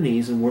fall to their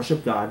knees and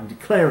worship God,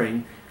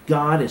 declaring,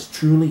 'God is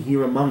truly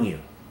here among you.'"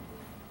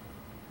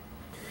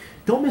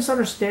 Don't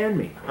misunderstand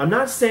me. I'm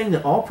not saying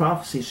that all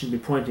prophecy should be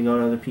pointing out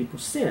other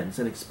people's sins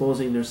and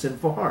exposing their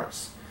sinful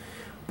hearts.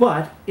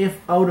 But if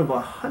out of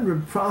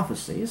 100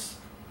 prophecies,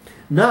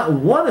 not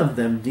one of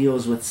them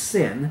deals with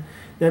sin,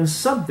 then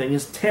something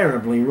is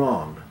terribly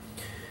wrong.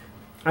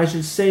 I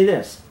should say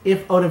this: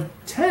 if out of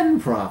 10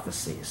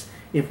 prophecies,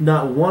 if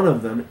not one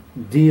of them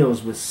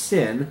deals with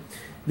sin,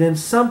 then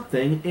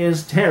something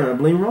is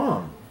terribly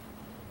wrong.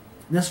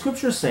 The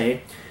scriptures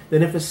say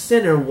that if a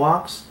sinner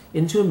walks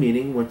into a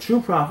meeting where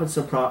true prophets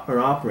are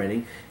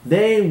operating,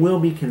 they will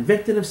be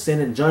convicted of sin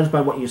and judged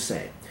by what you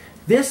say.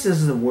 This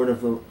is the word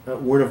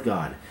of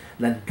God.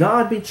 Let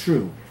God be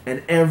true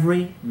and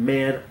every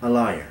man a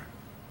liar.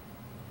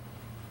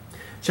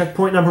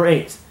 Checkpoint number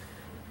 8,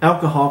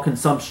 alcohol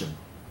consumption.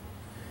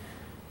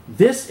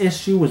 This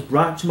issue was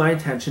brought to my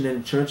attention in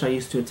a church I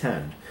used to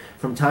attend.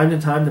 From time to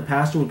time, the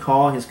pastor would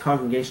call his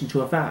congregation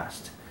to a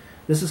fast.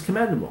 This is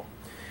commendable.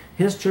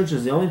 His church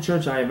is the only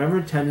church I have ever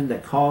attended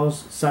that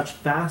calls such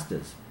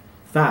fasts.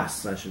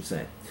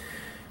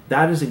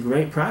 That is a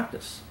great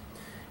practice.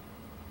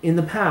 In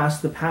the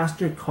past, the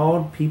pastor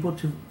called people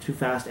to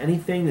fast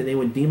anything that they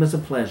would deem as a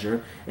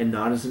pleasure and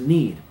not as a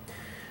need.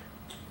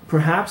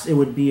 Perhaps it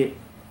would be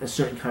a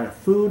certain kind of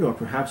food, or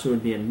perhaps it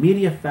would be a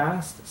media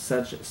fast,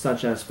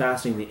 such as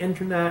fasting the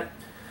internet,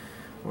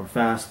 or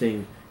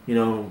fasting,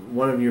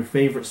 one of your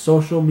favorite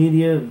social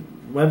media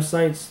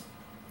websites,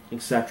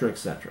 etc.,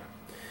 etc.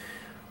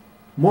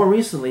 More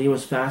recently, he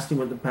was fasting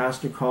what the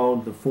pastor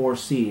called the 4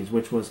 C's,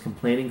 which was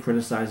complaining,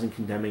 criticizing,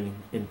 condemning,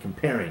 and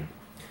comparing.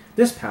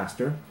 This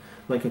pastor,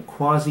 like a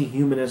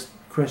quasi-humanist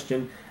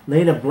Christian,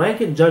 laid a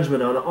blanket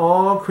judgment on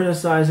all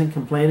criticizing,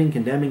 complaining,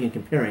 condemning,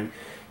 and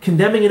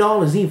condemning it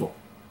all as evil.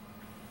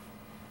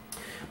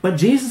 But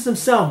Jesus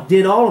himself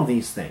did all of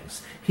these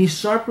things. He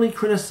sharply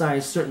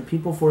criticized certain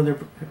people for their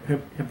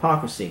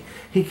hypocrisy.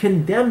 He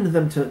condemned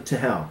them to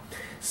hell,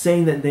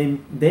 saying that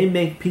they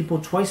make people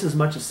twice as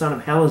much a son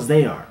of hell as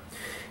they are.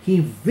 He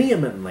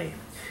vehemently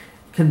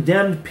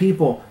condemned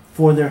people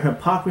for their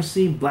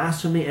hypocrisy,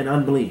 blasphemy, and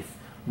unbelief.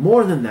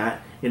 More than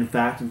that, in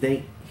fact,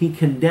 he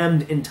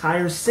condemned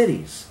entire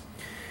cities.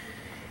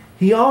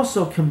 He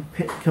also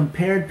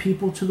compared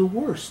people to the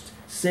worst,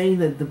 saying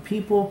that the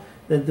people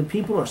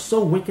are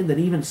so wicked that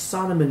even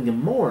Sodom and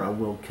Gomorrah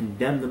will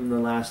condemn them in the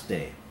last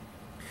day.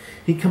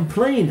 He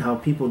complained how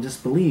people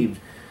disbelieved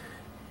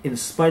in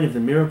spite of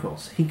the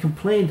miracles. He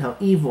complained how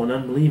evil and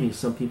unbelieving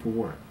some people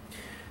were.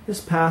 This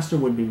pastor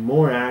would be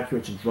more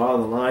accurate to draw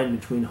the line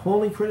between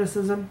holy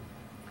criticism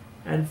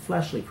and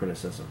fleshly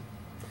criticism.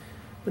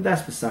 But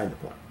that's beside the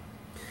point.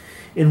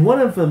 In one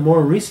of the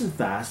more recent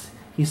fasts,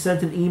 he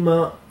sent out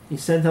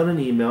an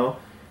email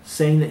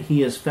saying that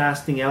he is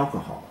fasting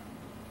alcohol.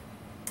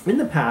 In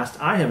the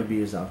past, I have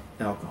abused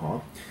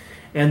alcohol,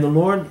 and the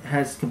Lord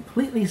has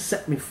completely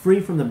set me free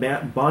from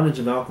the bondage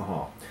of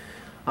alcohol.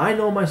 I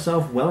know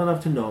myself well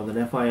enough to know that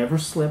if I ever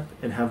slip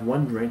and have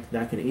one drink,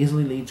 that can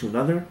easily lead to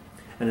another,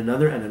 and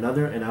another, and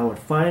another, and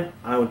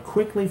I would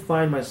quickly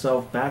find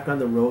myself back on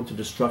the road to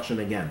destruction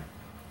again.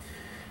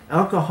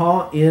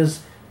 Alcohol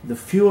is the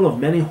fuel of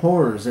many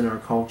horrors in our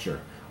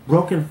culture: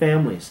 broken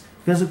families,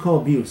 physical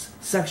abuse,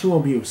 sexual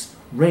abuse,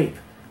 rape,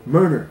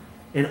 murder,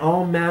 and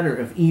all manner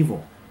of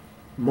evil,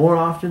 more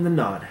often than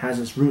not, has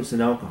its roots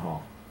in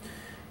alcohol.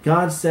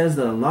 God says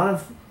a lot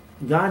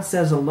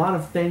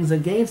of things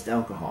against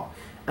alcohol.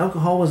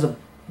 Alcohol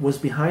was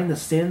behind the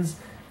sins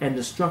and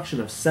destruction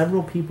of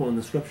several people in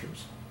the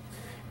scriptures.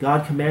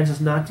 God commands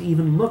us not to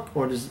even look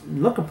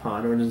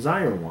upon or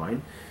desire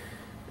wine.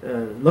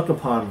 Look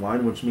upon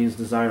wine, which means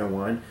desire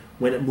wine,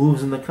 when it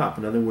moves in the cup.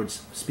 In other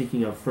words,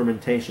 speaking of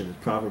fermentation,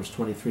 Proverbs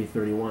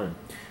 23:31.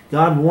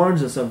 God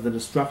warns us of the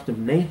destructive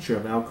nature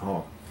of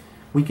alcohol.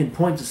 We can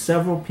point to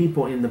several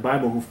people in the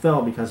Bible who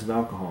fell because of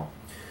alcohol.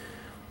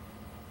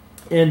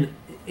 And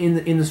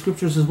in the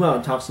scriptures as well,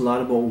 it talks a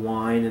lot about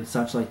wine and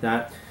such like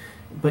that.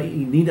 But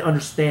you need to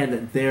understand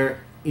that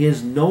there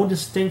is no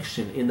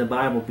distinction in the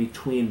Bible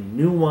between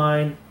new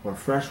wine or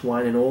fresh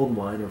wine and old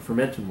wine or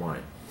fermented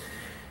wine.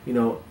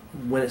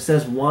 When it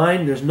says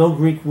wine, there's no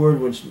Greek word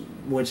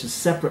which is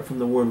separate from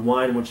the word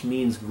wine, which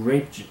means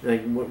grape juice.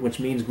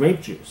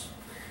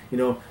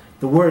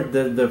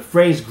 The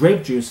phrase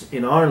grape juice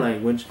in our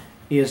language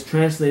is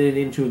translated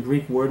into a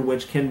Greek word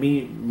which can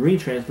be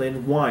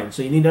retranslated wine.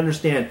 So you need to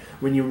understand,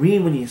 when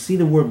you see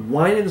the word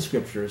wine in the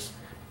scriptures,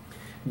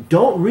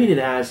 don't read it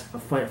as a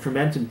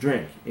fermented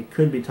drink. It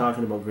could be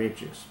talking about grape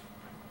juice.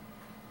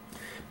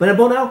 But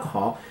about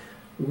alcohol,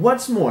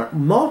 what's more,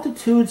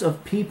 multitudes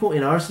of people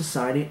in our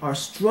society are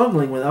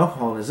struggling with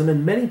alcoholism,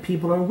 and many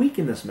people are weak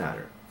in this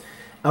matter.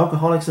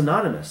 Alcoholics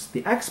Anonymous,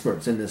 the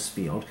experts in this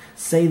field,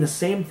 say the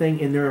same thing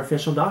in their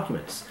official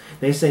documents.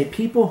 They say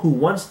people who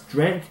once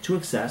drank to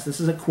excess, this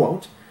is a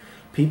quote,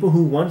 people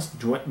who once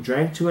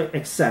drank to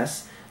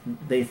excess,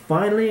 they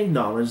finally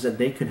acknowledge that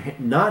they could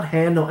not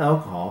handle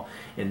alcohol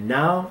and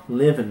now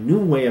live a new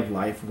way of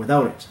life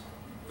without it.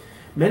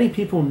 Many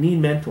people need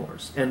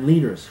mentors and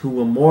leaders who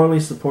will morally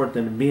support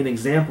them and be an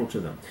example to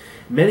them.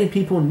 Many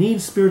people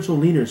need spiritual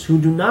leaders who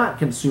do not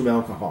consume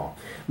alcohol.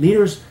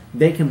 Leaders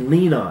they can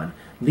lean on.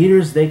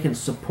 Leaders they can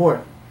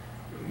support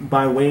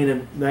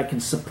that can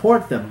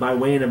support them by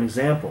way of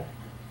example.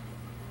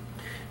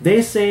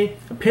 They say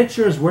a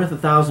picture is worth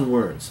 1,000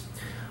 words.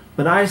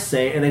 But I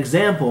say an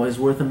example is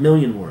worth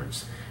 1,000,000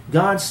 words.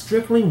 God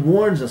strictly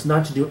warns us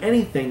not to do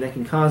anything that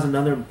can cause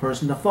another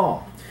person to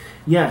fall.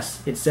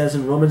 Yes, it says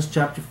in Romans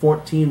chapter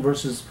 14,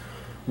 verses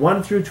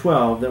 1 through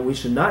 12, that we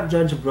should not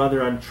judge a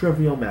brother on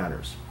trivial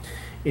matters.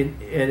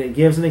 And it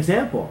gives an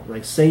example.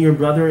 Like, say your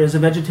brother is a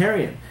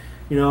vegetarian.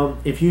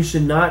 If you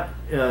should not,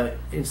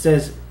 it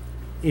says,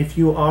 if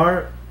you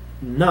are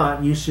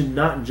not, you should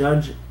not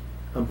judge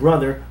a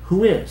brother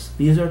who is.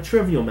 These are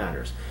trivial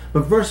matters.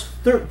 But verse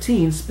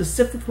 13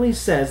 specifically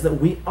says that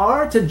we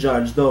are to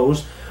judge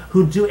those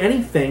who do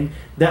anything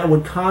that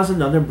would cause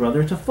another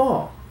brother to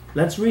fall.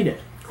 Let's read it.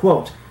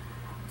 Quote,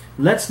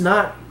 "Let's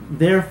not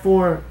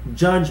therefore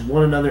judge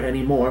one another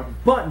anymore,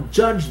 but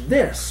judge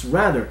this,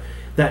 rather,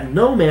 that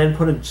no man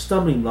put a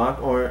stumbling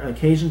block or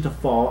occasion to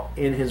fall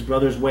in his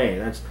brother's way."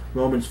 That's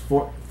Romans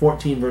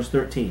 14, verse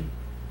 13.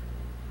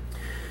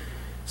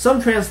 Some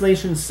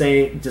translations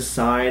say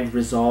decide,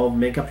 resolve,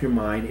 make up your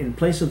mind in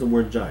place of the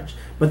word judge.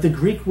 But the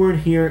Greek word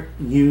here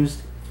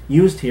used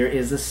here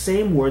is the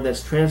same word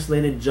that's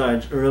translated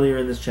judge earlier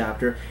in this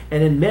chapter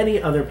and in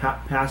many other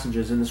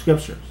passages in the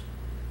Scriptures.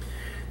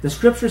 The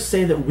Scriptures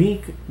say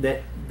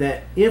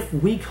that if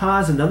we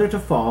cause another to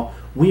fall,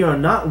 we are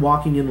not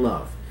walking in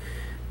love.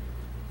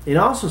 It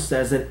also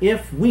says that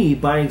if we,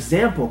 by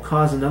example,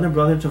 cause another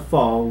brother to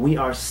fall, we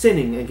are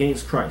sinning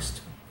against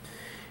Christ.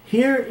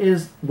 Here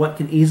is what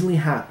can easily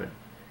happen.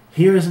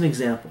 Here is an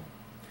example.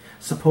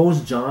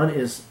 Suppose John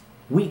is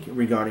weak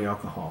regarding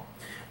alcohol.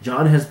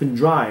 John has been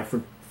dry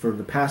for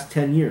the past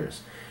 10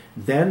 years.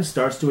 Then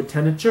starts to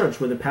attend a church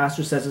where the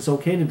pastor says it's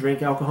okay to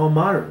drink alcohol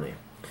moderately.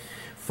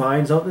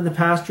 Finds out that the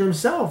pastor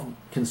himself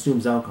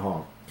consumes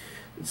alcohol.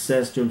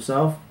 Says to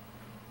himself,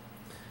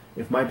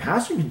 if my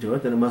pastor can do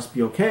it, then it must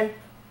be okay.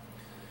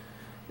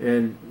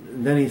 And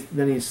then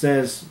he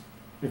says,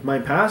 if my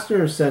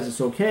pastor says it's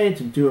okay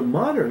to do it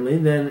moderately,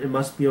 then it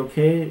must be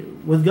okay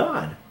with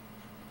God.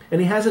 And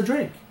he has a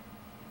drink.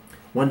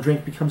 One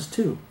drink becomes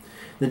two.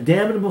 The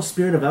damnable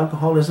spirit of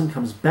alcoholism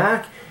comes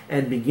back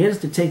and begins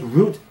to take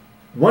root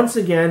once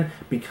again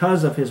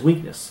because of his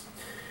weakness.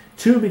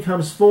 Two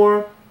becomes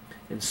four,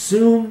 and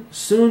soon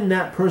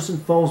that person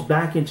falls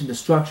back into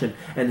destruction.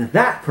 And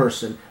that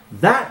person,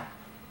 that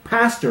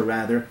pastor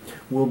rather,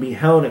 will be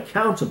held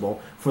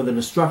accountable for the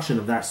destruction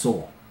of that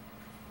soul.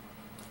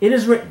 It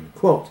is written,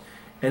 quote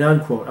and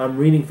unquote. I'm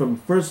reading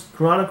from 1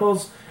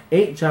 Chronicles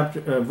 8,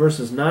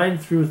 verses 9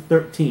 through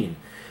 13.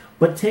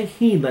 But take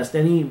heed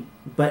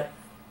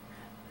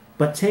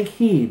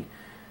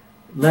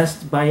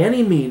lest by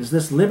any means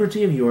this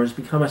liberty of yours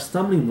become a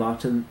stumbling block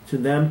to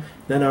them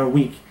that are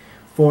weak.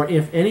 For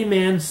if any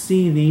man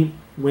see thee,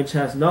 which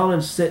has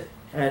knowledge, sit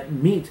at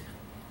meat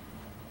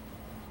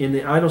in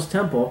the idol's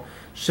temple,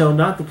 shall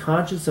not the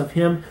conscience of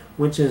him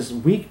which is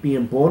weak be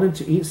emboldened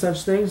to eat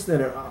such things that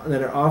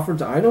are offered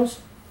to idols?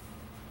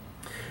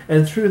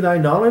 And through thy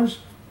knowledge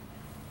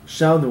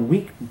shall the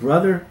weak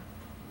brother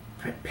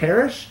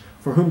perish,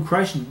 for whom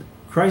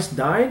Christ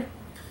died?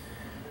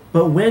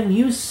 But when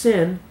you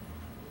sin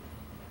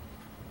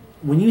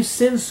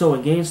so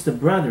against the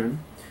brethren,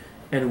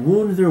 and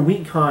wound their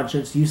weak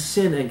conscience, you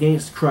sin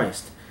against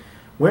Christ.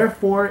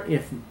 Wherefore,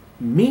 if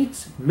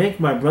meat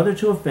make my brother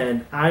to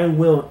offend, I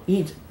will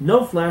eat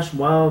no flesh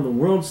while the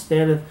world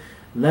standeth,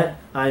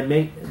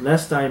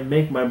 lest I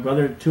make my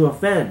brother to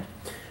offend.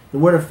 The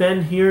word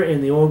offend here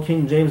in the Old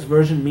King James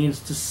Version means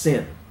to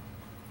sin.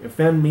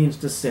 Offend means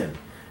to sin.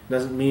 It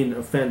doesn't mean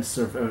offense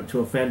or to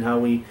offend how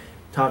we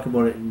talk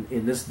about it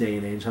in this day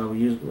and age, how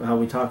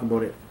we talk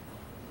about it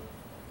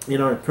in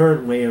our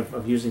current way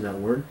of using that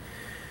word.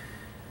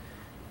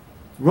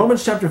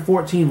 Romans chapter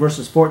 14,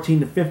 verses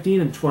 14 to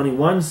 15 and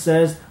 21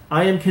 says,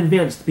 I am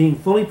convinced, being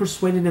fully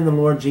persuaded in the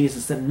Lord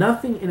Jesus, that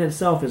nothing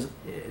is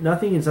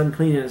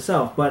unclean in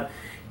itself, but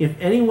if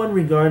anyone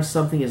regards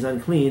something as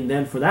unclean,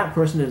 then for that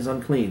person it is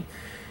unclean.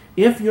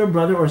 If your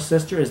brother or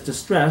sister is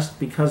distressed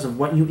because of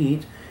what you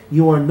eat,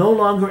 you are no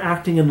longer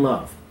acting in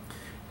love.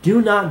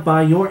 Do not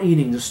by your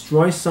eating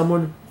destroy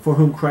someone for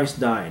whom Christ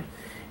died.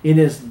 It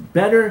is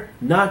better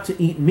not to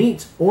eat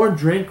meat or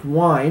drink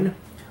wine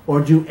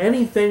or do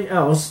anything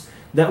else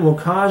that will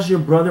cause your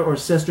brother or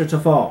sister to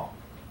fall.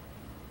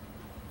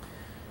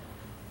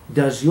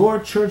 Does your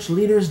church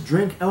leaders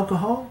drink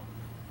alcohol?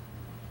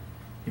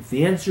 If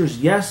the answer is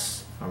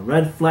yes, a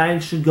red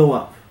flag should go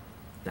up.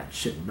 That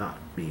should not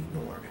be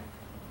ignored.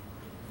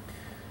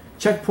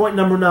 Checkpoint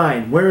number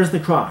 9. Where is the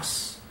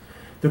cross?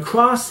 The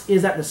cross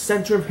is at the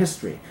center of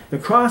history. The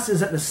cross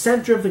is at the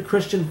center of the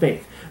Christian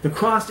faith. The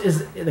cross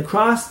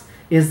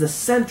is the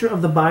center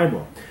of the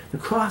Bible. The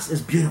cross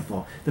is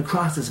beautiful. The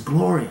cross is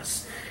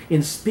glorious.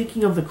 In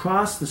speaking of the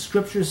cross, the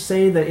scriptures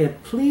say that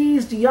it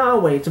pleased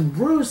Yahweh to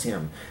bruise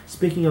him,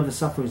 speaking of the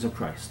sufferings of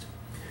Christ.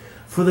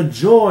 For the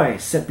joy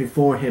set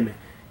before him,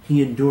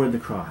 he endured the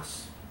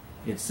cross,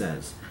 it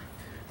says.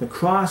 The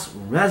cross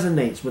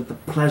resonates with the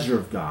pleasure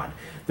of God.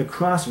 The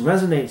cross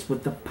resonates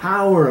with the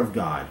power of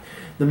God.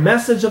 The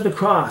message of the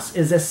cross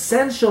is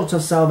essential to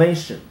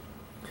salvation.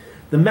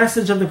 The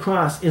message of the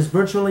cross is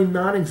virtually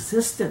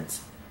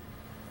non-existent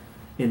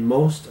in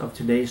most of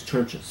today's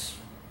churches.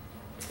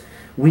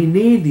 We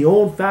need the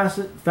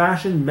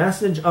old-fashioned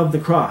message of the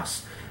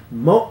cross.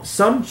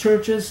 Some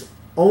churches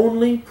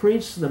only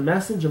preach the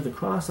message of the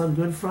cross on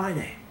Good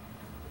Friday.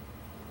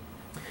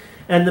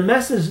 And the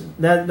message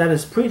that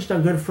is preached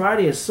on Good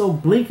Friday is so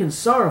bleak and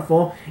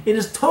sorrowful, it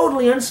is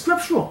totally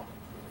unscriptural.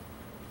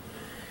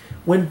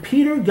 When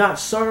Peter got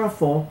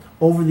sorrowful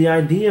over the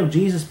idea of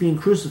Jesus being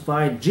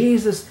crucified,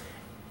 Jesus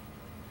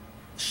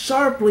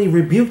sharply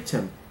rebuked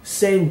him,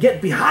 saying,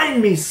 "Get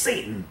behind me,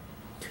 Satan!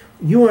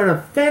 You are an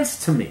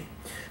offense to me,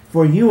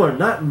 for you are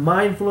not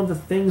mindful of the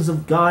things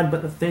of God,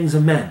 but the things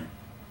of men."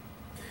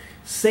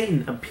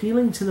 Satan,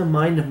 appealing to the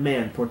mind of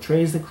man,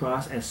 portrays the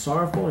cross as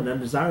sorrowful and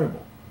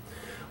undesirable.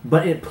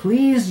 But it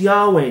pleased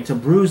Yahweh to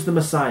bruise the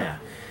Messiah.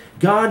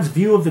 God's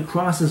view of the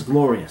cross is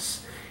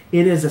glorious.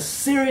 It is a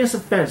serious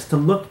offense to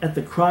look at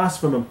the cross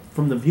from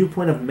the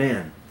viewpoint of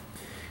man.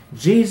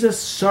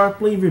 Jesus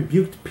sharply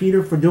rebuked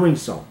Peter for doing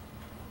so.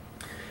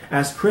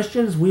 As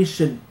Christians,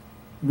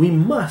 we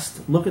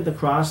must look at the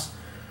cross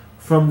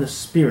from the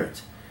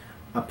Spirit,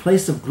 a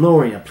place of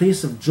glory, a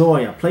place of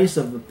joy, a place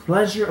of the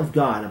pleasure of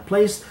God, a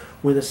place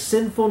where the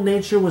sinful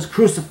nature was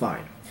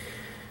crucified.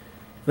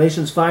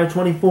 Galatians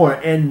 5:24,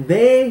 "And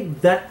they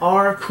that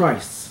are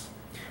Christ's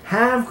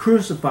have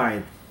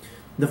crucified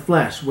the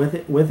flesh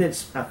with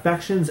its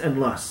affections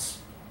and lusts."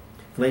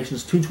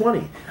 Galatians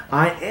 2:20,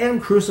 "I am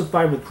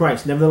crucified with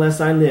Christ,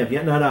 nevertheless I live,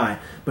 yet not I,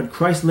 but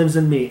Christ lives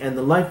in me, and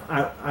the life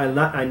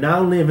I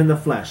now live in the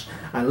flesh,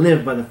 I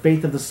live by the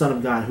faith of the Son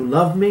of God, who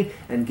loved me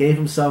and gave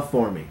himself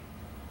for me."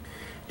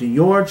 Do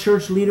your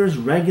church leaders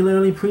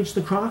regularly preach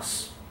the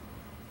cross?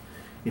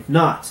 If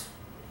not,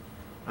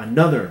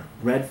 another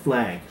red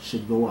flag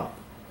should go up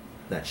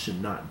that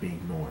should not be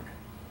ignored.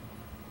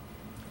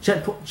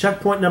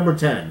 Checkpoint number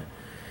 10.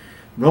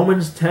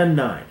 Romans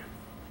 10:9.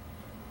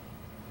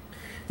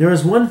 There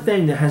is one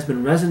thing that has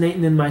been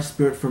resonating in my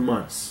spirit for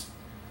months.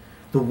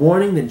 The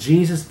warning that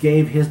Jesus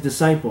gave his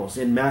disciples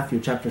in Matthew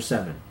chapter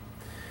 7.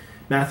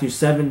 Matthew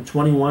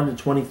 7:21 to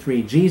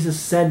 23. Jesus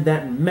said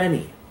that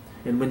many,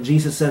 and when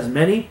Jesus says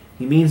many,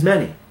 he means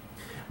many.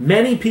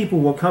 Many people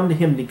will come to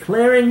him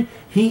declaring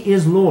he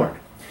is Lord,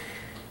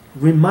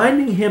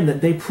 reminding him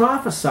that they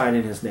prophesied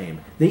in his name.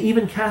 They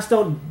even cast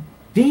out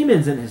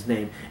demons in his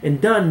name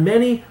and done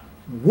many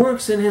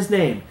works in his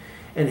name.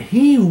 And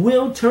he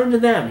will turn to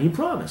them. He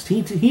promised.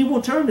 He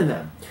will turn to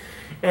them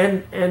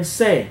and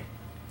say,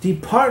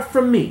 "Depart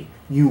from me,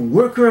 you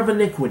worker of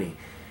iniquity."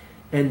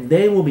 And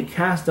they will be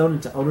cast out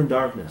into outer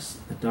darkness,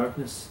 the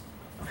darkness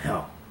of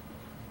hell.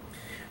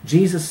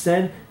 Jesus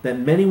said that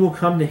many will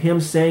come to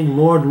him saying,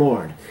 "Lord,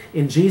 Lord."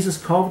 In Jesus'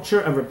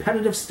 culture, a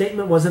repetitive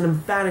statement was an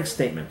emphatic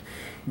statement.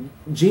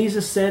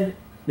 Jesus said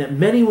that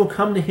many will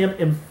come to him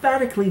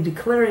emphatically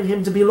declaring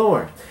him to be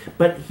Lord.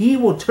 But he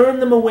will turn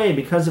them away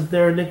because of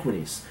their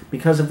iniquities,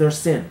 because of their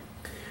sin.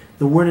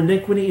 The word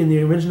iniquity in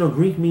the original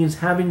Greek means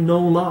having no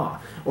law,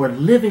 or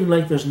living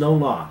like there's no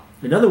law.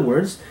 In other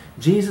words,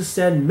 Jesus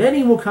said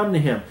many will come to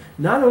him,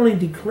 not only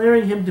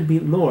declaring him to be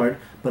Lord,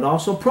 but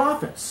also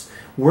prophets.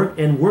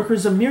 And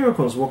workers of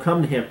miracles will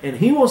come to him, and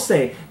he will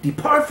say,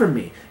 "Depart from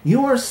me,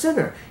 you are a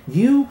sinner.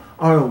 You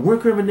are a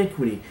worker of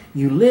iniquity.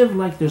 You live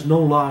like there's no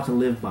law to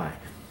live by.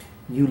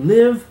 You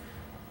live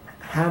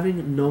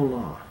having no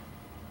law."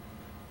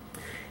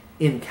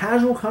 In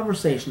casual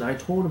conversation, I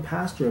told a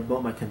pastor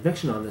about my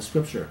conviction on this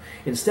scripture.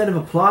 Instead of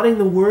applauding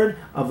the word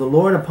of the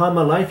Lord upon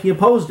my life, he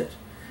opposed it.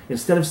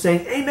 Instead of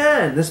saying,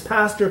 "Amen," this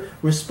pastor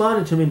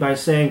responded to me by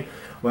saying,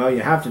 "Well, you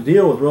have to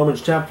deal with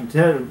Romans chapter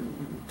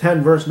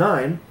 10 verse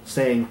 9,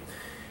 saying,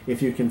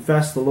 if you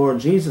confess the Lord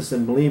Jesus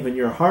and believe in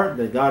your heart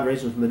that God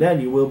raised him from the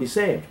dead, you will be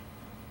saved."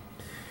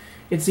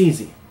 It's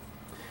easy.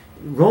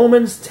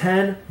 Romans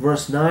 10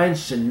 verse 9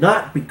 should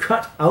not be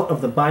cut out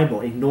of the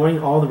Bible, ignoring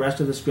all the rest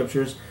of the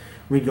scriptures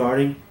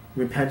regarding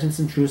repentance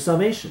and true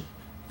salvation.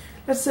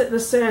 Let's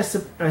say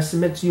I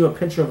submit to you a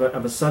picture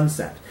of a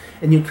sunset,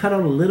 and you cut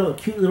out a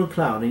cute little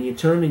cloud, and you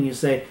turn and you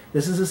say,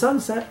 "This is a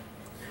sunset,"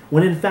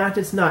 when in fact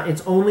it's not.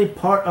 It's only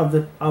part of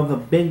a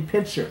big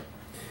picture.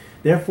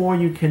 Therefore,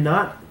 you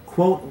cannot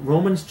quote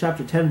Romans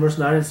chapter 10 verse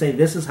 9 and say,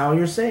 "This is how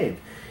you're saved."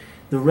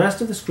 The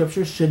rest of the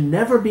scriptures should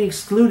never be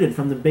excluded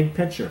from the big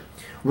picture.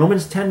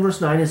 Romans 10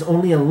 verse 9 is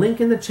only a link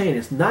in the chain.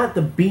 It's not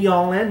the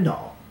be-all,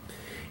 end-all.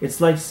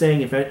 It's like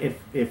saying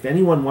if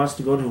anyone wants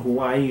to go to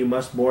Hawaii, you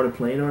must board a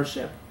plane or a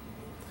ship.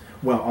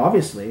 Well,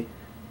 obviously,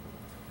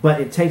 but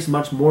it takes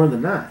much more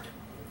than that.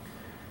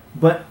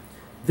 But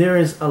there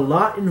is a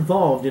lot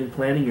involved in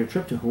planning your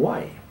trip to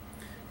Hawaii.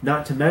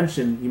 Not to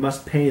mention, you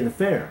must pay the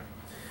fare.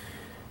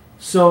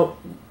 So,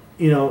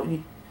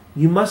 you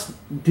must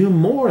do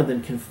more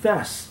than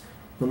confess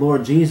the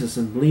Lord Jesus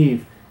and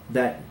believe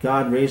that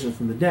God raised him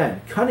from the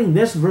dead. Cutting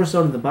this verse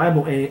out of the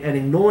Bible and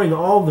ignoring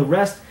all the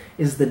rest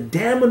is the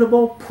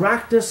damnable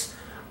practice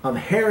of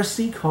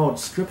heresy called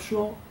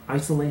scriptural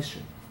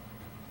isolation.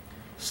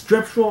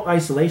 Scriptural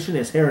isolation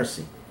is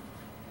heresy.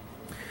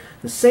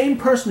 The same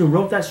person who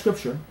wrote that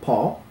scripture,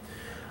 Paul,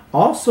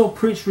 also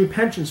preached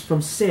repentance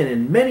from sin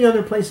in many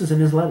other places in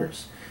his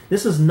letters.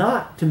 This is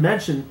not to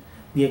mention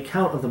the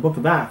account of the book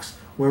of Acts,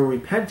 where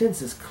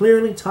repentance is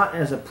clearly taught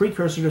as a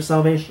precursor to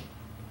salvation.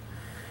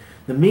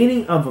 The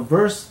meaning of a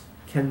verse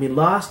can be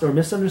lost or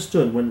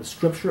misunderstood when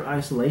scripture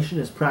isolation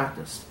is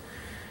practiced.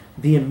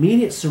 The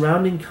immediate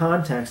surrounding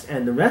context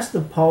and the rest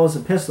of Paul's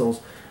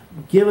epistles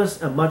give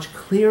us a much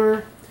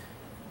clearer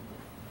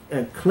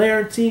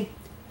clarity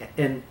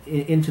and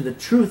into the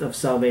truth of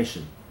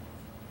salvation.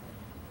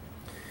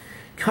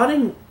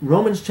 Cutting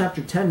Romans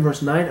chapter 10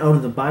 verse 9 out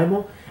of the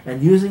Bible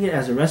and using it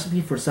as a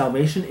recipe for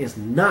salvation is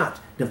not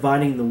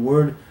rightly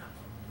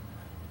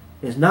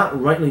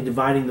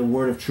dividing the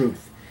word of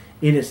truth.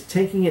 It is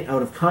taking it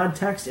out of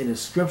context, it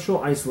is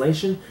scriptural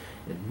isolation,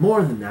 and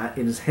more than that,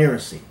 it is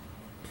heresy.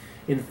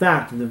 In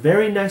fact, the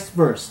very next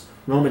verse,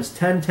 Romans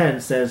 10:10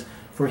 says,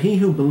 "For he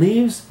who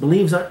believes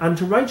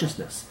unto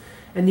righteousness."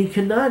 And you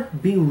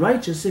cannot be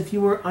righteous if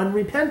you are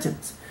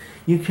unrepentant.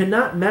 You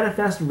cannot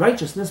manifest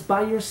righteousness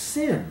by your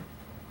sin.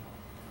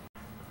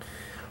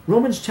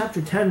 Romans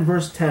chapter 10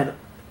 verse 10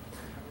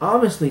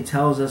 obviously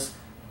tells us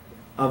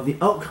of the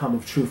outcome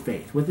of true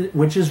faith,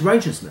 which is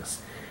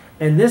righteousness.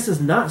 And this is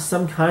not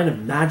some kind of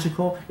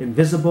magical,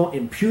 invisible,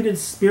 imputed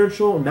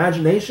spiritual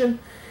imagination.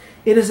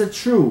 It is a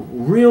true,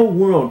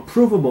 real-world,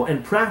 provable,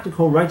 and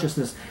practical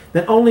righteousness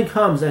that only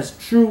comes as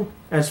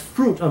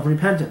fruit of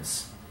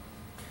repentance.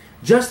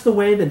 Just the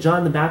way that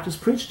John the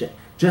Baptist preached it,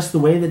 just the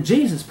way that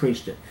Jesus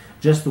preached it,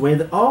 just the way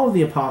that all of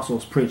the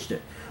apostles preached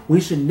it. We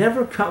should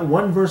never cut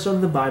one verse out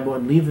of the Bible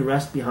and leave the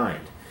rest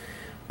behind.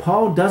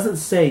 Paul doesn't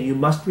say you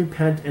must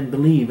repent and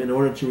believe in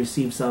order to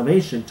receive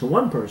salvation to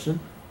one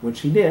person,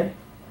 which he did,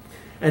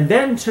 and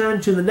then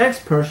turn to the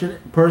next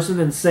person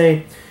and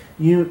say,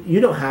 you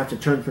don't have to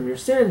turn from your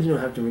sins, you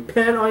don't have to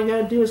repent, all you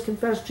got to do is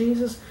confess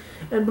Jesus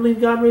and believe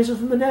God raised him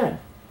from the dead.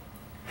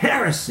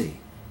 Heresy!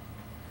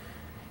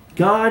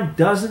 God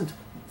doesn't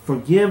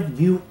forgive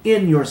you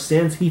in your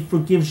sins, he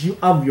forgives you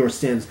of your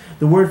sins.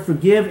 The word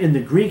forgive in the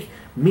Greek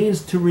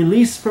means to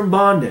release from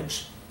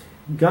bondage.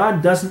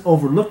 God doesn't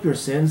overlook your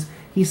sins,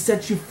 he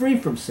sets you free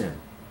from sin.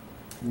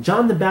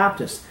 John the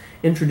Baptist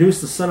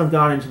introduced the Son of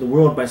God into the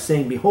world by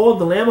saying, "Behold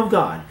the Lamb of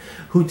God,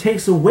 who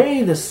takes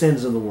away the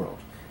sins of the world."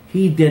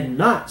 He did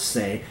not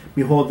say,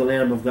 "Behold the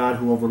Lamb of God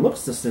who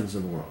overlooks the sins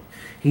of the world."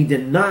 He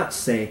did not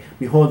say,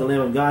 "Behold the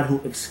Lamb of God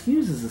who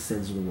excuses the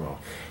sins of the world."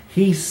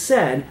 He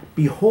said,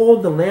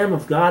 "Behold the Lamb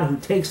of God who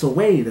takes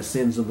away the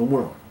sins of the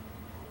world."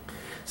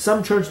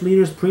 Some church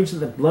leaders preach that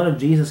the blood of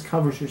Jesus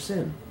covers your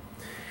sin.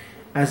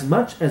 As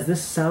much as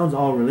this sounds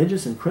all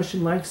religious and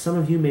Christian-like, some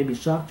of you may be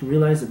shocked to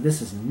realize that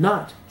this is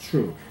not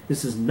true.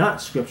 This is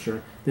not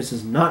Scripture. This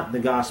is not the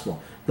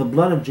gospel. The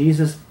blood of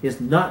Jesus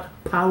is not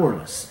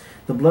powerless.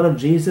 The blood of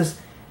Jesus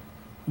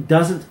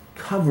doesn't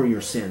cover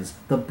your sins.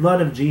 The blood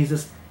of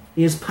Jesus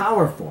is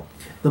powerful.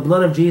 The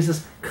blood of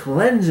Jesus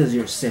cleanses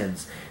your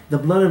sins. The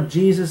blood of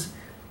Jesus,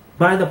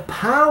 by the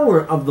power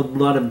of the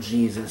blood of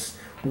Jesus,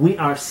 we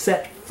are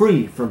set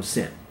free from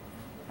sin.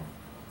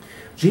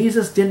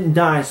 Jesus didn't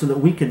die so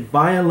that we could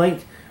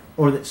violate,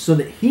 so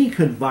that he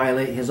could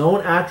violate his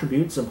own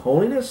attributes of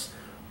holiness,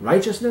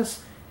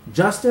 righteousness,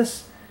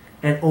 justice,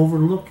 and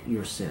overlook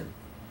your sin.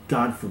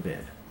 God forbid.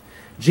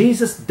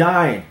 Jesus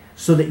died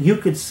so that you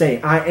could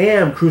say, "I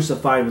am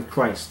crucified with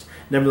Christ.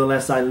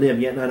 Nevertheless I live,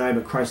 yet not I,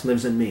 but Christ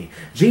lives in me."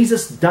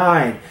 Jesus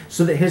died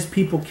so that his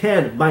people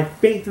can, by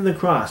faith in the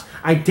cross,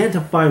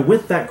 identify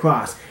with that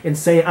cross and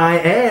say, "I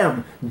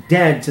am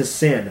dead to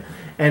sin,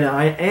 and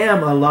I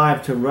am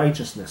alive to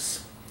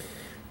righteousness."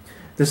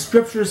 The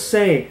scriptures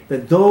say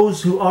that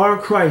those who are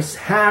Christ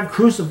have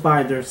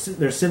crucified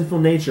their sinful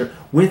nature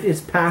with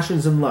its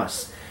passions and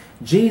lusts.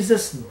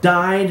 Jesus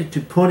died to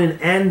put an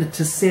end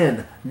to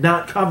sin,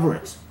 not cover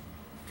it.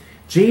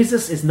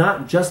 Jesus is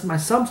not just my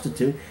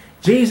substitute.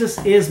 Jesus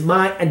is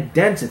my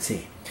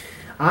identity.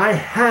 I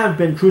have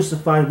been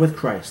crucified with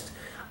Christ.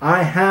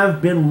 I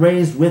have been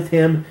raised with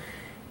him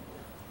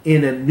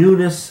in a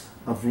newness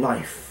of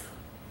life.